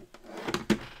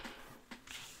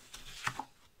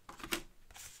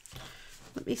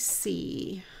 Let me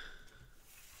see.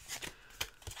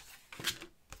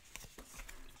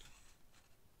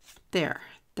 There,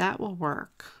 that will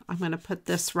work. I'm going to put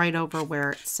this right over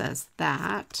where it says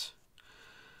that.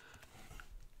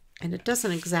 And it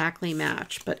doesn't exactly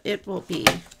match, but it will be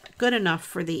good enough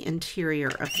for the interior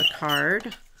of the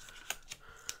card.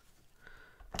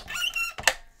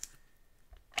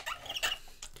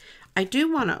 I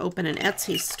do want to open an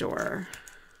Etsy store.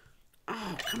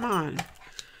 Oh, come on.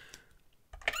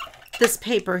 This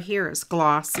paper here is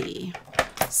glossy,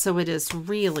 so it is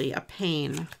really a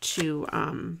pain to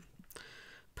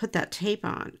put that tape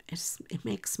on. It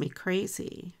makes me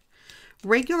crazy.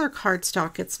 Regular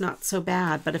cardstock, it's not so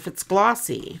bad, but if it's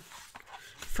glossy,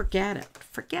 forget it.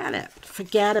 Forget it.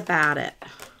 Forget about it.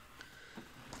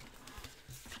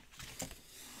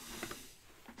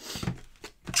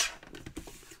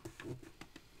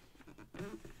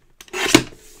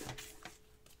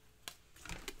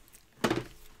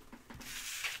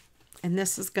 And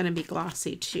this is going to be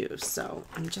glossy too, so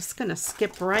I'm just going to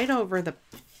skip right over the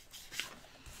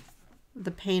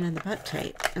pain in the butt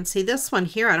tape. And see, this one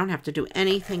here, I don't have to do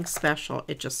anything special.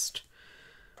 It just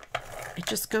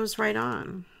goes right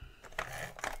on.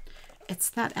 It's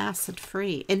that acid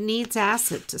free. It needs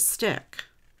acid to stick.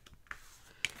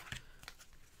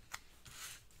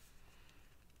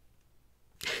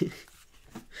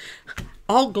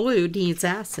 All glue needs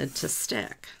acid to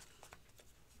stick.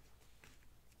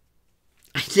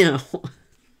 I know.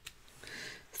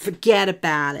 Forget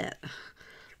about it.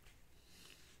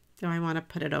 Do I want to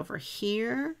put it over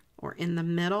here or in the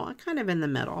middle? Kind of in the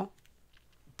middle.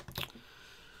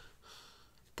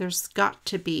 There's got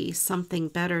to be something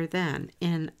better than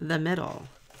in the middle.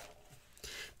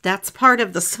 That's part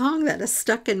of the song that is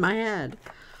stuck in my head.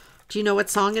 Do you know what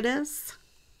song it is?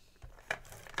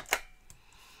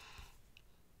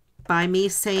 By me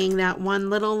saying that one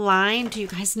little line. Do you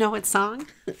guys know what song?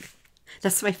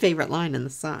 That's my favorite line in the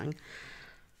song.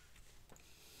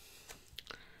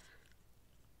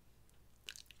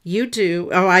 You do.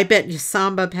 Oh, I bet you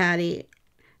Samba, Patty,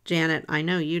 Janet. I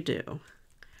know you do.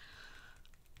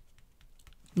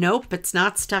 Nope, it's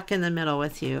not stuck in the middle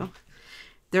with you.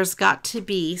 There's got to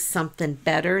be something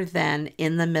better than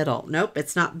in the middle. Nope,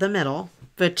 it's not the middle,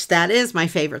 which that is my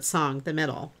favorite song, The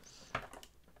Middle.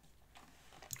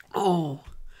 Oh,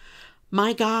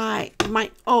 my guys,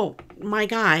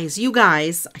 you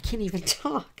guys, I can't even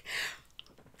talk.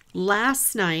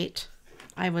 Last night,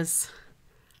 I was,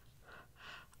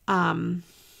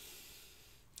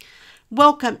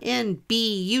 welcome in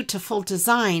Beautiful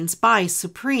Designs by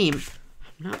Supreme.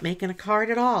 I'm not making a card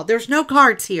at all. There's no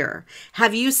cards here.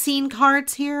 Have you seen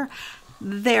cards here?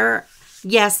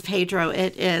 Yes, Pedro,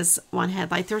 it is one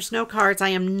headlight. There's no cards. I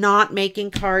am not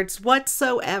making cards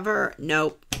whatsoever.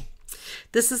 Nope.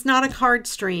 This is not a card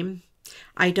stream.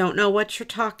 I don't know what you're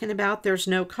talking about. There's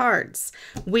no cards.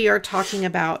 We are talking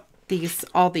about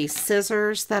all these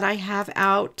scissors that I have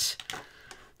out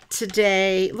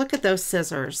today. Look at those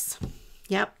scissors.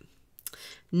 Yep.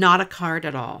 Not a card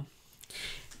at all.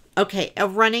 Okay, a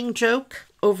running joke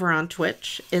over on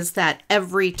Twitch is that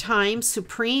every time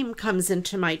Supreme comes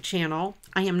into my channel,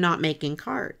 I am not making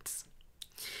cards.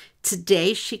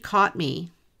 Today she caught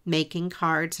me making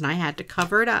cards and I had to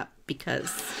cover it up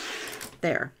because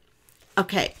there.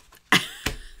 Okay.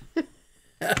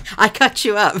 I cut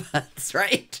you up. That's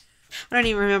right. I don't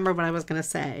even remember what I was going to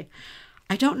say.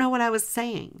 I don't know what I was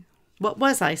saying. What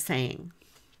was I saying?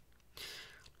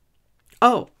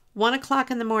 Oh, 1 o'clock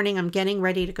in the morning, I'm getting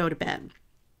ready to go to bed.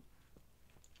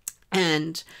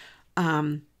 And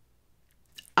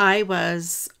I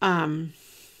was,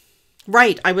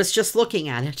 right, I was just looking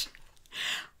at it.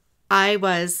 I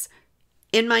was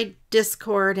in my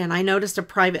Discord and I noticed a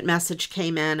private message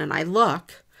came in and I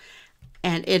look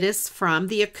and it is from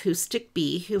the Acoustic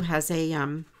Bee who has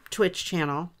a Twitch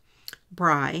channel,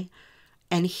 Bry.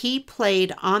 And he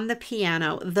played on the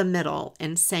piano The Middle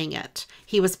and sang it.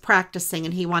 He was practicing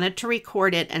and he wanted to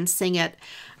record it and sing it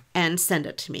and send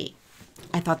it to me.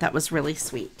 I thought that was really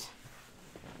sweet.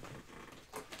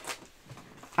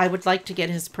 I would like to get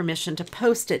his permission to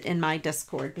post it in my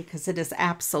Discord because it is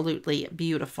absolutely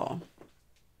beautiful.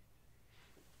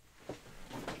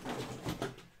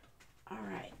 All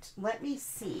right, let me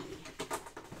see.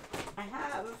 I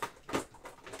have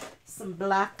some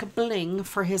black bling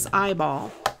for his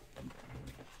eyeball.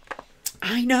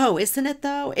 I know, isn't it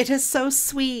though? It is so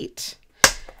sweet.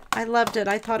 I loved it.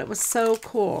 I thought it was so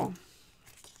cool.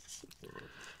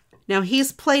 Now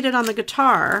he's played it on the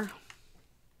guitar.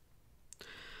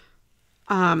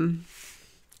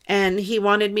 And he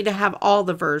wanted me to have all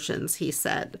the versions, he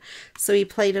said. So he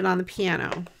played it on the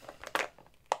piano.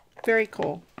 Very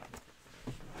cool.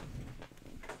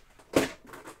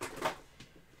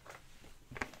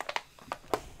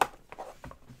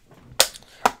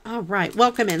 All right,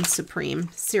 welcome in, Supreme.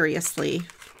 Seriously,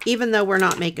 even though we're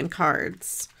not making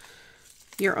cards,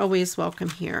 you're always welcome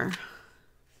here.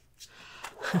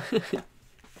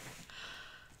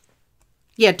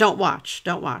 Yeah, don't watch.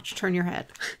 Don't watch. Turn your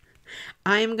head.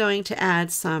 I am going to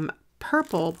add some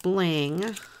purple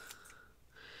bling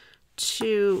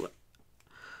to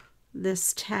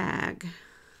this tag.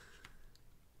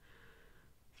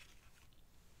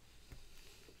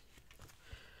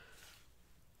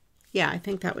 Yeah, I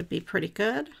think that would be pretty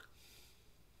good.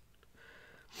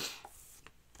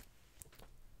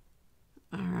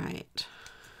 All right.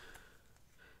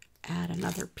 Add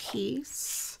another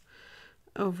piece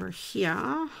over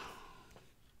here.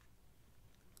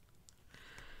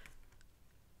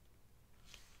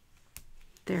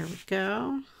 There we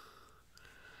go.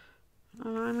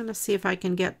 I'm going to see if I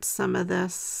can get some of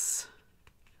this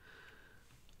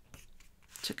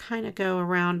to kind of go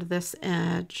around this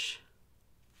edge.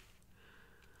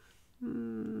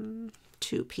 2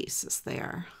 pieces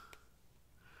there.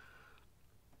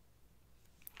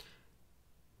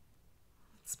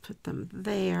 Let's put them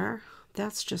there.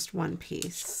 That's just 1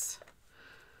 piece.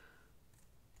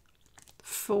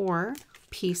 4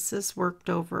 pieces worked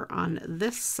over on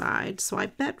this side. So I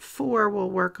bet 4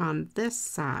 will work on this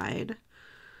side.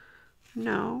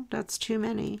 No, that's too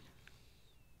many.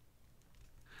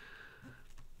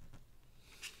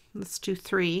 Let's do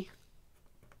 3.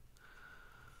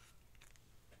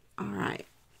 All right.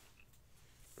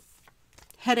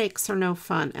 Headaches are no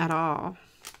fun at all.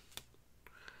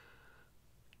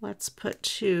 Let's put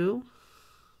 2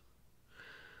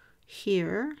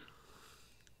 here.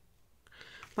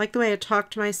 Like the way I talk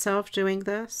to myself doing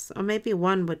this. Oh, maybe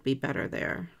one would be better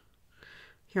there.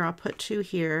 Here, I'll put 2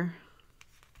 here.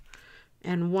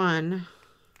 And 1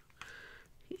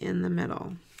 in the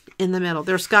middle. In the middle.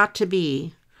 There's got to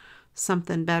be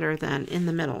something better than in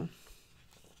the middle.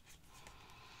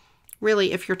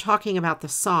 Really, if you're talking about the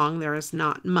song, there is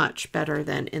not much better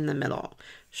than in the middle.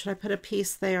 Should I put a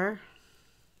piece there?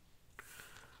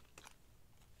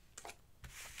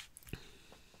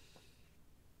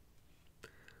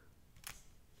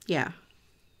 Yeah.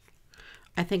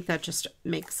 I think that just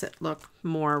makes it look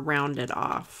more rounded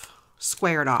off,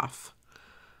 squared off.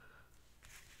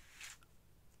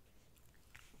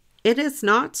 It is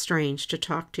not strange to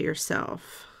talk to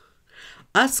yourself.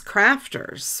 Us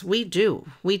crafters, we do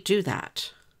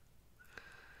that.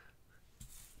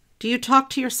 Do you talk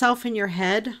to yourself in your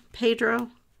head, Pedro?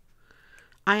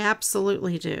 I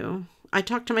absolutely do. I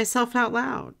talk to myself out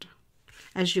loud,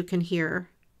 as you can hear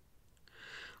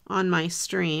on my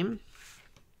stream.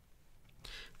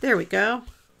 There we go.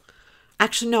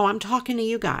 Actually, no, I'm talking to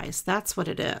you guys. That's what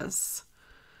it is.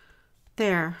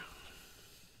 There.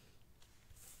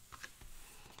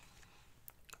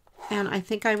 And I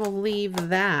think I will leave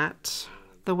that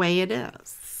the way it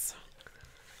is.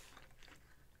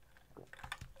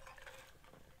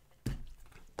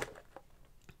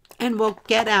 And we'll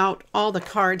get out all the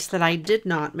cards that I did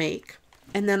not make.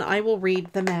 And then I will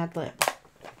read the Mad Lib.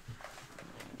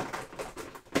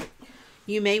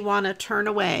 You may want to turn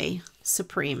away,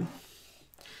 Supreme.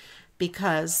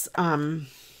 Because,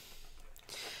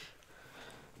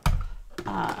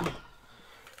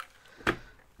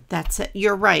 that's it.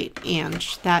 You're right,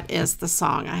 Ange. That is the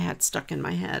song I had stuck in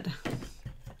my head.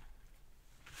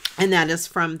 And that is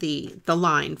from the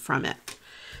line from it.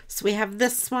 So we have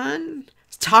this one.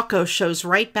 Taco shows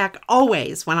right back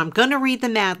always. When I'm going to read the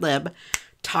Mad Lib,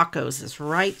 Tacos is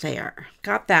right there.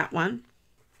 Got that one.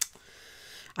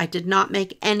 I did not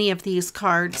make any of these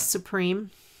cards,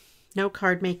 Supreme. No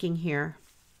card making here.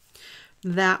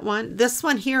 That one. This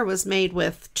one here was made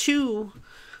with 2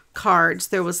 cards.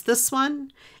 There was this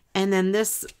one. And then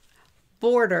this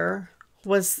border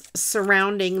was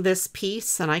surrounding this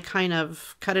piece, and I kind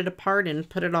of cut it apart and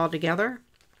put it all together.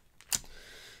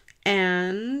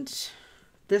 And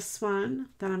this one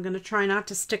that I'm going to try not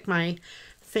to stick my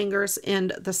fingers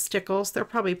in the stickles. They're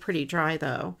probably pretty dry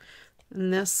though.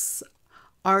 And this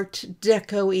Art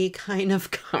Deco-y kind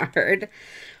of card.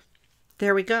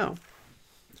 There we go.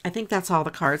 I think that's all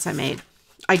the cards I made.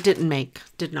 I did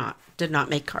not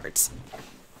make cards.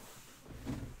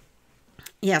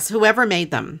 Yes, whoever made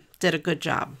them did a good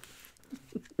job.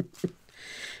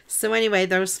 So anyway,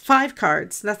 there's 5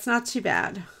 cards. That's not too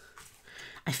bad.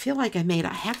 I feel like I made a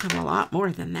heck of a lot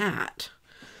more than that.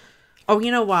 Oh,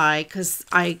 you know why? Because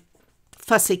I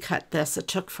fussy cut this. It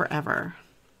took forever.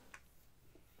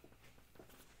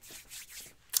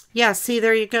 Yeah, see,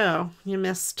 there you go. You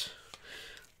missed.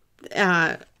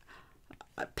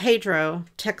 Pedro,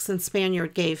 Texan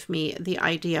Spaniard, gave me the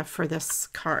idea for this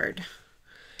card.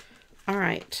 All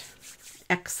right.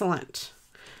 Excellent.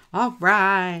 All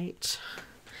right.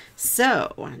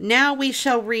 So now we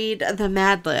shall read the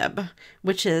Mad Lib,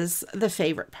 which is the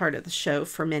favorite part of the show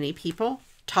for many people.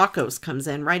 Tacos comes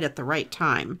in right at the right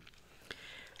time.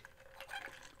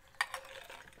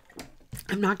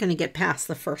 I'm not going to get past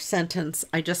the first sentence.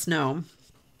 I just know.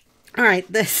 All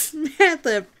right. This Mad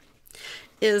Lib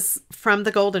is from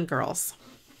the Golden Girls.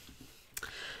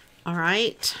 All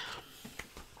right.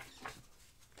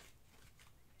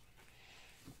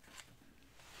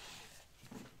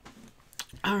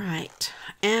 All right,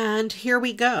 and here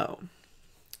we go.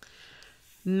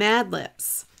 Mad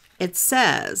Libs. It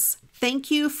says, "Thank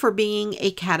you for being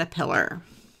a caterpillar.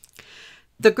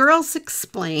 The girls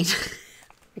explain."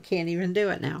 I can't even do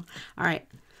it now. All right.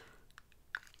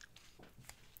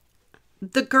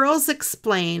 The girls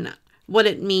explain what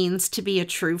it means to be a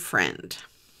true friend.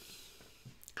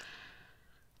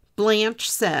 Blanche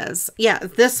says, yeah,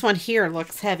 this one here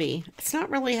looks heavy. It's not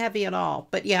really heavy at all,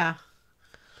 but yeah.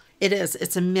 It is.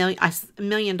 It's $1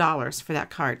 million for that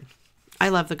card. I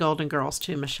love the Golden Girls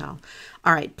too, Michelle.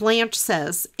 All right. Blanche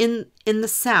says, in the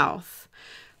South,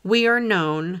 we are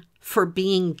known for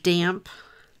being damp,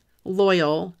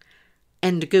 loyal,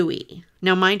 and gooey.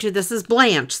 Now, mind you, this is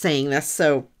Blanche saying this,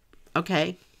 so,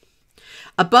 okay.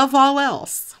 Above all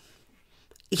else,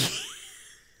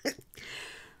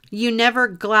 you never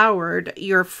glowered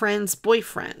your friend's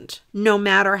boyfriend, no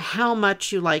matter how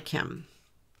much you like him.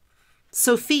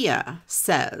 Sophia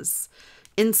says,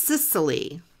 in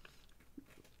Sicily,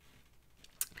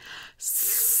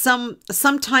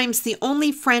 sometimes the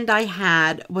only friend I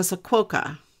had was a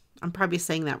quokka. I'm probably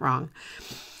saying that wrong.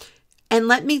 And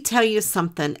let me tell you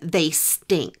something. They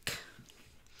stink.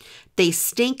 They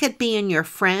stink at being your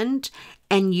friend,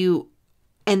 and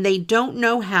they don't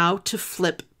know how to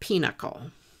flip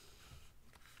pinnacle.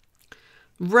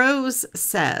 Rose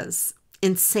says,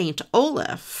 in St.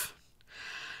 Olaf,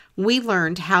 we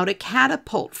learned how to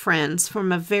catapult friends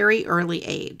from a very early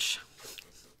age.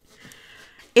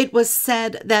 It was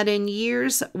said that in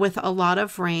years with a lot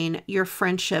of rain, your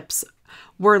friendships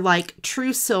were like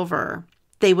true silver.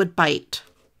 They would bite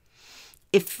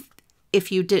if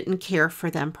you didn't care for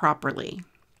them properly.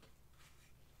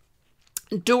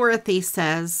 Dorothy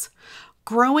says,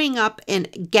 growing up in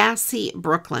gassy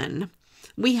Brooklyn,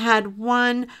 we had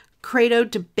one credo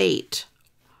debate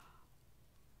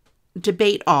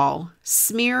all,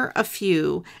 smear a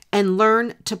few, and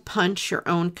learn to punch your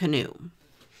own canoe.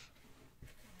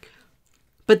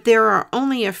 But there are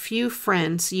only a few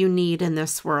friends you need in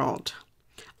this world.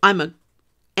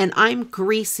 I'm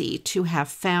greasy to have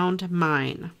found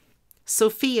mine.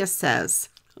 Sophia says,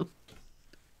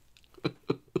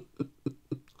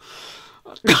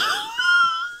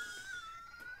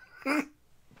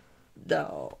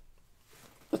 no.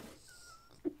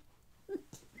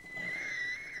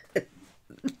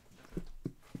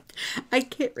 I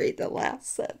can't read the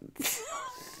last sentence.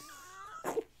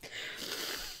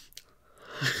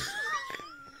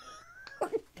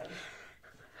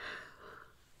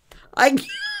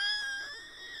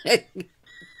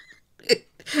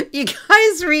 You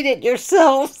guys read it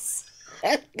yourselves.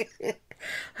 I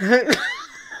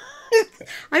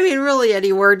mean, really,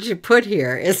 any words you put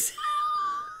here is...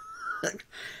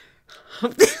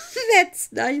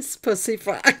 That's nice, Pussy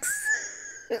Fox.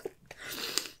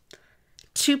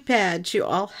 Too bad you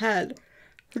all had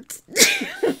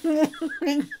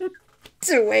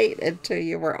to wait until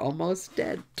you were almost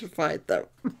dead to find them.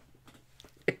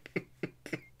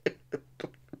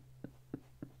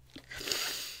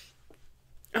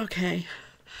 Okay.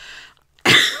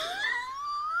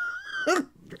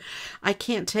 I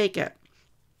can't take it.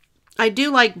 I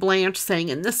do like Blanche saying,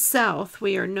 in the South,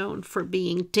 we are known for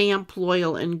being damp,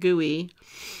 loyal, and gooey.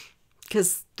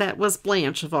 Because that was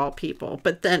Blanche of all people.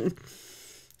 But then,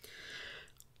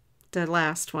 the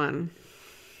last one.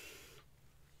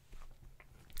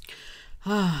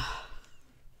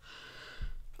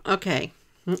 Okay.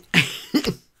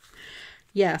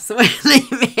 Yeah, so they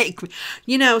make me,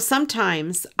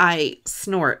 sometimes I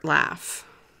snort laugh.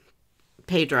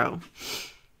 Pedro.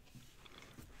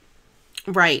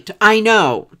 Right. I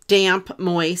know. Damp,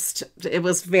 moist. It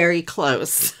was very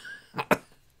close.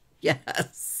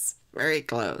 Yes. Very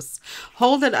close.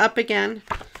 Hold it up again.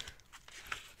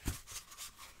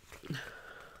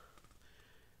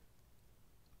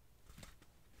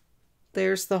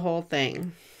 There's the whole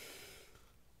thing.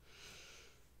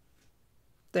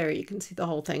 There, you can see the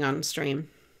whole thing on stream.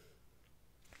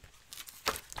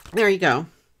 There you go.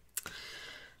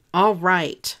 All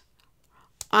right.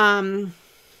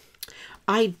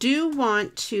 I do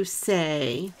want to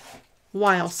say,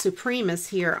 while Supreme is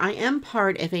here, I am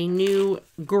part of a new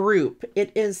group.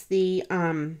 It is the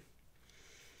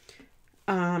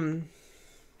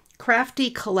Crafty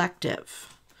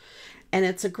Collective. And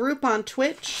it's a group on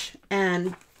Twitch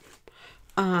and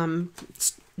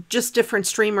just different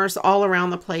streamers all around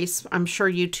the place. I'm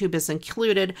sure YouTube is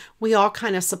included. We all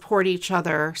kind of support each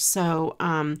other. So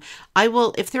I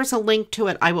will, if there's a link to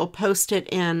it, I will post it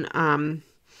in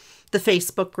the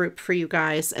Facebook group for you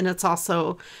guys. And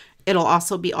it'll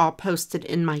also be all posted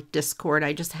in my Discord.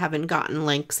 I just haven't gotten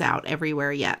links out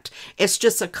everywhere yet. It's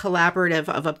just a collaborative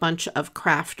of a bunch of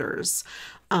crafters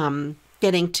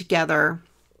getting together.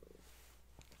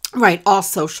 Right, all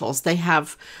socials. They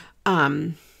have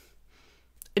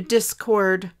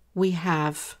Discord. We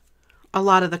have a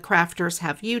lot of the crafters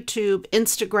have YouTube,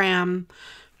 Instagram,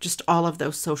 just all of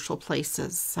those social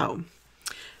places. So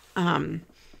I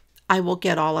will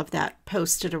get all of that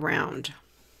posted around.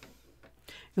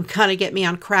 You kind of get me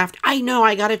on craft. I know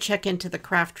I got to check into the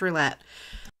craft roulette.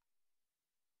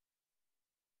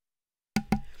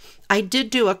 I did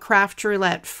do a craft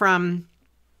roulette from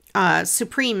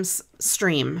Supreme's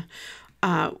stream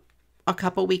a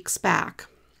couple weeks back.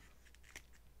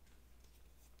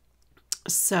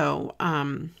 So,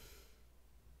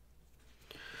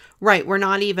 right, we're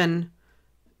not even,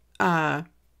 right,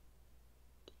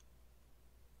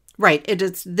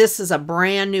 this is a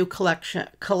brand new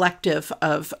collective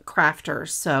of crafters,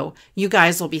 so you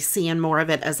guys will be seeing more of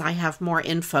it as I have more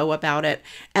info about it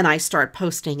and I start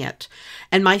posting it.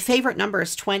 And my favorite number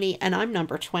is 20, and I'm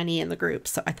number 20 in the group,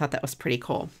 so I thought that was pretty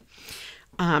cool.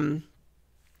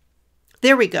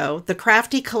 There we go, the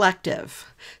Crafty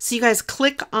Collective. So you guys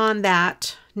click on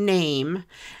that name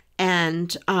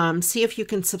and see if you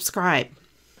can subscribe.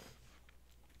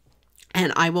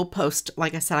 And I will post,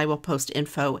 like I said, I will post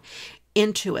info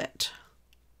into it.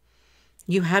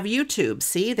 You have YouTube.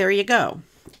 See, there you go.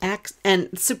 And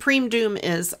Supreme Doom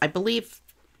is, I believe,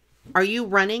 are you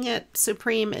running it,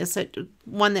 Supreme? Is it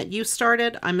one that you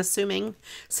started? I'm assuming,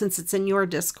 since it's in your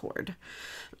Discord.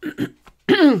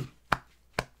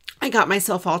 I got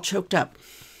myself all choked up.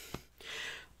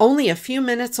 Only a few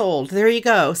minutes old. There you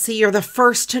go. See, you're the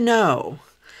first to know.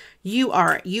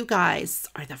 You guys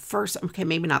are the first. Okay,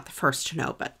 maybe not the first to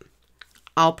know, but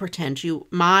I'll pretend you,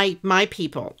 my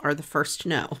people are the first to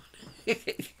know.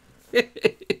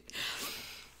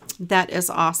 That is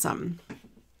awesome.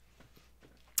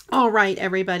 All right,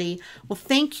 everybody. Well,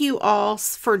 thank you all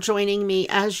for joining me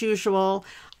as usual.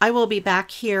 I will be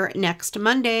back here next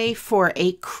Monday for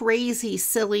a crazy,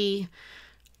 silly,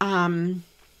 April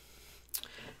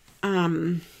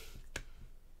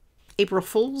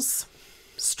Fool's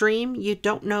stream. You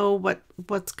don't know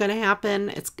what's going to happen.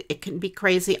 It can be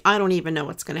crazy. I don't even know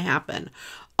what's going to happen.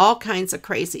 All kinds of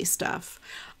crazy stuff.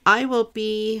 I will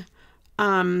be,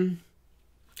 thank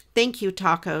you,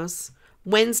 tacos,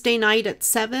 Wednesday night at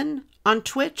 7 on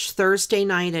Twitch, Thursday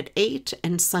night at 8,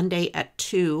 and Sunday at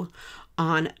 2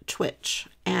 on Twitch.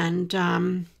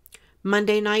 And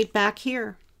Monday night back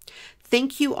here.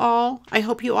 Thank you all. I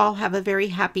hope you all have a very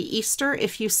happy Easter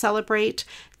if you celebrate.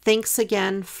 Thanks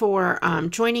again for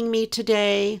joining me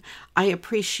today. I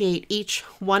appreciate each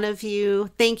one of you.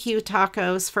 Thank you,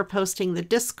 Tacos, for posting the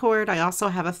Discord. I also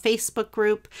have a Facebook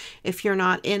group. If you're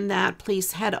not in that,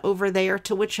 please head over there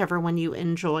to whichever one you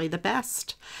enjoy the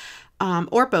best,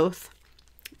 or both.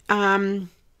 And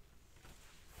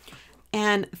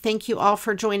thank you all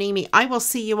for joining me. I will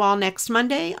see you all next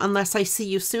Monday, unless I see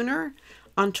you sooner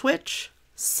on Twitch.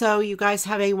 So you guys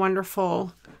have a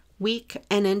wonderful week,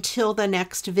 and until the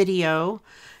next video,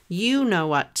 you know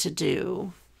what to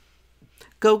do.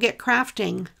 Go get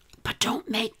crafting, but don't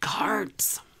make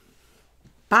cards.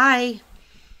 Bye.